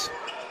suitors.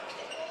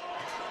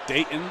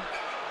 Dayton,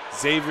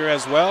 Xavier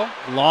as well.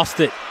 Lost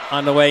it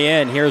on the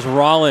way in. Here's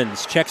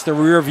Rollins, checks the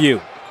rear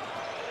view.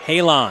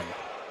 Halon.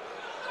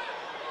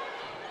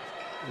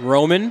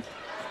 Roman.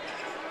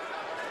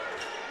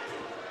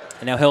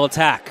 And now he'll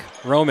attack.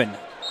 Roman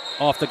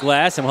off the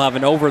glass, and we'll have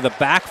an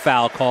over-the-back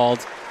foul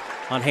called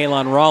on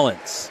Halon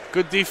Rollins.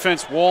 Good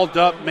defense, walled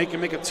up, make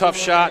a tough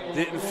shot,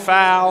 didn't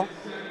foul,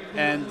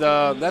 and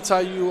that's how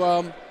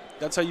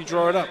you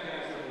draw it up.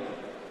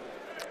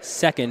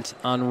 Second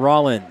on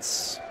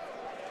Rollins.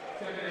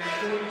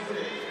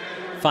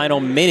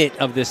 Final minute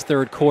of this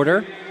third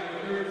quarter.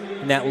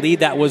 And that lead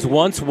that was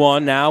once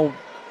won, now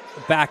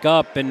back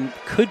up and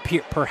could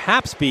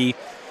perhaps be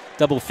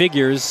double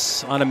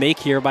figures on a make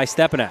here by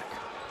Stepinac.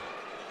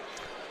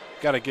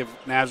 Got to give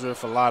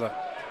Nazareth a lot of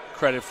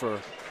credit for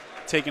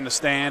taking the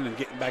stand and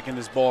getting back in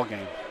this ball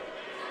game.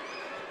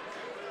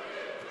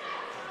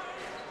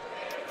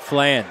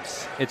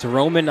 Flans. It's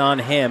Roman on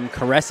him.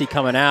 Caressi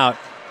coming out.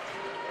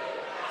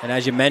 And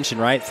as you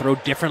mentioned, right, throw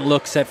different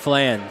looks at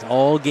Flans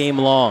all game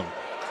long.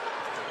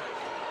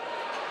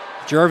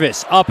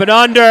 Jervis up and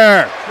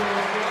under.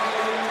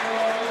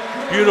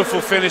 Beautiful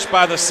finish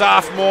by the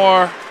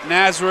sophomore.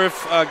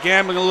 Nazareth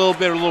gambling a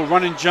little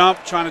run and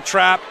jump, trying to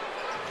trap.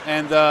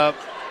 And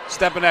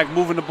Stepinac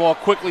moving the ball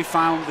quickly,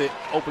 found the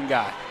open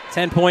guy.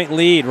 10-point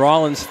lead.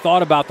 Rollins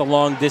thought about the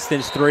long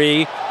distance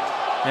 3.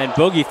 And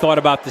Boogie thought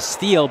about the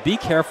steal. Be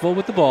careful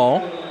with the ball.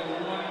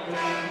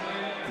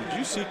 Did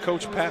you see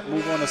Coach Pat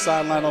move on the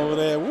sideline over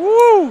there?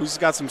 Woo! He's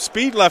got some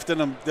speed left in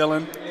him,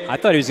 Dylan. I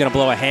thought he was going to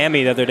blow a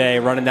hammy the other day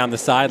running down the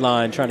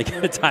sideline trying to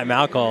get a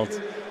timeout called.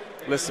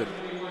 Listen.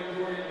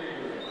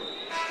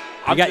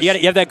 You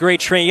have that great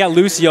train. You got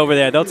Lucy over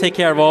there. They'll take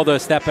care of all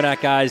those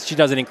Stepinac guys. She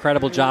does an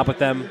incredible job with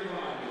them.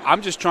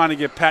 I'm just trying to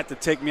get Pat to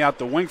take me out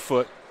the wing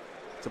foot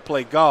to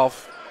play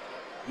golf,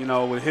 you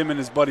know, with him and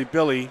his buddy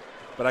Billy.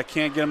 But I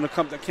can't get him to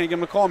come. I can't get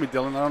him to call me,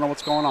 Dylan. I don't know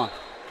what's going on.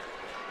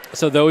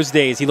 So those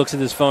days, he looks at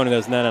his phone and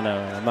goes, no,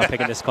 I'm not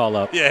picking this call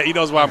up. Yeah, he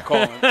knows why I'm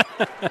calling.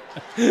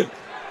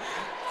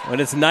 When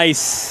it's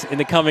nice in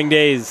the coming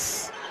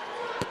days.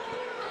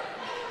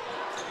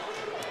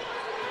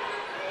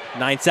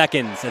 9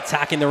 seconds,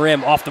 attacking the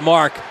rim, off the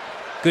mark.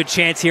 Good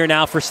chance here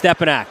now for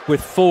Stepinac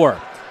with 4.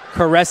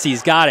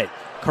 Caressi's got it.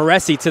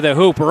 Caressi to the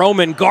hoop.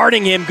 Roman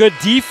guarding him. Good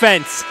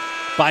defense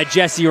by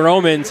Jesse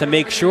Roman to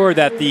make sure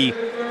that the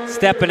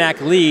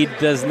Stepinac lead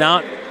does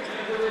not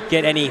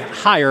get any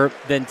higher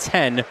than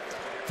 10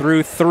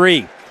 through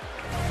 3.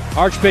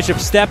 Archbishop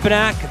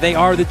Stepinac, they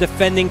are the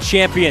defending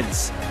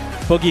champions.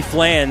 Boogie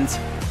Flans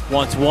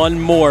wants one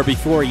more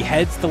before he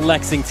heads to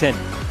Lexington.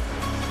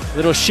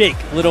 Little shake,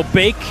 little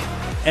bake,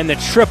 and the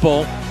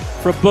triple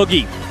for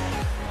Boogie.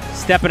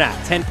 Stepinac,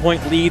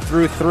 10-point lead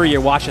through 3.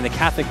 You're watching the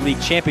Catholic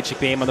League Championship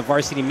game on the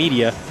Varsity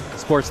Media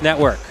Sports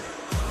Network.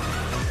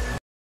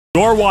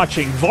 You're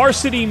watching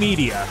Varsity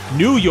Media,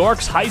 New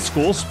York's high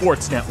school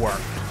sports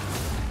network.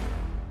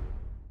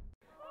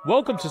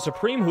 Welcome to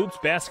Supreme Hoops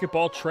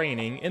basketball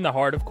training in the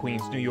heart of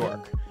Queens, New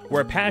York,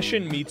 where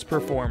passion meets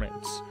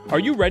performance. Are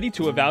you ready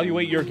to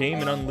evaluate your game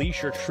and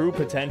unleash your true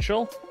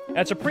potential?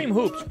 At Supreme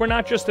Hoops, we're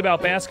not just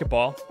about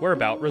basketball, we're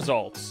about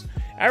results.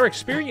 Our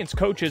experienced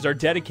coaches are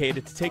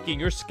dedicated to taking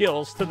your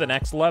skills to the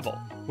next level.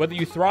 Whether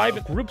you thrive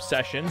at group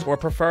sessions or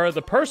prefer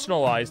the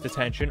personalized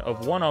attention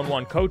of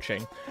one-on-one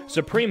coaching,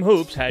 Supreme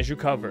Hoops has you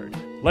covered.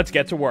 Let's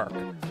get to work.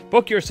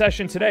 Book your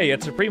session today at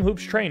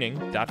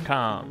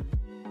supremehoopstraining.com.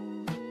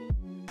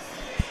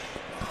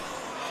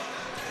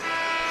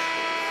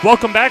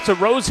 Welcome back to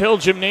Rose Hill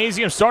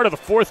Gymnasium. Start of the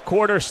fourth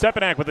quarter.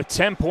 Stepinac with a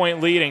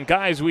 10-point lead. And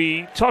guys,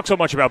 we talk so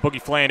much about Boogie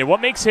Fland, and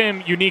what makes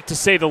him unique, to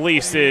say the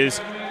least,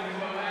 is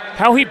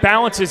how he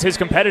balances his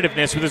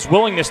competitiveness with his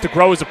willingness to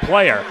grow as a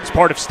player. As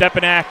part of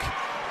Stepinac,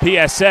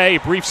 PSA, a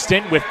brief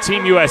stint with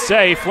Team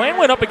USA, Fland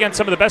went up against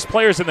some of the best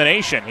players in the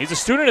nation. He's a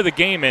student of the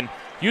game and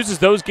uses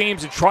those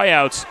games and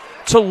tryouts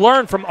to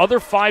learn from other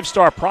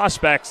five-star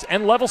prospects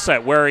and level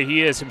set where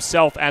he is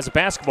himself as a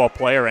basketball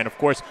player. And, of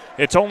course,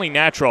 it's only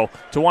natural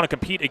to want to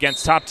compete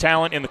against top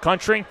talent in the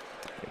country,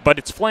 but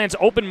it's Fland's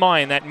open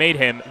mind that made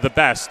him the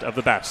best of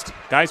the best.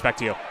 Guys, back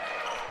to you.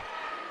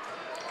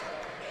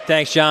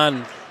 Thanks,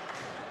 John.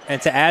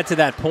 And to add to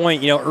that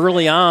point,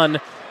 early on,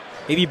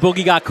 maybe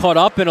Boogie got caught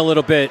up in a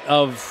little bit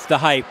of the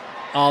hype,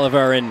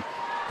 Oliver, and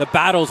the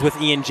battles with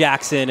Ian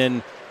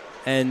Jackson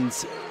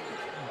and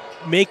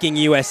making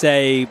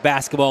USA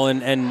basketball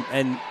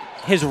and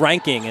his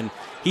ranking. And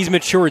he's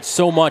matured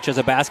so much as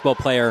a basketball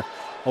player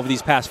over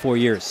these past 4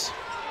 years.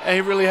 And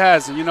he really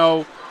has. And,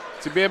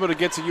 to be able to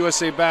get to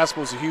USA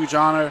basketball is a huge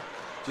honor.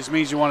 Just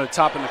means you want to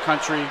top in the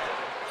country.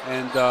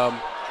 And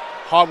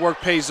hard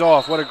work pays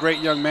off. What a great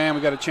young man.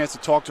 We got a chance to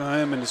talk to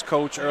him and his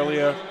coach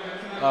earlier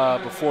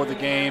before the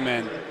game.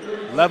 And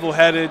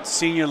level-headed,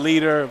 senior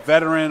leader,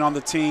 veteran on the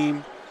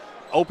team,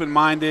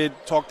 open-minded,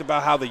 talked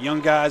about how the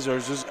young guys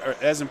are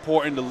as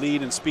important to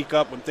lead and speak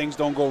up when things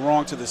don't go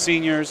wrong to the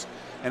seniors,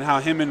 and how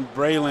him and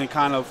Braylon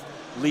kind of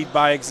lead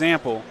by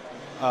example.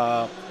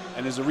 And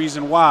there's a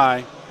reason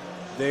why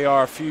they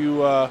are a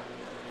few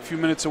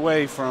minutes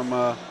away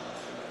from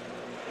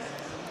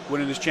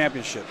winning this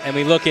championship. And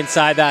we look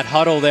inside that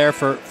huddle there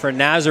for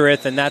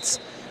Nazareth, and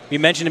we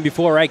mentioned him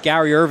before, right?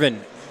 Gary Irvin,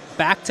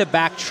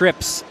 back-to-back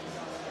trips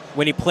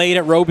when he played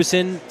at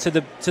Robeson to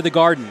the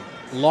Garden,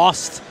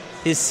 lost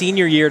his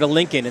senior year to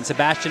Lincoln, and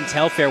Sebastian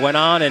Telfair went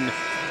on and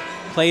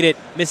played at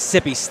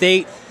Mississippi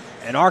State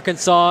and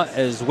Arkansas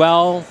as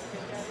well.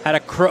 Had a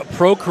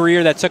pro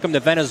career that took him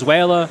to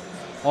Venezuela,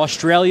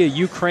 Australia,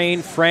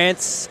 Ukraine,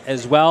 France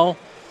as well.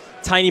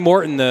 Tiny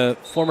Morton, the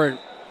former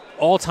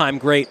all-time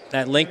great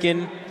at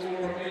Lincoln,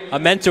 a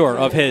mentor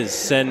of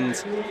his,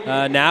 and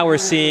now we're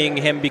seeing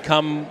him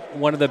become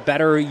one of the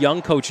better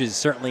young coaches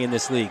certainly in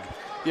this league.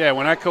 Yeah,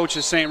 when I coached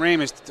at St.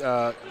 Raymond's,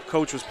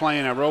 coach was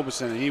playing at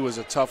Robeson, and he was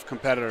a tough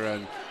competitor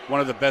and one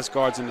of the best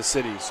guards in the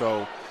city.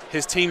 So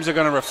his teams are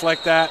going to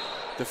reflect that.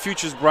 The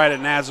future's bright at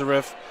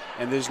Nazareth,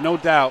 and there's no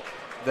doubt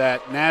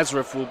that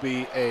Nazareth will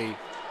be a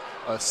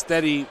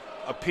steady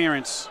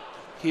appearance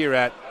here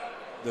at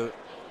the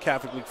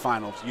Catholic League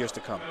Finals years to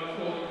come.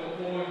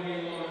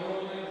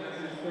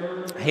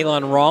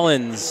 Halon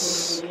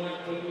Rollins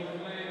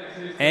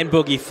and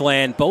Boogie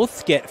Fland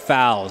both get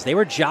fouls. They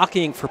were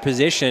jockeying for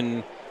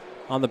position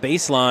on the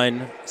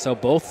baseline, so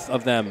both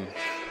of them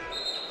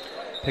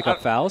pick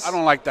up fouls. I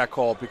don't like that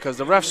call because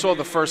the ref saw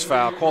the first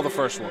foul, call the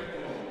first one.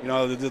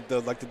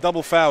 The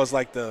double foul is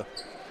like the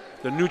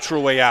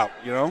neutral way out,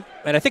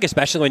 And I think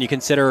especially when you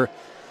consider,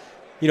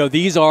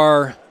 these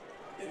are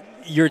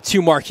your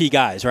two marquee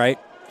guys, right?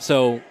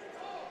 So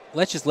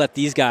let's just let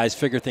these guys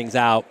figure things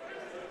out.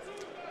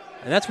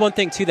 And that's one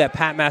thing, too, that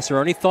Pat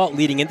Massaroni thought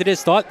leading into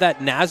this, thought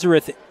that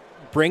Nazareth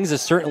brings a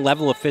certain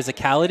level of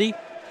physicality.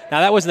 Now,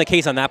 that wasn't the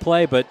case on that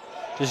play, but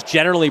just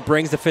generally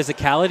brings the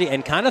physicality,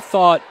 and kind of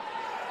thought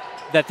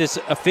that this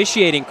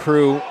officiating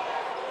crew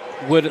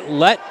would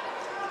let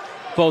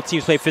both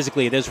teams play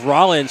physically. There's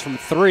Rollins from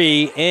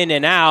 3, in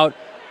and out.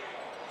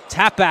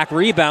 Tap back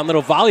rebound,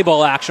 little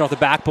volleyball action off the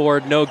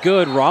backboard, no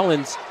good.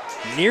 Rollins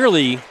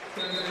nearly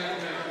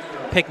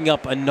picking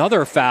up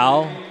another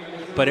foul,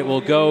 but it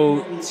will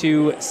go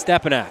to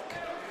Stepinac.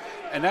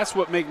 And that's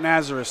what makes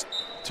Nazareth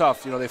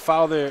tough. They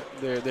follow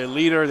their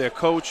leader, their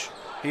coach.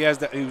 He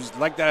was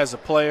like that as a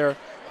player,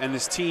 and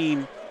his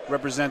team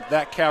represent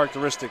that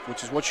characteristic,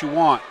 which is what you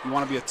want. You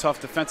want to be a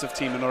tough defensive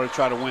team in order to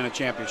try to win a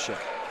championship.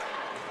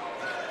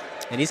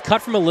 And he's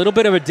cut from a little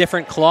bit of a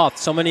different cloth.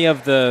 So many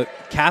of the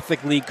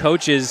Catholic League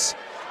coaches,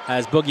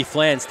 as Boogie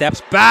Fland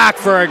steps back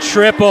for a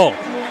triple.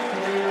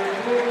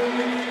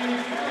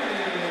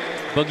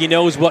 Boogie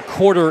knows what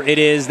quarter it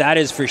is, that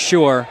is for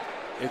sure.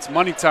 It's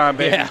money time,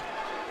 baby. Yeah.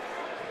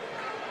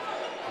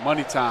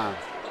 Money time.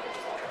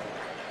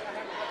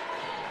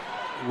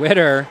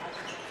 Witter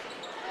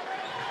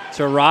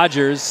to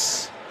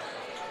Rogers.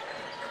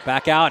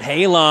 Back out,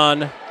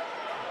 Halon.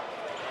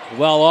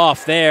 Well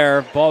off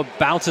there. Ball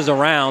bounces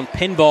around.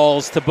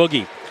 Pinballs to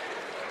Boogie.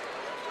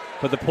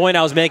 But the point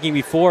I was making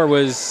before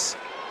was,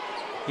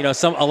 you know,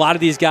 a lot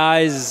of these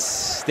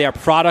guys, they are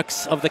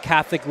products of the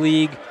Catholic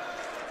League.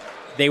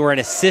 They were an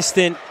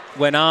assistant,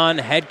 went on,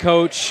 head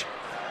coach.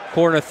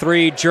 Corner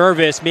 3,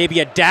 Jervis, maybe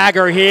a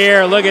dagger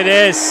here. Look at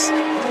this.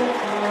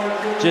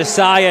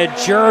 Josiah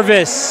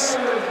Jervis,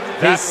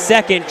 his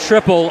second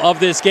triple of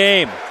this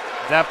game.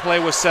 That play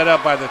was set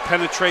up by the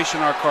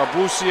penetration of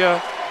Carbucia.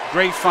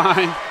 Great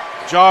find.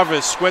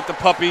 Jarvis, squint the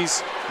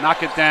puppies,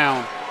 knock it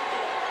down.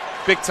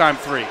 Big time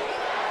 3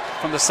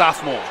 from the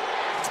sophomore.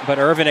 But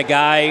Irvin, a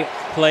guy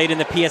played in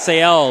the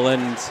PSAL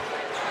and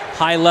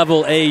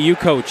high-level AAU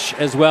coach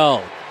as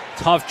well.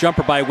 Tough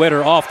jumper by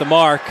Witter off the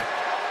mark.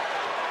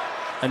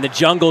 And the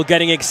Jungle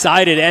getting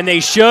excited, and they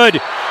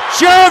should.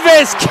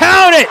 Jervis,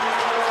 count it!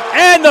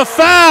 And the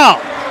foul!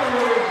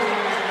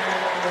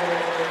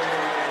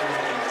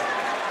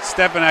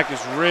 Stepinac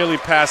is really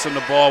passing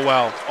the ball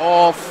well,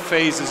 all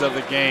phases of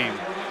the game.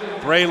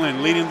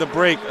 Braylon leading the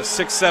break, a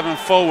 6-7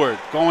 forward,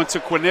 going to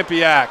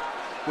Quinnipiac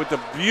with the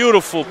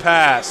beautiful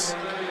pass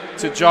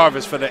to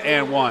Jarvis for the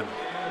and 1.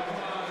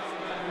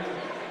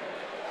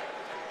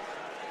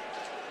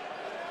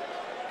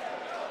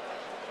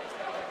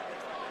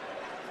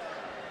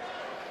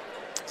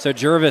 So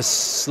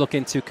Jervis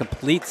looking to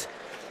complete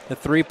the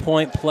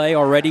three-point play,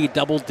 already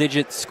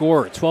double-digit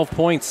score. 12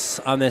 points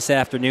on this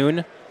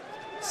afternoon,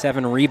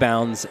 7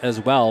 rebounds as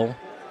well.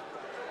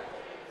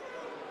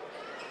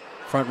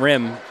 Front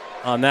rim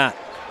on that.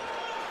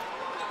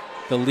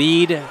 The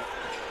lead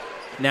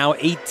now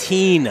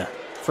 18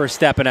 for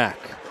Stepinac.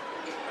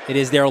 It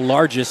is their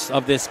largest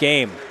of this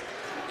game.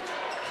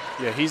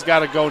 Yeah, he's got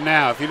to go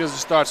now. If he doesn't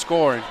start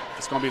scoring,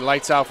 it's going to be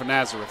lights out for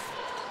Nazareth.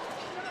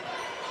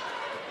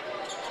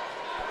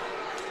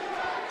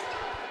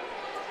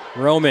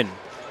 Roman.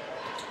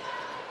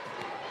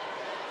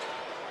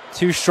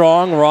 Too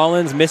strong.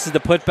 Rollins misses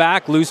the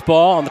putback. Loose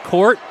ball on the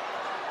court.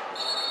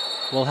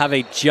 We'll have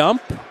a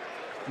jump.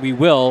 We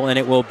will, and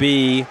it will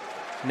be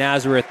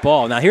Nazareth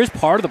ball. Now, here's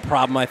part of the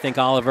problem, I think,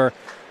 Oliver.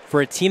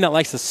 For a team that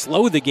likes to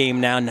slow the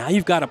game now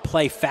you've got to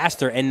play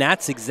faster, and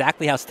that's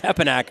exactly how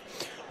Stepinac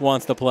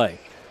wants to play.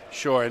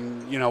 Sure,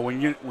 and, you know,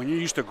 when you're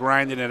used to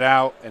grinding it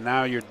out and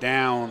now you're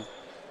down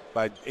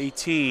by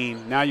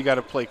 18, now you got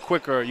to play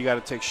quicker. You got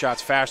to take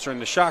shots faster in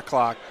the shot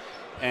clock,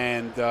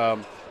 and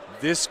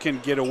this can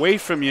get away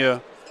from you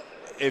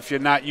if you're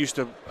not used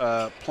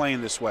to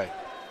playing this way.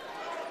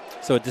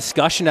 So a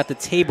discussion at the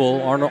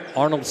table,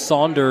 Arnold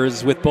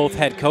Saunders with both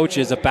head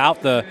coaches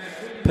about the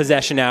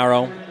possession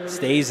arrow,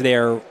 stays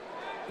there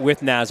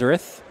with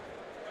Nazareth.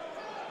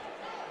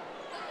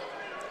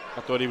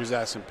 I thought he was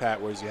asking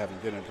Pat, where's he having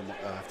dinner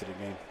after the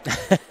game?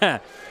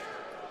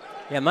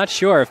 Yeah, I'm not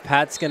sure if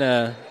Pat's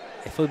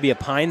if he'll be a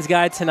Pines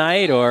guy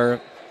tonight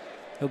or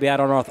he'll be out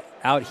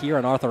here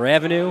on Arthur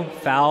Avenue.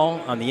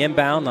 Foul on the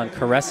inbound on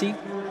Caresi.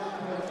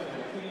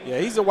 Yeah,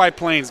 he's a White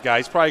Plains guy.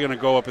 He's probably going to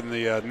go up in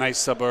the nice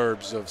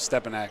suburbs of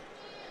Stepinac.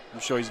 I'm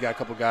sure he's got a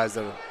couple guys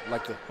that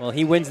like to. Well,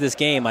 he wins this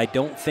game. I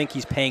don't think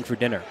he's paying for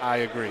dinner. I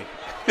agree.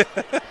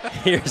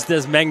 Here's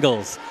Des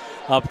Mengels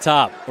up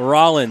top.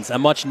 Rollins, a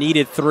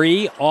much-needed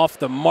 3, off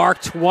the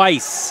mark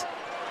twice.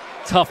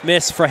 Tough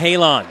miss for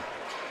Halon.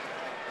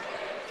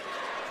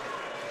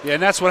 Yeah,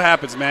 and that's what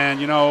happens, man.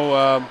 You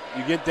know,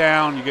 you get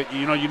down,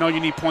 you know you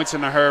need points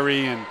in a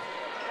hurry, and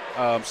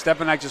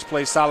Stepinac just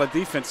plays solid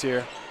defense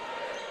here.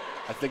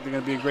 I think they're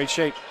going to be in great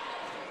shape.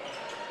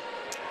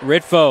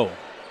 Ritfo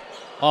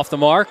off the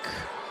mark.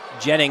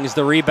 Jennings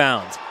the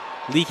rebound.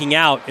 Leaking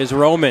out is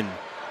Roman.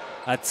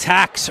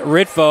 Attacks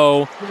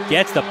Ritfo,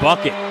 gets the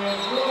bucket.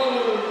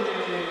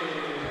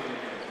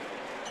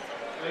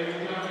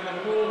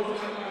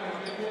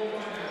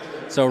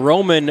 So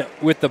Roman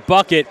with the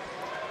bucket,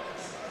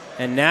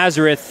 and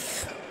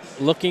Nazareth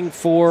looking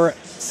for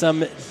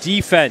some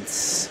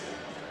defense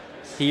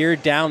here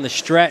down the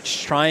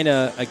stretch, trying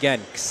to,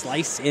 again,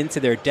 slice into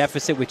their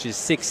deficit, which is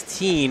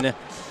 16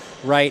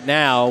 right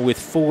now, with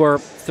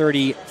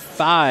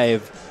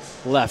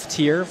 4:35 left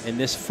here in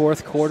this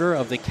fourth quarter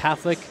of the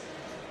Catholic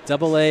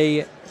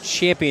AA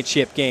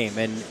championship game.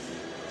 And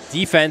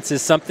defense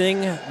is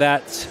something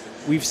that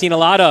we've seen a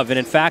lot of, and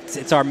in fact,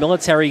 it's our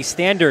military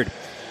standard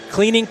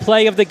cleaning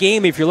play of the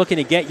game. If you're looking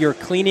to get your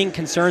cleaning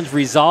concerns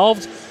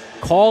resolved,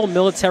 call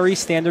Military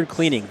Standard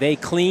Cleaning. They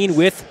clean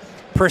with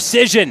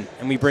precision.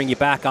 And we bring you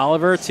back,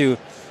 Oliver, to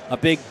a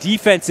big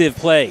defensive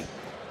play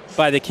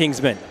by the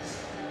Kingsmen.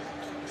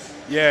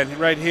 Yeah, and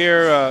right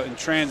here in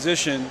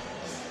transition,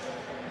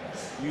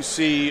 you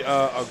see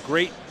a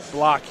great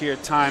block here,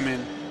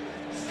 timing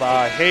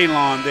by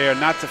Halon there,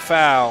 not to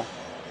foul,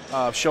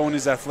 showing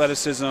his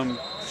athleticism,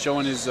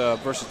 showing his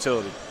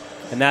versatility.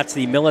 And that's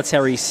the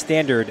Military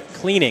Standard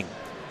Cleaning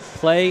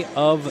play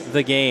of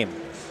the game.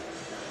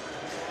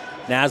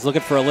 Naz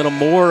looking for a little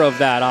more of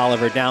that,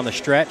 Oliver, down the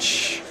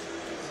stretch.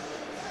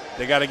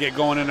 They got to get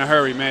going in a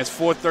hurry, man. It's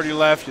 4:30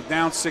 left. You're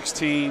down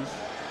 16.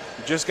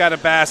 You just got a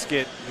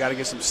basket. You got to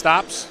get some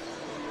stops.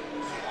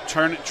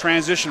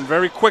 Transition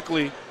very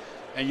quickly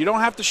And you don't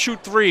have to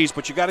shoot threes,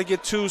 but you got to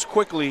get twos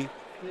quickly,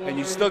 and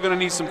you're still going to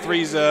need some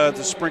threes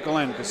to sprinkle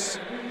in because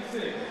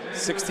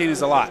 16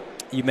 is a lot.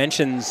 You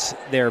mentioned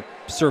their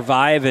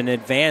survive and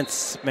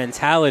advance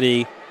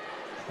mentality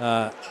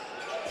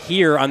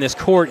here on this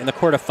court in the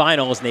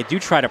quarterfinals, and they do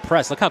try to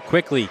press. Look how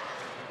quickly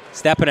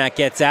Stepinac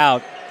gets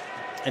out,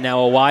 and now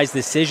a wise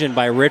decision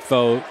by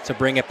Ritvo to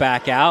bring it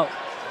back out.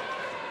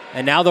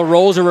 And now the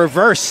roles are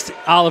reversed,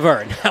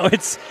 Oliver. Now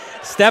it's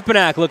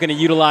Stepinac looking to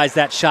utilize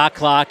that shot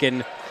clock,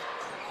 and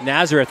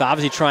Nazareth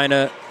obviously trying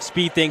to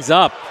speed things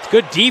up. It's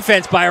good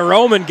defense by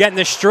Roman getting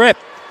the strip.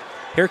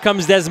 Here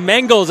comes Des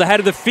Mengels ahead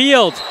of the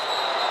field.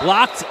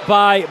 Blocked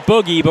by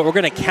Boogie, but we're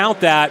going to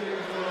count that.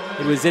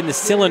 It was in the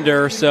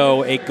cylinder,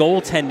 so a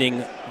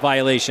goaltending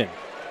violation.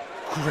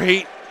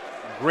 Great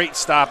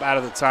stop out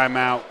of the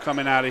timeout,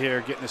 coming out of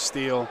here, getting a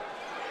steal.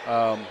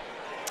 They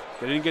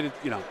didn't get it,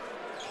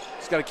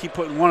 just got to keep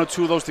putting one or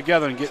two of those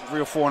together and get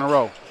 3 or 4 in a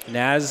row.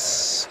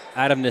 Naz,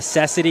 out of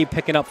necessity,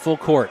 picking up full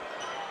court.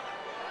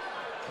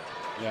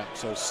 Yeah,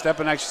 so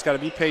Stepinac just got to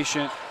be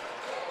patient.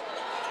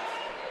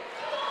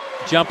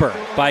 Jumper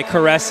by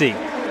Caressi.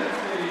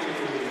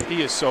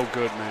 He is so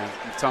good, man.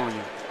 I'm telling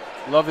you.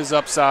 Love his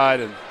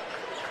upside, and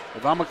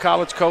if I'm a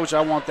college coach,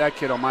 I want that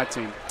kid on my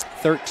team.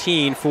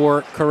 13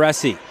 for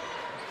Caressi.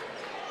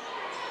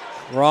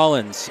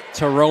 Rollins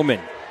to Roman.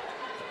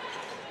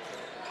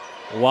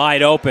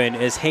 Wide open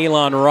is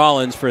Halon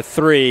Rollins for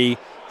 3.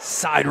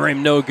 Side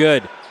rim, no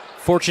good.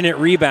 Fortunate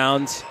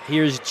rebound.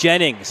 Here's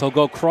Jennings. He'll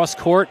go cross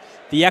court.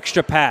 The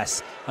extra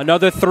pass.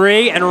 Another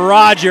 3, and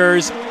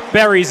Rogers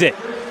buries it.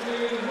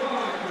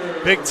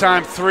 Big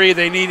time 3.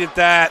 They needed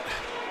that.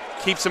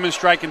 Keeps them in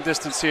striking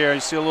distance here.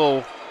 You see a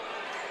little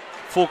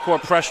full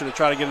court pressure to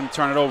try to get him to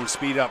turn it over and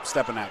speed up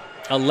Stepinac.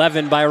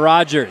 11 by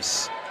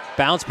Rogers.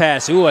 Bounce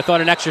pass. Ooh, I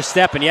thought an extra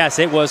step, and yes,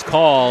 it was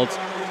called.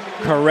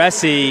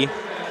 Caressi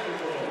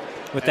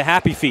with the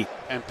happy feet.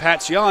 And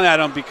Pat's yelling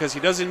at him because he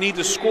doesn't need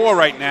to score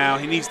right now.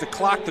 He needs the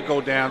clock to go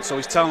down, so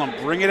he's telling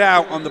him, bring it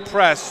out on the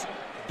press.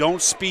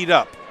 Don't speed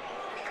up.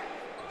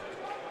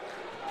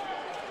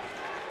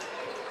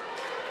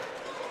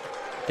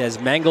 Des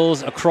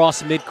Mengels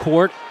across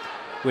midcourt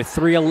with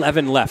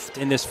 3:11 left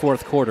in this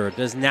fourth quarter.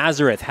 Does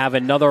Nazareth have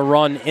another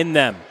run in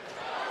them?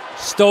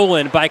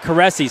 Stolen by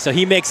Caressi, so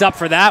he makes up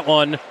for that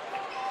one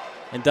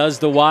and does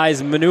the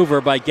wise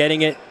maneuver by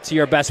getting it to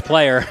your best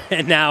player,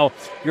 and now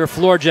your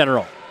floor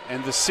general.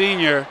 And the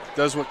senior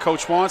does what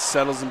coach wants,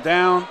 settles him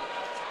down,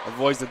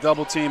 avoids the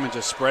double team, and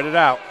just spread it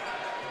out.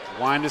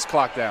 Wind his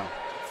clock down.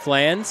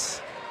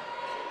 Flans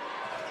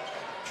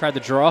tried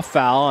to draw a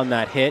foul on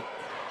that hit.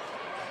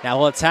 Now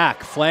he'll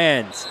attack.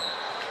 Flans.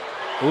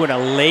 Ooh, and a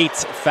late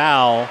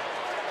foul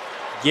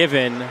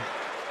given,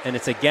 and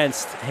it's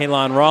against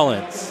Halon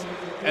Rollins.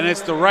 And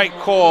it's the right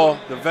call.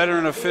 The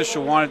veteran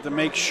official wanted to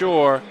make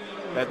sure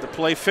that the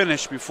play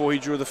finished before he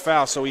drew the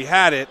foul, so he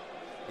had it.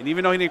 And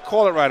even though he didn't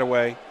call it right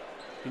away,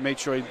 he made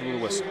sure he blew the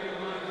whistle.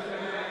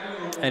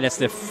 And it's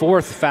the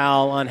 4th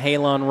foul on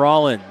Halon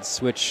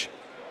Rollins, which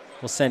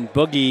will send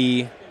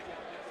Boogie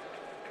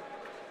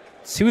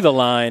to the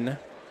line,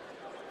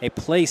 a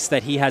place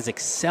that he has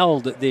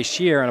excelled this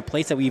year and a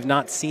place that we've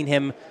not seen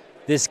him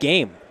this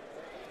game.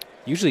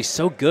 Usually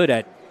so good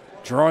at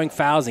drawing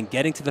fouls and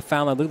getting to the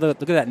foul line.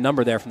 Look at that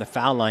number there from the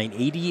foul line,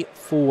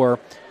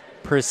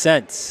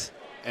 84%.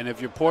 And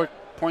if your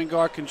point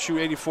guard can shoot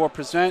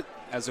 84%,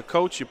 as a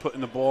coach, you're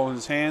putting the ball in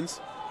his hands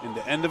in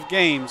the end of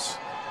games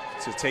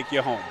to take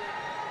you home.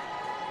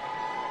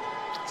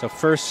 So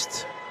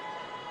first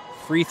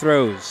free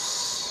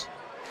throws,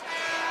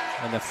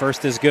 and the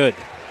first is good.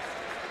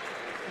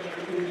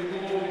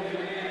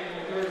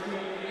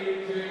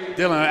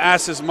 Dylan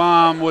asked his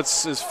mom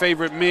what's his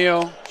favorite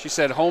meal. She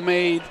said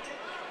homemade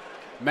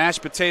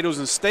mashed potatoes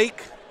and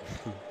steak,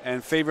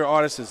 and favorite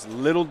artist is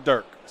Little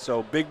Dirk.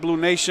 So Big Blue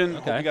Nation,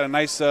 okay. Hope you got a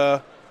nice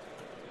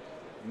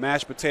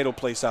mashed potato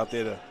place out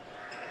there to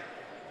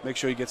make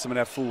sure you get some of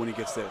that food when he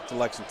gets there to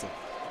Lexington.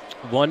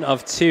 1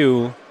 of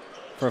 2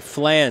 for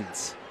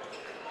Flans.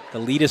 The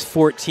lead is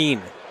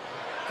 14.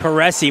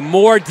 Caressi,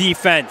 more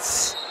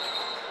defense.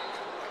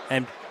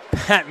 And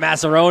Pat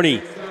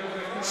Mazzaroni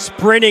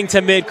sprinting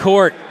to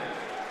midcourt.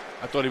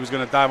 I thought he was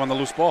going to dive on the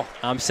loose ball.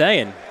 I'm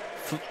saying.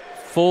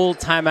 Full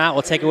timeout.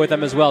 We'll take it with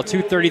them as well.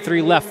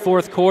 2:33 left,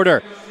 fourth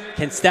quarter.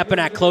 Can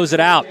Stepinac close it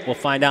out? We'll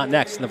find out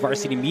next on the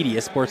Varsity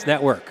Media Sports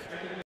Network.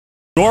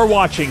 You're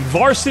watching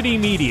Varsity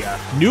Media,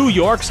 New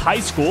York's high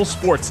school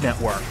sports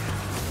network.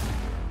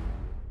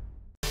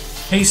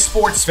 Hey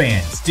sports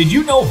fans, did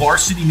you know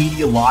Varsity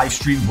Media live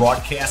stream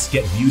broadcasts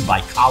get viewed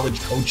by college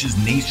coaches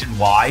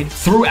nationwide?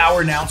 Through our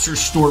announcers'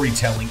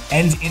 storytelling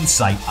and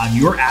insight on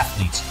your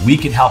athletes, we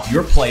can help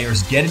your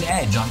players get an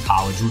edge on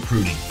college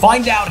recruiting.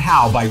 Find out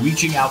how by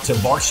reaching out to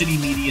Varsity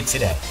Media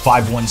today,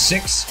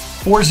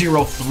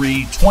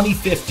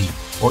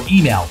 516-403-2050, or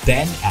email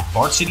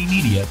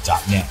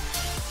ben@varsitymedia.net.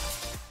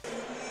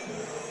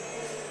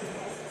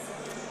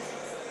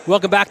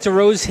 Welcome back to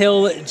Rose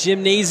Hill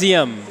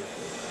Gymnasium.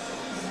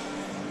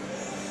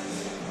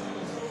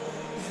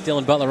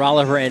 Dylan Butler,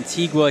 Oliver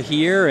Antigua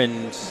here,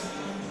 and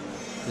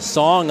the the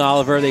song,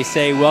 Oliver, they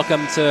say,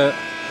 "Welcome to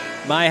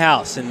my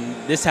house." And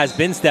this has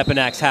been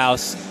Stepinac's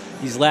house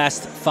these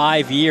last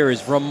 5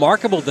 years.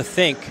 Remarkable to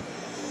think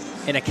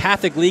in a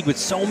Catholic league with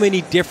so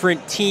many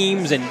different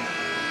teams and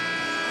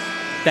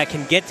that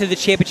can get to the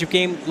championship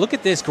game. Look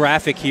at this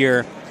graphic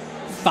here.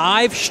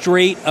 5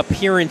 straight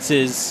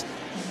appearances.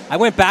 I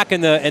went back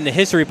in the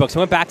history books. I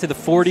went back to the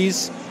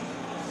 40s.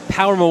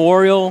 Power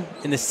Memorial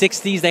in the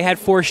 60s, they had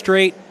 4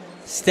 straight.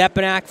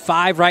 Stepinac,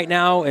 5 right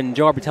now, and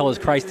Joe Arbitello's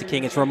Christ the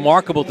King. It's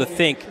remarkable to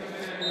think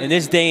in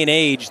this day and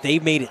age,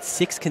 they've made it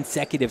 6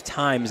 consecutive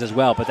times as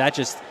well, but that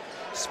just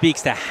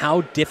speaks to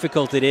how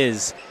difficult it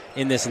is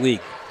in this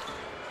league.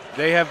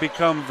 They have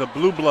become the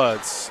blue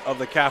bloods of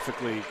the Catholic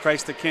League,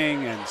 Christ the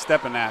King and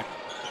Stepinac.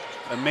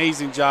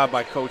 Amazing job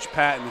by Coach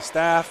Pat and the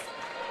staff.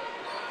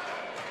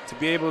 To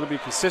be able to be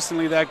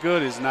consistently that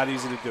good is not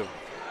easy to do.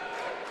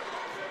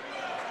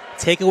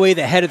 Take away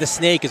the head of the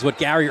snake is what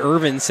Gary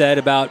Irvin said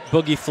about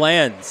Boogie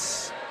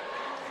Flands,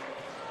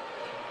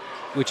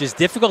 which is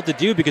difficult to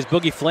do because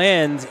Boogie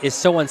Flands is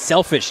so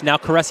unselfish. Now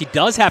Caressi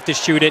does have to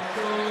shoot it,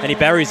 and he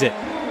buries it.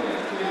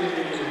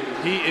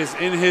 He is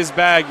in his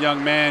bag,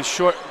 young man.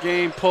 Short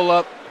game,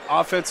 pull-up,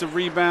 offensive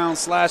rebound,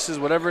 slashes,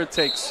 whatever it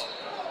takes.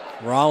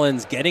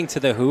 Rollins getting to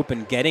the hoop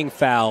and getting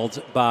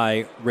fouled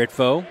by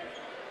Ritvo.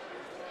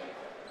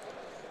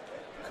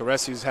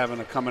 Caressi's having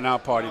a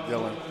coming-out party,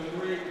 Dylan.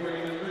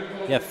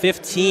 Yeah,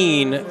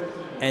 15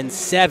 and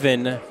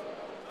 7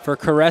 for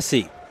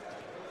Caressi.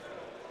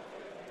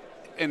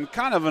 In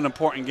kind of an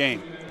important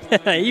game.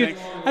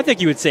 I think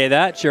you would say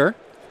that, sure.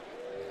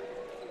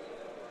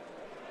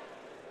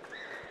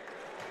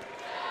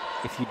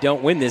 If you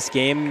don't win this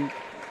game,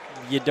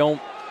 you don't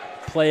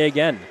play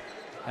again,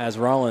 as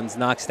Rollins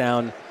knocks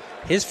down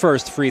his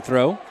first free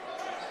throw.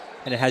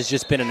 And it has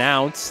just been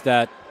announced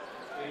that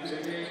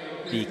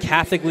the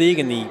Catholic League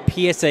and the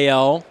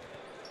PSAL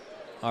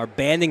are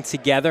banding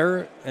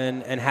together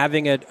and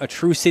having a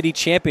true city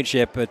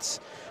championship. It's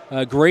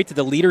great that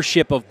the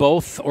leadership of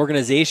both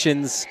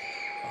organizations,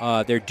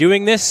 they're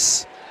doing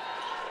this.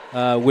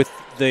 With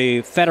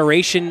the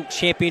Federation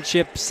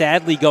Championship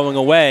sadly going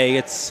away,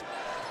 it's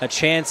a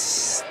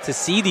chance to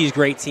see these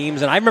great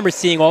teams. And I remember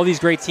seeing all these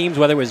great teams,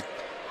 whether it was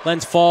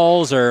Glens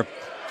Falls or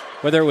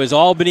whether it was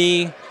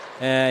Albany.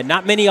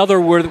 Not many other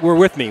were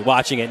with me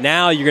watching it.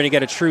 Now you're going to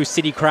get a true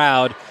city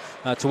crowd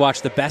to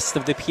watch the best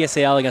of the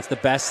PSAL against the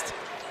best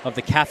of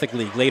the Catholic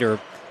League later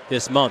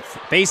this month.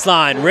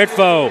 Baseline,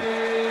 Ritvo.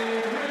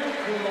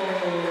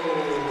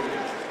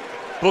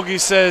 Boogie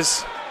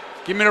says,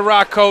 "Give me the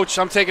rock, coach.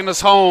 I'm taking us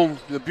home."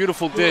 The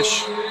beautiful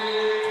dish.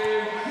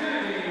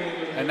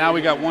 And now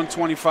we got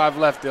 1:25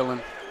 left,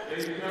 Dylan.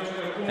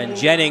 And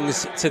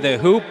Jennings to the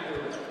hoop.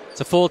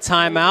 It's a full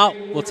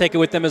timeout. We'll take it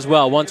with them as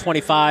well.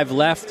 1:25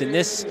 left in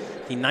this,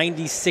 the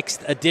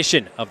 96th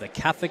edition of the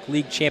Catholic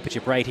League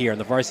Championship right here on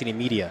the Varsity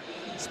Media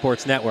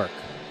Sports Network.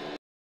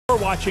 You're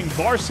watching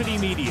Varsity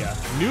Media,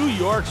 New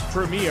York's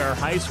premier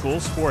high school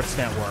sports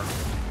network.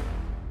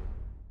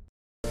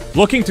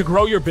 Looking to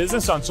grow your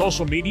business on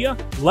social media?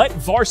 Let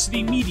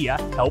Varsity Media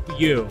help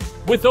you.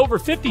 With over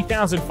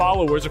 50,000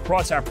 followers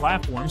across our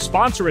platform,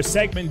 sponsor a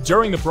segment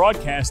during the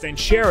broadcast and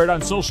share it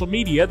on social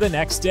media the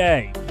next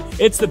day.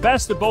 It's the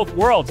best of both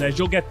worlds, as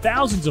you'll get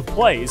thousands of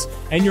plays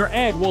and your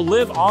ad will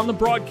live on the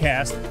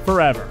broadcast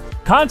forever.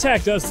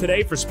 Contact us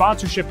today for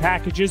sponsorship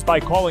packages by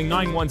calling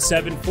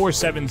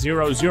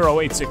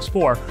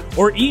 917-470-0864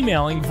 or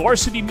emailing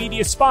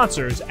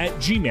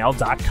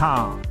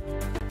varsitymediasponsors@gmail.com.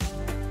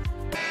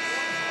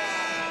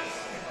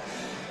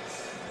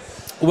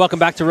 Welcome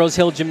back to Rose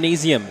Hill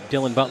Gymnasium.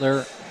 Dylan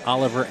Butler,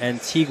 Oliver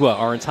Antigua,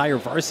 our entire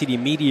Varsity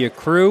Media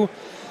crew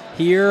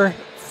here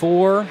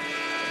for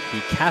the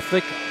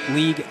Catholic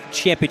League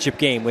Championship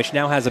game, which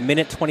now has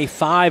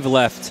 1:25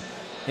 left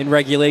in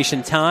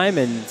regulation time,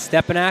 and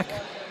Stepinac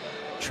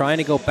trying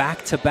to go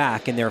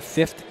back-to-back in their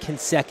 5th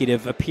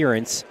consecutive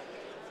appearance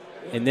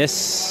in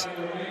this,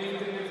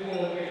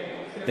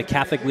 the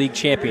Catholic League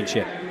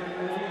Championship.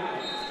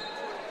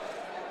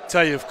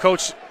 Tell you, if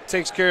Coach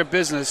takes care of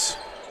business,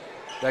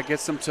 that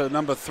gets them to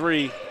number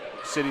 3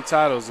 city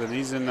titles, and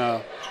he's in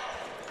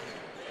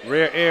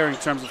rare air in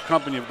terms of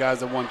company of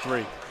guys that won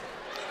 3.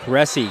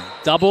 Caressi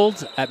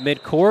doubled at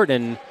midcourt,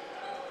 and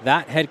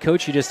that head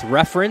coach you just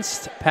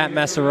referenced, Pat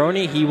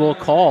Massaroni, he will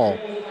call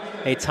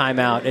a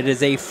timeout. It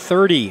is a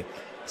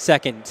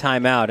 30-second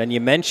timeout. And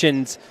you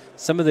mentioned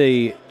some of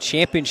the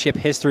championship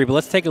history, but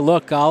let's take a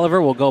look,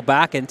 Oliver. We'll go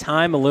back in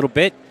time a little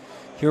bit.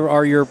 Here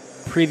are your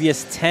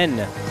previous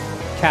 10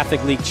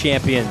 Catholic League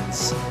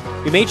champions.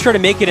 We made sure to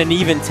make it an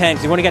even 10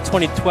 because we want to get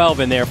 2012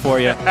 in there for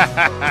you.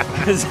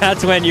 Because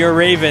that's when your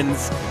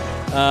Ravens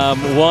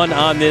won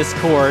on this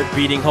court,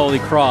 beating Holy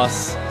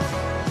Cross.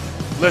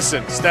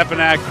 Listen,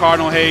 Stepinac,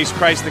 Cardinal Hayes,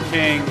 Christ the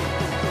King,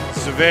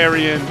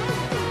 Severian,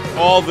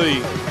 all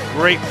the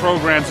great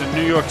programs in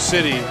New York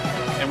City,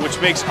 and which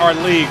makes our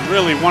league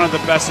really one of the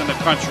best in the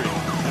country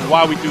and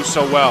why we do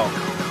so well.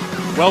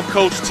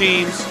 Well-coached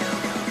teams,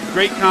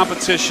 great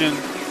competition,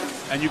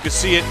 and you can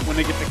see it when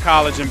they get to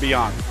college and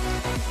beyond.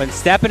 When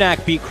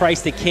Stepinac beat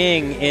Christ the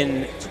King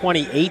in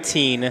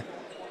 2018,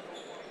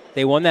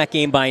 they won that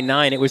game by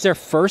 9. It was their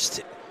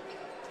first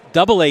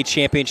AA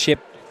championship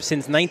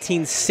since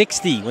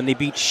 1960 when they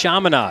beat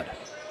Chaminade.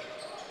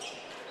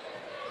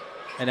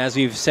 And as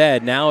we've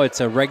said, now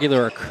it's a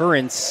regular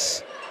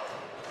occurrence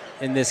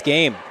in this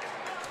game.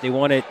 They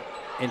won it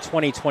in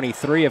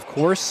 2023, of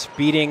course,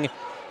 beating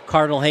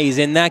Cardinal Hayes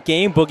in that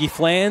game. Boogie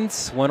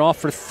Flans went off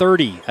for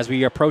 30 as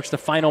we approach the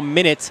final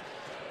minute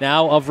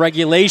now of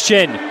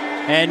regulation.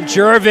 And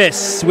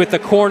Jervis with the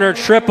corner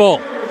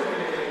triple.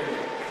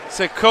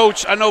 Said,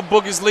 Coach, I know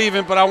Boogie's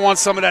leaving, but I want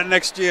some of that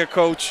next year,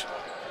 Coach.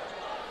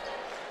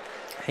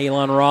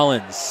 Halon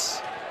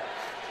Rollins.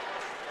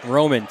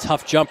 Roman,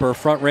 tough jumper,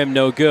 front rim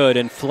no good,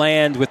 and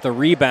Fland with the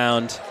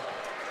rebound.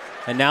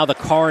 And now the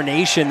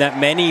coronation that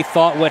many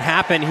thought would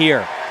happen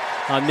here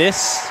on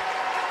this,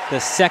 the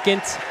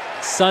second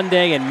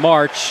Sunday in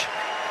March,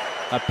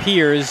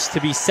 appears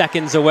to be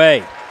seconds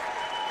away.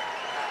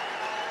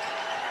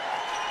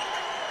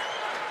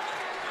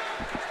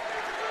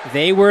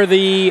 They were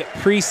the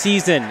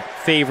preseason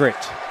favorite.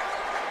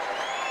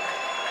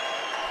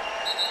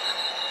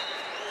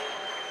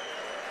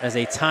 As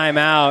a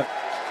timeout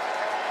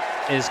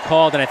is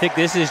called, and I think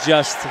this is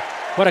just,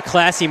 what a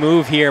classy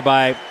move here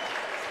by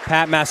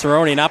Pat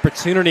Massaroni, an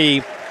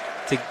opportunity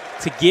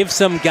to give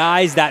some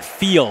guys that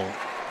feel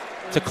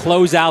to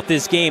close out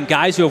this game.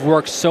 Guys who have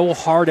worked so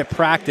hard at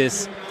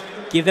practice,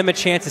 give them a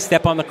chance to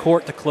step on the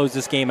court to close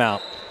this game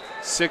out.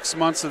 6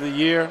 months of the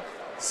year,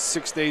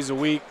 6 days a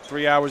week,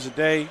 3 hours a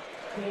day.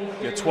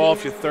 Your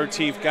 12th, your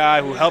 13th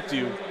guy who helped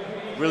you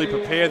really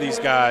prepare these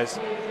guys.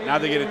 Now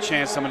they get a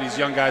chance, some of these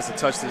young guys, to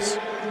touch this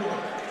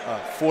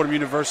Fordham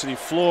University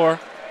floor.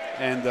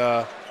 And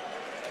and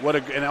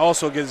it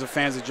also gives the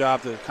fans a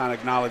job to kind of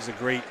acknowledge the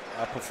great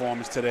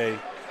performance today.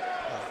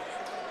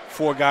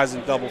 4 guys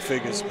in double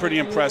figures. Pretty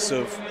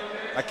impressive.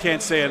 I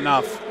can't say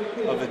enough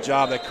of the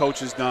job that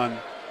coach has done.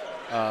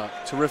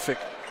 Terrific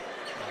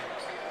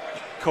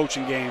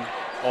coaching game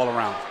all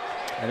around.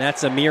 And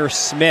that's Amir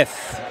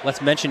Smith. Let's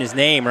mention his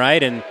name,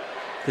 right? And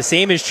the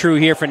same is true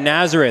here for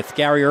Nazareth.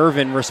 Gary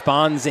Irvin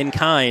responds in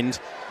kind,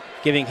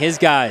 giving his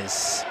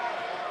guys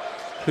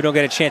who don't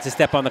get a chance to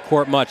step on the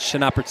court much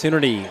an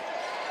opportunity.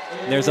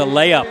 There's a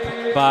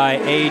layup by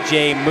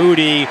A.J.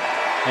 Moody,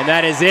 and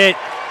that is it.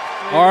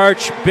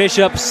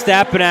 Archbishop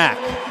Stepinac.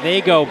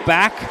 They go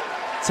back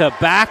to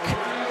back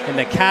in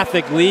the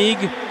Catholic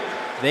League.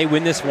 They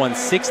win this one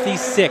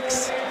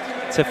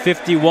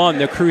 66-51.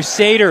 The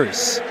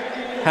Crusaders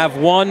have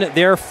won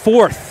their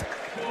 4th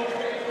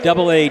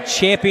AA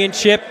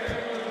championship,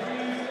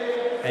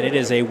 and it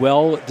is a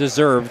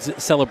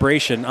well-deserved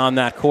celebration on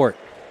that court.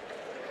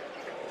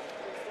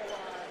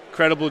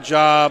 Incredible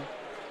job.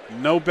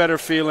 No better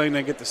feeling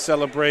than get to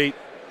celebrate.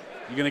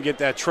 You're going to get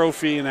that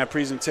trophy and that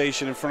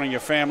presentation in front of your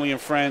family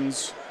and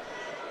friends.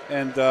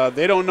 And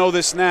they don't know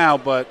this now,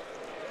 but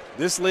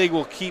this league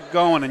will keep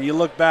going. And you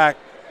look back,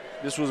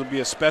 this will be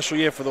a special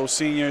year for those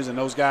seniors and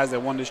those guys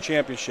that won this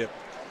championship.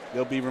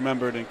 They'll be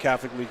remembered in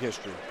Catholic League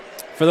history.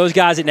 For those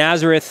guys at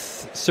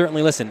Nazareth,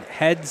 certainly, listen,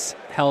 heads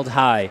held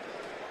high.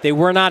 They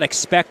were not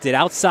expected,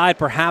 outside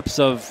perhaps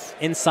of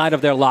inside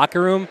of their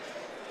locker room,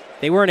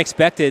 they weren't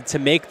expected to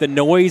make the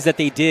noise that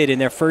they did in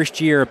their first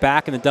year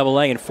back in the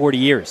AA in 40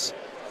 years.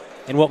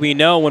 And what we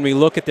know when we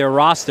look at their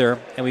roster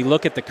and we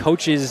look at the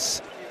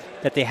coaches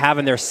that they have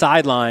in their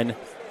sideline,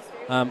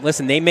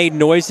 listen, they made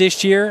noise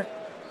this year,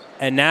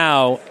 and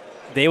now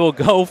they will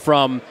go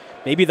from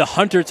maybe the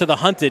hunter to the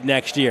hunted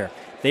next year.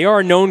 They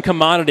are a known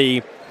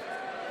commodity,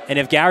 and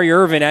if Gary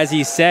Irvin, as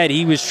he said,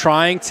 he was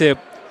trying to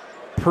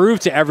prove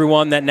to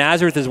everyone that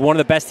Nazareth is one of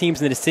the best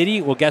teams in the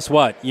city, well, guess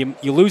what? You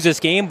lose this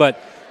game, but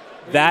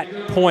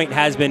that point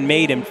has been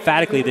made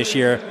emphatically this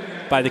year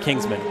by the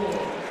Kingsmen.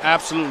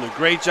 Absolutely.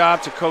 Great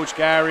job to Coach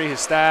Gary, his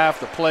staff,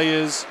 the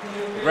players,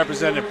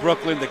 represented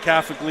Brooklyn, the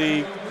Catholic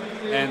League,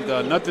 and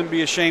nothing to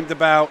be ashamed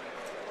about.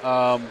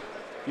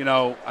 You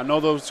know, I know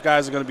those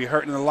guys are going to be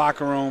hurting in the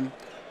locker room,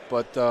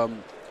 but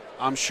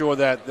I'm sure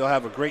that they'll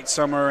have a great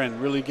summer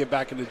and really get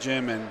back in the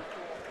gym, and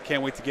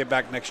can't wait to get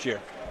back next year.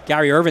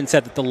 Gary Irvin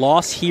said that the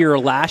loss here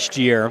last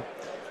year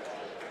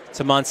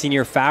to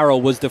Monsignor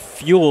Farrell was the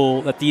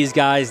fuel that these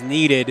guys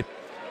needed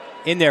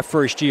in their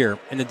first year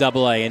in the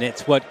AA, and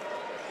it's what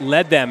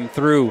led them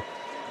through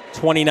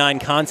 29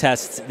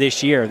 contests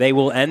this year. They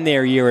will end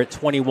their year at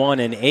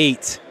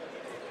 21-8,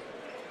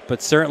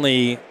 but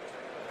certainly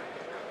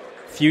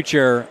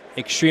future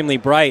extremely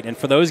bright. And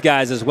for those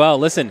guys as well,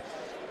 listen,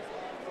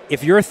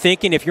 if you're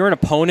an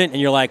opponent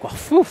and you're like, well,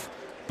 whew,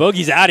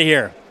 Boogie's out of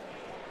here,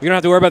 we don't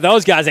have to worry about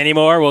those guys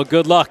anymore. Well,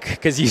 good luck,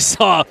 because you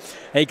saw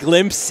a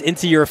glimpse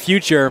into your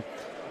future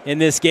in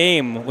this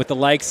game with the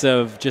likes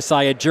of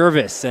Josiah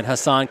Jervis and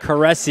Hassan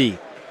Karesi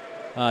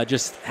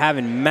just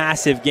having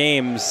massive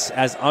games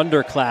as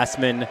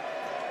underclassmen.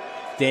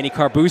 Danny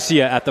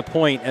Carbucia at the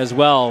point as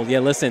well. Yeah,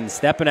 listen,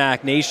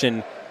 Stepinac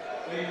Nation,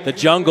 the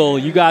jungle,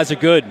 you guys are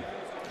good.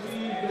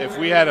 If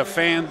we had a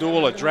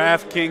FanDuel, a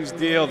DraftKings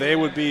deal, they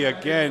would be,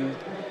 again,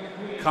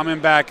 coming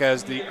back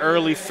as the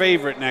early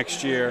favorite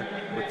next year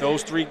with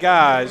those 3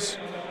 guys.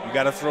 You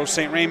got to throw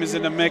St. Raymond's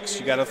in the mix.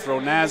 You got to throw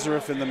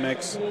Nazareth in the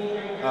mix.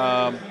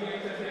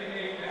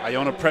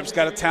 Iona Prep's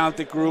got a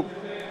talented group.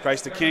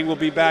 Christ the King will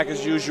be back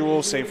as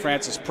usual. St.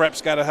 Francis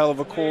Prep's got a hell of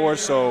a core.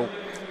 So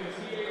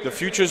the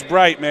future's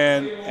bright,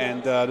 man,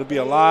 and there'll be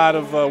a lot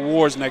of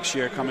wars next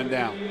year coming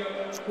down.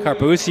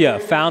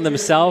 Carbucia found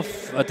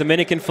himself a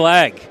Dominican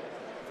flag.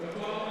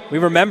 We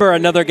remember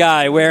another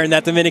guy wearing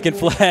that Dominican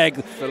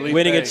flag,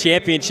 winning a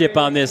championship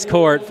on this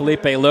court,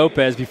 Felipe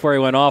Lopez, before he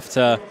went off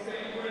to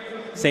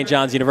St.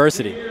 John's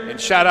University.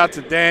 And shout out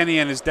to Danny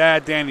and his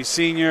dad, Danny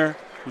Sr.,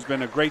 who's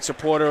been a great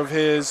supporter of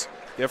his.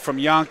 They're from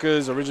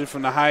Yonkers, originally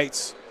from the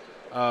Heights.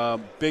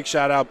 Big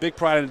shout out, big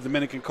pride in the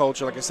Dominican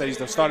culture. Like I said, he's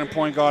the starting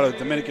point guard of the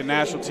Dominican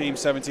national team,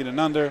 17 and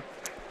under.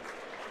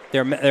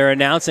 They're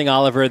announcing,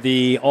 Oliver,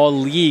 the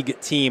all-league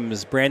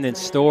teams. Brandon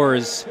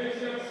Storrs,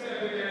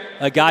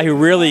 a guy who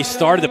really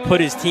started to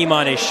put his team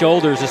on his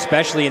shoulders,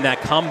 especially in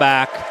that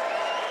comeback.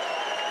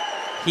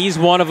 He's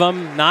one of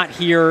them, not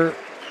here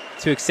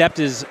to accept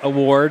his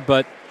award,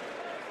 but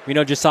we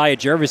know Josiah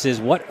Jervis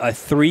is. What a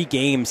 3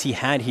 games he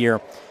had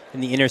here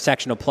in the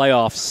intersectional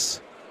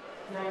playoffs.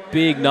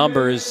 Big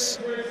numbers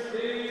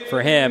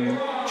for him.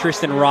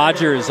 Tristan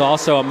Rogers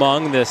also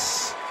among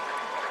this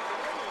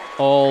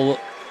all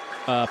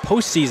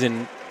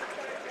postseason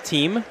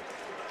team.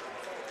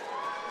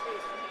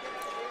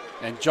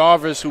 And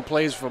Jarvis, who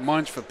plays for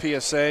Munch for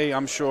PSA,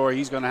 I'm sure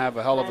he's going to have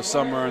a hell of a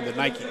summer in the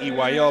Nike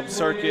EYL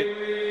circuit.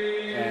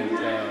 And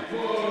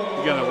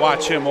you're going to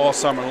watch him all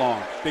summer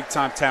long.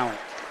 Big-time talent.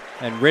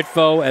 And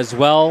Ritvo as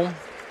well.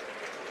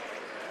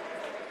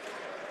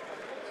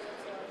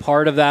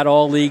 Part of that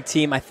all-league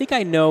team. I think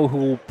I know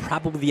who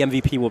probably the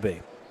MVP will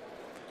be.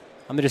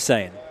 I'm just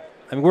saying.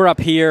 I mean, we're up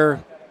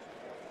here.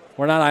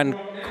 We're not on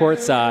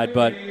courtside,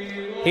 but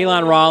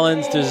Halon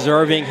Rollins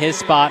deserving his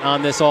spot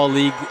on this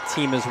all-league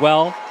team as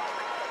well.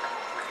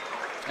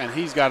 And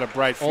he's got a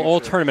bright future.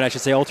 All-tournament, I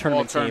should say.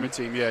 All-tournament team. All-tournament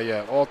team,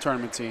 yeah.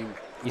 All-tournament team.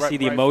 You see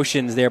the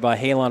emotions there by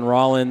Halon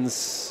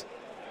Rollins.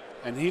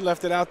 And he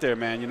left it out there,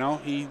 man. You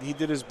know, he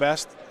did his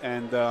best,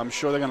 and I'm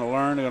sure they're going to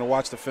learn. They're going to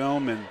watch the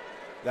film, and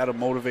that'll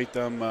motivate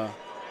them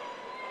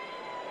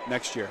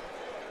next year.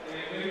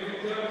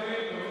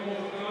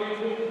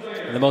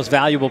 And the most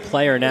valuable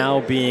player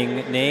now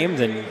being named,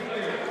 and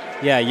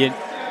yeah,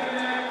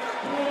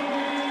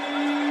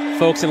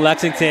 folks in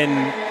Lexington,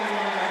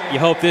 you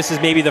hope this is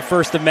maybe the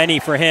first of many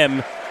for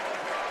him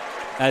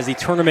as the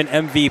tournament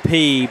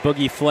MVP,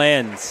 Boogie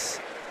Flans,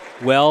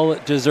 well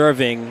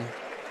deserving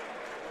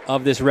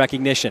of this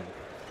recognition.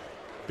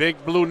 Big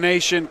Blue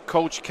Nation,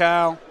 Coach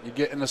Cal, you're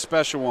getting a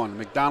special one.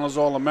 McDonald's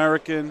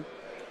All-American,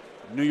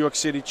 New York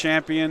City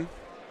champion.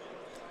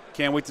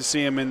 Can't wait to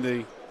see him in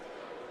the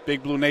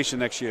Big Blue Nation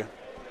next year.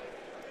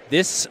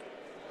 This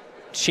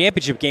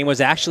championship game was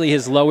actually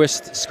his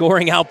lowest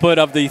scoring output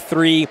of the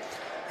 3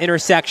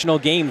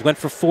 intersectional games. Went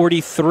for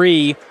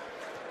 43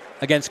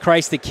 against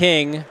Christ the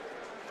King.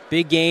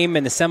 Big game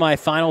in the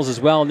semifinals as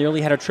well.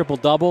 Nearly had a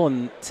triple-double.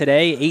 And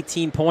today,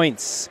 18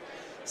 points,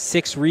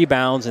 6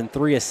 rebounds, and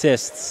 3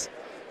 assists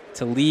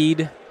to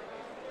lead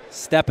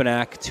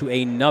Stepinac to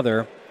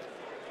another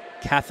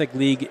Catholic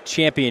League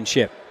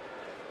championship.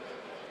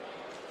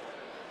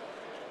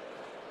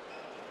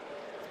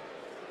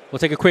 We'll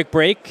take a quick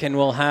break, and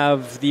we'll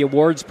have the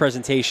awards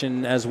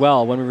presentation as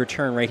well when we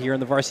return right here on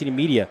the Varsity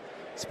Media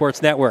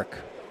Sports Network.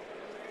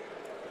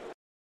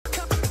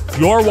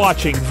 You're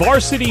watching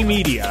Varsity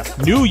Media,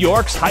 New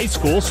York's high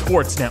school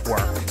sports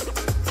network.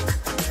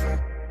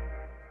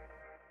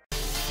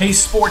 Hey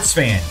sports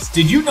fans,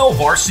 did you know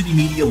Varsity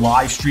Media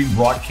live stream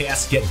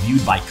broadcasts get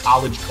viewed by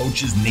college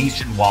coaches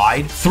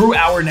nationwide? Through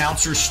our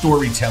announcers'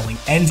 storytelling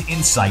and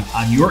insight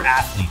on your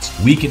athletes,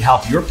 we can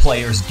help your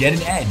players get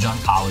an edge on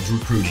college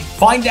recruiting.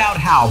 Find out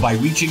how by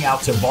reaching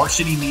out to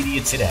Varsity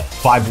Media today,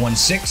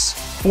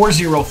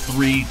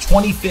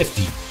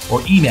 516-403-2050,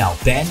 or email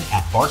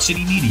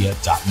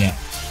ben@varsitymedia.net.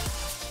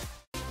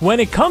 When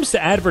it comes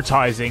to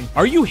advertising,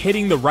 are you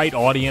hitting the right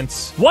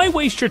audience? Why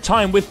waste your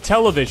time with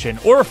television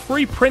or a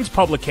free print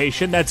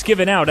publication that's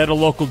given out at a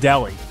local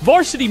deli?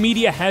 Varsity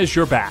Media has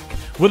your back.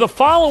 With a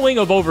following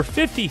of over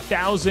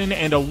 50,000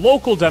 and a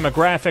local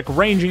demographic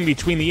ranging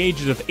between the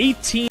ages of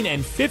 18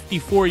 and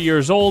 54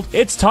 years old,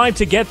 it's time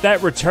to get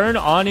that return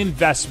on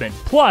investment.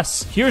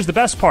 Plus, here's the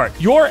best part.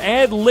 Your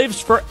ad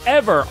lives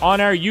forever on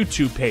our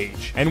YouTube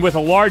page. And with a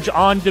large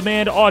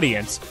on-demand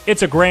audience,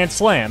 it's a grand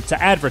slam to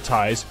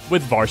advertise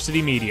with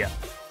Varsity Media.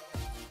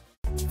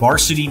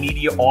 Varsity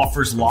Media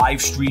offers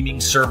live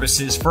streaming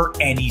services for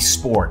any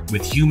sport.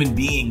 With human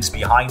beings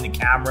behind the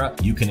camera,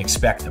 you can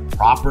expect the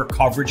proper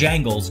coverage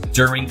angles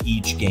during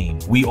each game.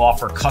 We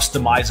offer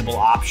customizable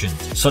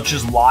options such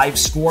as live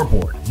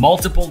scoreboard,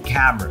 multiple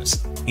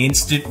cameras,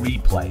 instant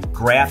replay,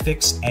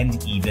 graphics,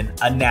 and even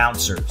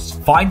announcers.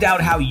 Find out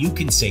how you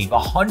can save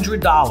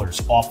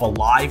 $100 off a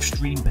live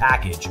stream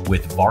package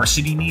with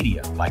Varsity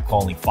Media by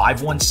calling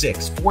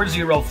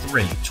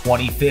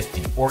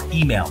 516-403-2050 or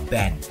email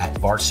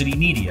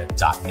ben@varsitymedia.net.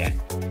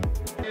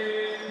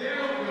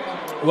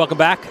 Welcome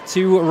back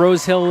to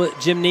Rose Hill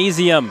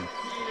Gymnasium,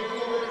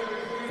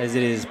 as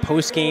it is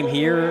post-game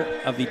here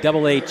of the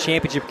AA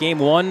Championship game.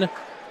 One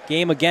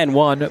game again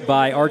won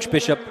by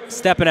Archbishop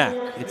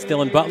Stepinac. It's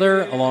Dylan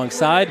Butler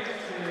alongside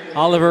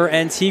Oliver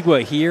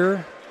Antigua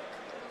here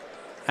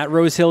at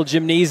Rose Hill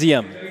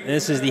Gymnasium.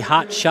 This is the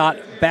Hot Shot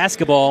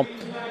Basketball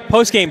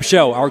post-game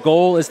show. Our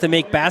goal is to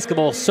make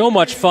basketball so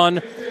much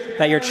fun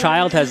that your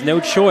child has no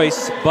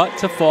choice but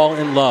to fall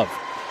in love.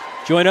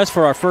 Join us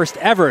for our first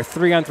ever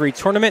 3-on-3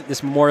 tournament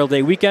this Memorial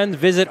Day weekend.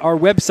 Visit our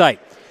website,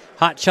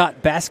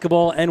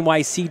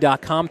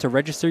 hotshotbasketballnyc.com, to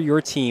register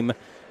your team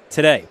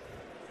today.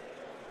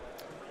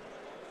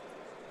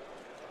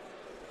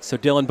 So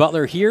Dylan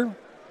Butler here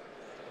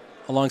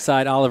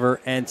alongside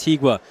Oliver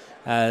Antigua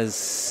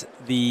as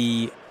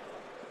the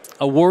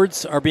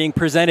awards are being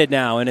presented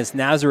now, and it's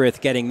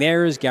Nazareth getting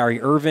theirs. Gary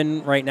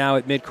Irvin right now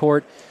at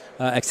midcourt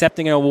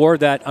accepting an award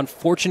that,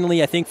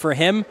 unfortunately, I think for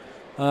him,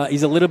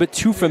 he's a little bit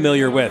too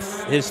familiar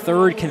with. His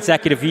third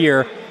consecutive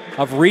year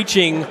of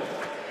reaching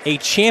a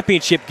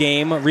championship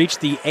game,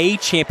 reached the A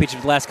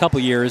championship the last couple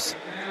years,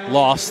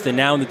 lost, and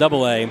now in the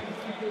AA,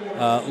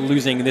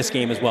 losing this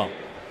game as well.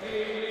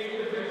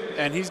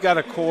 And he's got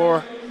a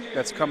core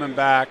that's coming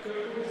back.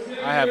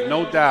 I have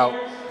no doubt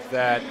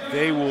that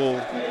they will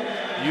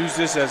use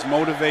this as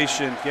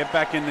motivation, get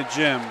back in the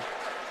gym,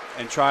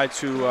 and try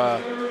to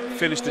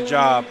finish the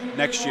job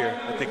next year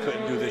that they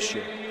couldn't do this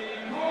year.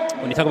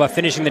 When you talk about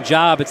finishing the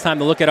job, it's time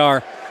to look at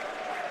our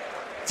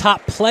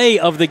top play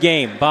of the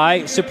game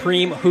by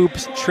Supreme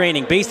Hoops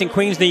Training. Based in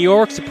Queens, New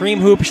York, Supreme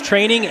Hoops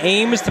Training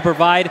aims to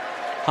provide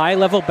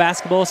high-level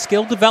basketball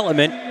skill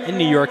development in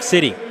New York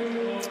City.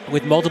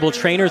 With multiple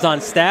trainers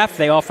on staff,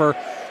 they offer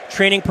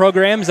training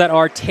programs that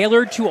are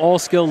tailored to all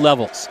skill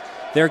levels.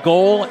 Their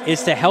goal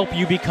is to help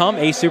you become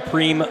a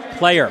Supreme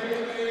player.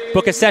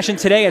 Book a session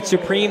today at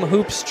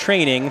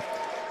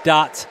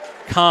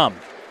supremehoopstraining.com.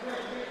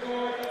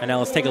 And now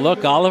let's take a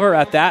look, Oliver,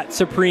 at that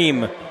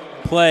Supreme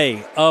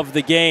play of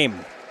the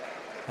game.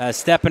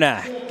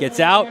 Stepinac gets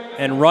out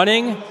and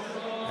running,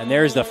 and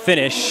there's the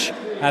finish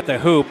at the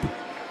hoop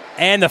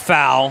and the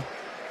foul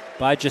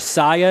by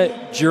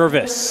Josiah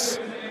Jervis.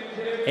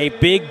 A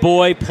big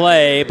boy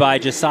play by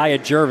Josiah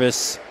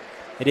Jervis.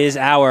 It is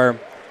our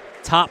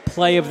top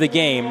play of the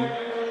game,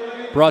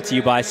 brought to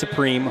you by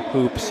Supreme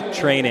Hoops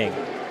Training.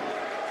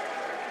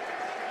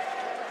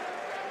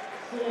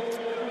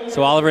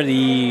 So, Oliver,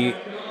 the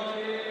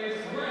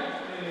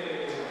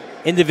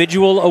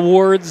individual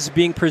awards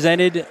being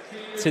presented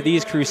to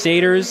these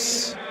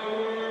Crusaders.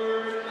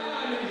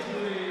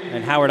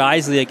 And Howard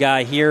Isley, a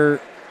guy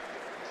here,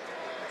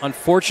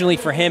 unfortunately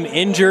for him,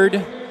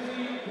 injured.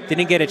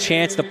 Didn't get a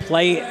chance to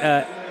play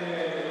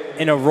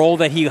in a role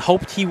that he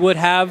hoped he would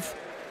have.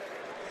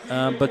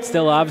 But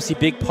still, obviously,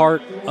 big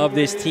part of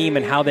this team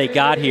and how they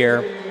got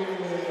here.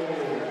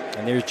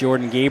 And there's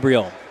Jordan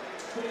Gabriel.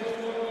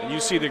 And you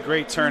see the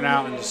great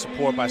turnout and the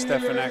support by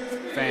Stepinac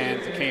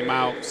fans that came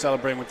out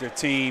celebrating with their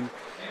team.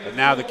 And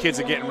now the kids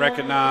are getting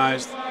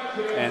recognized.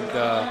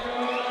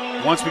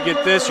 And once we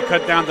get this, you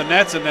cut down the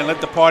nets and then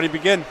let the party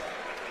begin.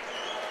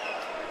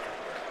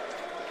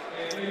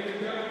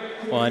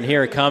 Well, and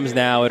here it comes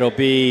now. It'll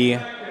be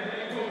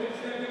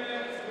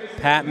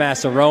Pat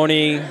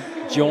Massaroni,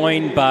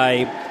 joined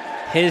by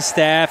his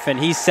staff, and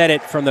he said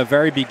it from the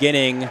very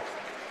beginning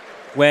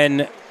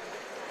when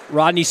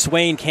Rodney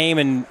Swain came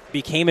and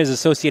became his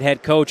associate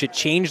head coach. It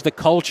changed the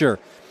culture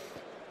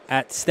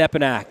at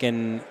Stepinac,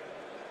 and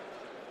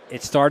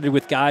it started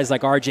with guys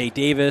like R.J.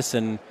 Davis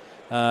and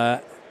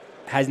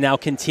has now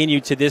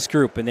continued to this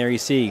group. And there you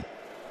see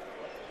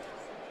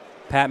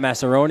Pat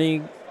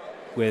Massaroni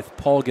with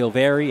Paul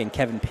Gilveri and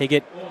Kevin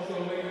Piggott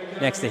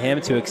next to him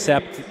to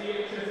accept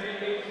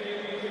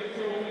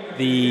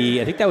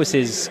I think that was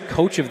his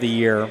Coach of the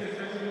Year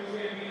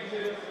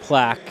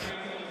plaque.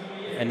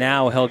 And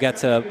now he'll get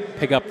to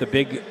pick up the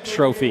big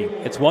trophy.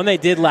 It's one they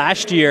did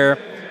last year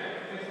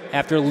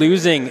after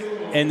losing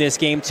in this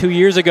game 2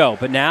 years ago.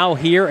 But now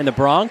here in the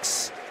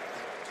Bronx,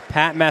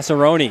 Pat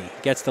Massaroni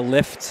gets to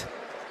lift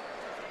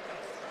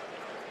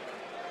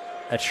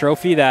a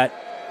trophy that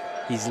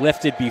he's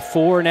lifted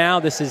before now.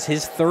 This is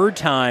his third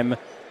time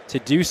to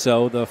do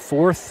so, the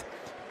fourth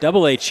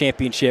AA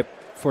championship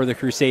for the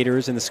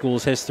Crusaders in the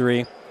school's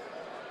history.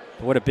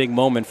 But what a big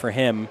moment for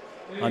him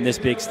on this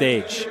big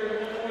stage.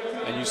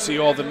 And you see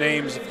all the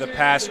names of the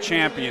past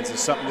champions is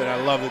something that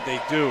I love that they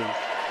do.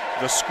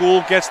 The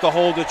school gets to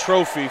hold a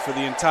trophy for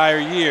the entire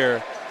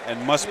year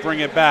and must bring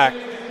it back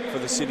for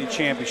the city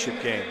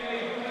championship game.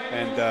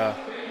 And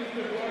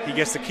he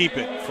gets to keep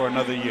it for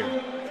another year.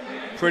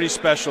 Pretty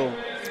special.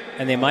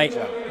 And they might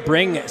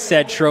bring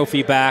said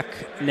trophy back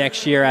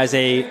next year as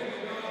a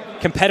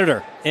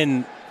competitor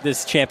in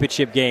this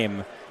championship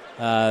game.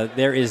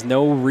 There is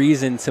no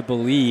reason to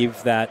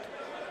believe that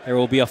there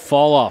will be a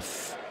fall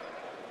off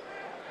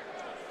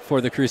for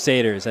the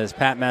Crusaders as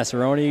Pat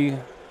Massaroni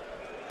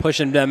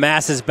pushing the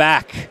masses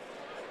back.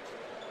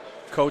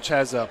 Coach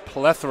has a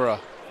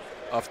plethora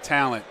of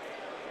talent,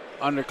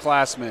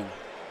 underclassmen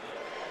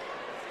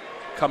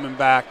coming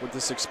back with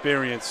this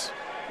experience.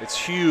 It's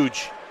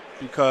huge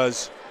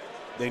because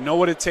they know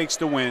what it takes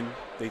to win.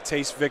 They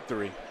taste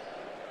victory.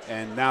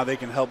 And now they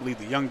can help lead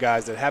the young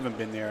guys that haven't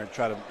been there and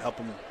try to help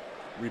them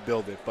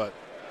rebuild it. But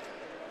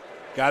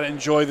got to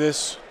enjoy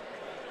this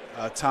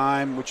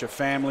time with your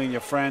family and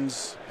your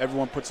friends.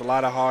 Everyone puts a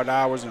lot of hard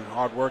hours and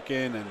hard work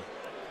in, and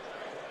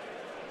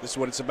this is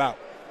what it's about.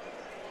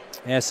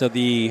 Yeah, so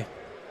the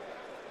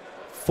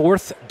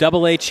 4th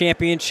AA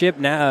championship.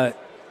 Now,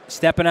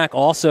 Stepinac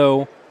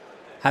also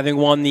having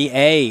won the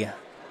A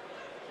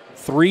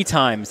 3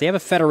 times. They have a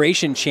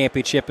Federation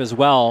championship as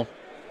well.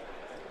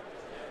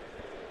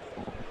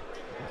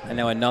 And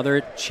now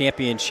another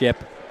championship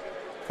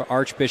for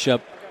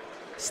Archbishop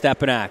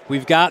Stepinac.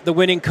 We've got the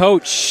winning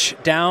coach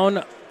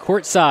down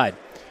courtside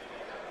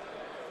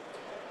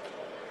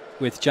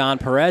with John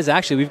Perez.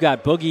 Actually, we've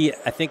got Boogie,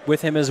 I think,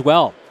 with him as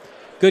well.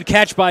 Good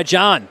catch by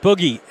John,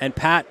 Boogie, and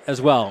Pat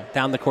as well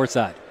down the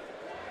courtside.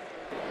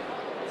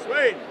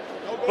 Sweet.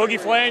 Boogie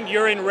Fland,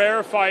 you're in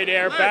rarefied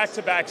air,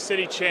 back-to-back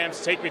city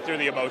champs. Take me through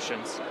the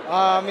emotions.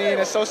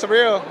 It's so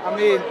surreal.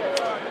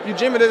 You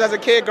dream of this as a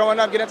kid growing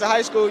up, getting into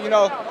high school,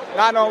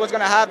 not knowing what's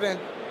going to happen.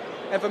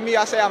 And for me,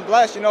 I say I'm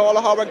blessed. All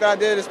the hard work that I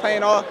did is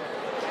paying off.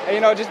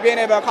 And, just being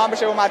able to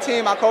accomplish it with my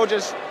team, my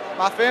coaches,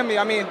 my family,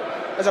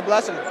 it's a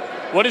blessing.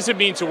 What does it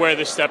mean to wear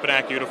this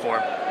Stepinac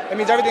uniform? It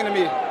means everything to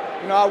me.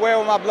 I wear it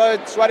with my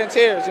blood, sweat, and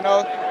tears.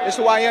 It's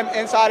who I am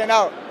inside and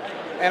out.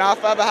 And I'll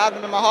forever have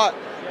them in my heart.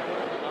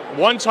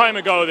 One time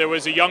ago, there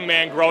was a young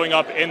man growing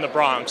up in the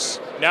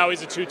Bronx. Now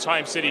he's a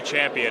 2-time city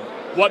champion.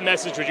 What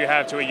message would you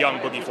have to a young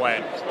Boogie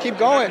Fland? Keep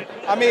going.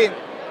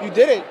 You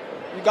did it.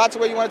 You got to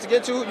where you wanted to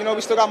get to.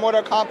 We still got more to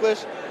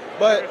accomplish.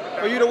 But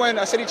for you to win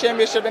a city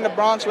championship in the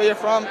Bronx, where you're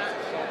from,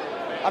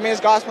 it's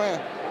God's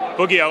plan.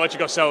 Boogie, I'll let you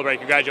go celebrate.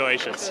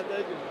 Congratulations.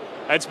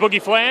 That's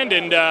Boogie Fland,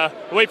 and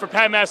wait for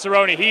Pat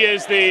Massaroni. He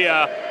is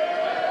the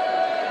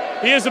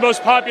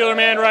most popular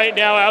man right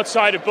now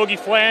outside of Boogie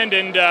Fland,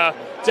 and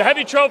it's a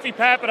heavy trophy,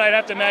 Pat, but I'd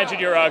have to imagine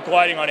you're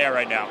gliding on air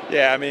right now.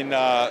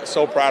 Yeah,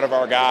 so proud of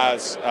our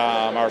guys,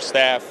 our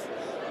staff,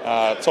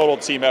 total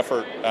team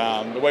effort.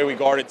 The way we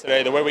guarded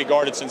today, the way we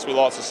guarded since we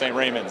lost to St.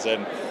 Raymond's,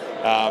 and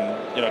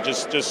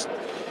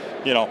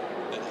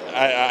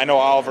I know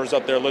Oliver's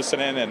up there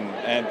listening,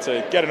 and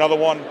to get another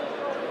one,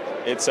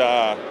 it's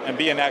and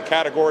be in that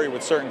category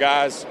with certain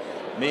guys,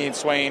 me and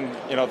Swain,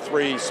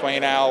 3,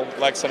 Swain, Al,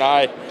 Lex, and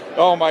I.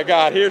 Oh my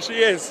God, here she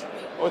is.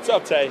 What's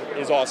up, Tay?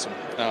 Is awesome.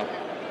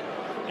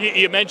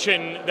 You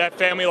mentioned that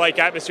family-like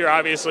atmosphere.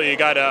 Obviously, you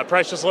got a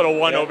precious little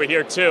one over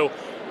here too.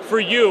 For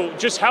you,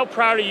 just how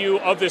proud are you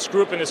of this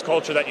group and this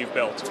culture that you've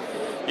built?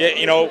 Yeah,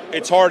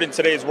 it's hard in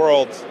today's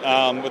world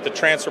with the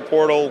transfer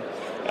portal,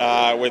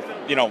 with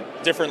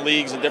different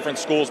leagues and different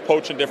schools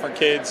poaching different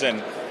kids.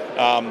 And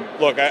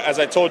look, as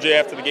I told you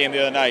after the game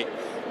the other night,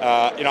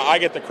 I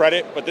get the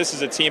credit, but this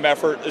is a team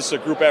effort. This is a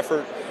group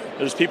effort.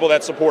 There's people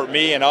that support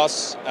me and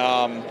us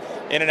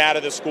in and out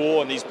of the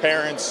school, and these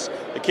parents,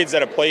 the kids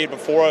that have played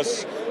before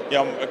us.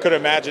 I couldn't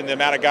imagine the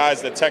amount of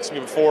guys that text me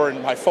before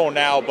and my phone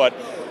now, but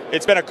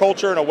it's been a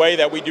culture and a way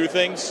that we do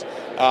things.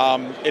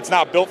 It's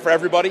not built for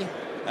everybody,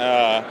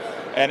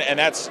 and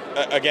that's,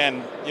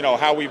 again,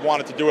 how we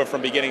wanted to do it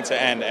from beginning to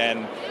end.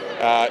 And,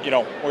 we're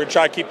going to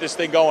try to keep this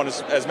thing going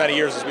as many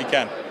years as we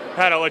can.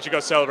 Pat, I'll let you go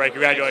celebrate.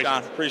 Congratulations.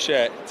 Thanks, John.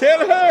 Appreciate it.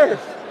 Taylor!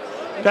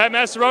 Pat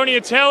Massaroni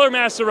and Taylor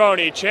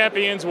Massaroni,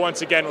 champions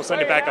once again. We'll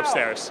send it back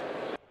upstairs.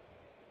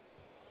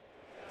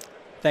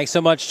 Thanks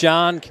so much,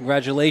 John.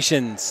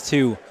 Congratulations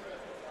to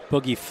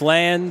Boogie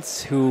Fland,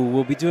 who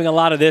will be doing a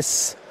lot of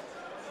this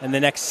in the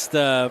next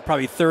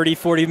probably 30,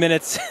 40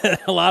 minutes.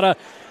 a lot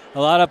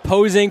of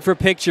posing for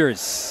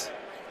pictures.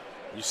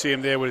 You see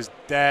him there with his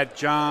dad,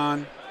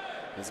 John,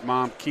 his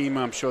mom,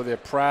 Kima. I'm sure they're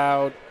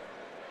proud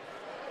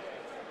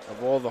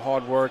of all the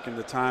hard work and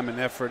the time and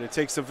effort. It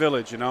takes a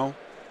village, A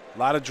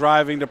lot of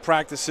driving to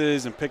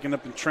practices and picking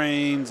up in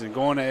trains and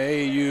going to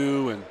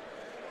AAU and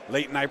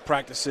late night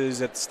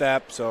practices at the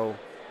Step. So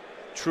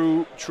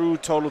true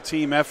total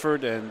team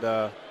effort,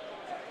 and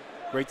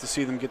great to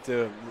see them get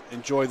to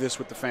enjoy this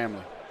with the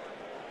family.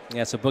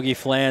 Yeah, so Boogie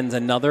Fland's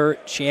another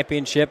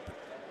championship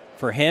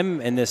for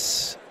him in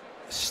this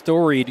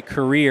storied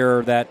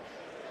career that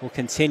will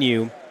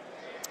continue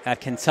at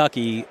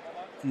Kentucky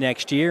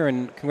next year.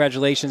 And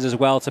congratulations as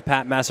well to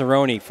Pat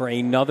Massaroni for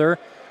another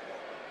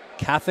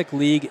Catholic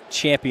League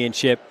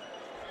championship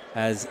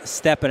as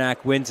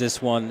Stepinac wins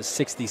this one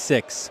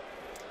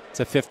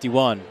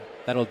 66-51.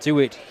 That'll do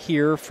it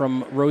here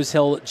from Rose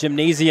Hill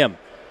Gymnasium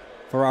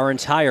for our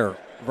entire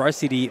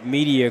Varsity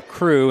Media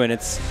crew, and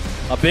it's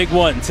a big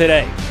one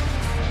today.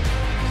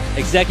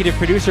 Executive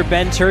producer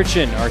Ben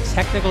Turchin. Our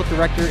technical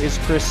director is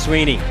Chris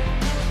Sweeney.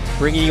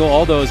 Bringing you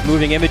all those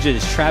moving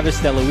images, Travis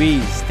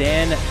DeLuise,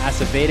 Dan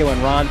Acevedo,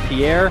 and Ron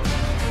Pierre.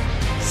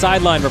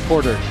 Sideline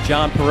reporter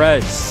John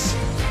Perez.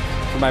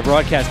 For my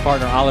broadcast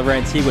partner Oliver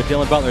Antigua,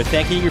 Dylan Butler,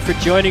 thanking you for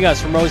joining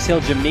us from Rose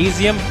Hill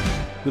Gymnasium.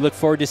 We look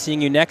forward to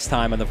seeing you next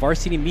time on the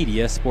Varsity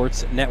Media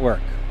Sports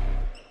Network.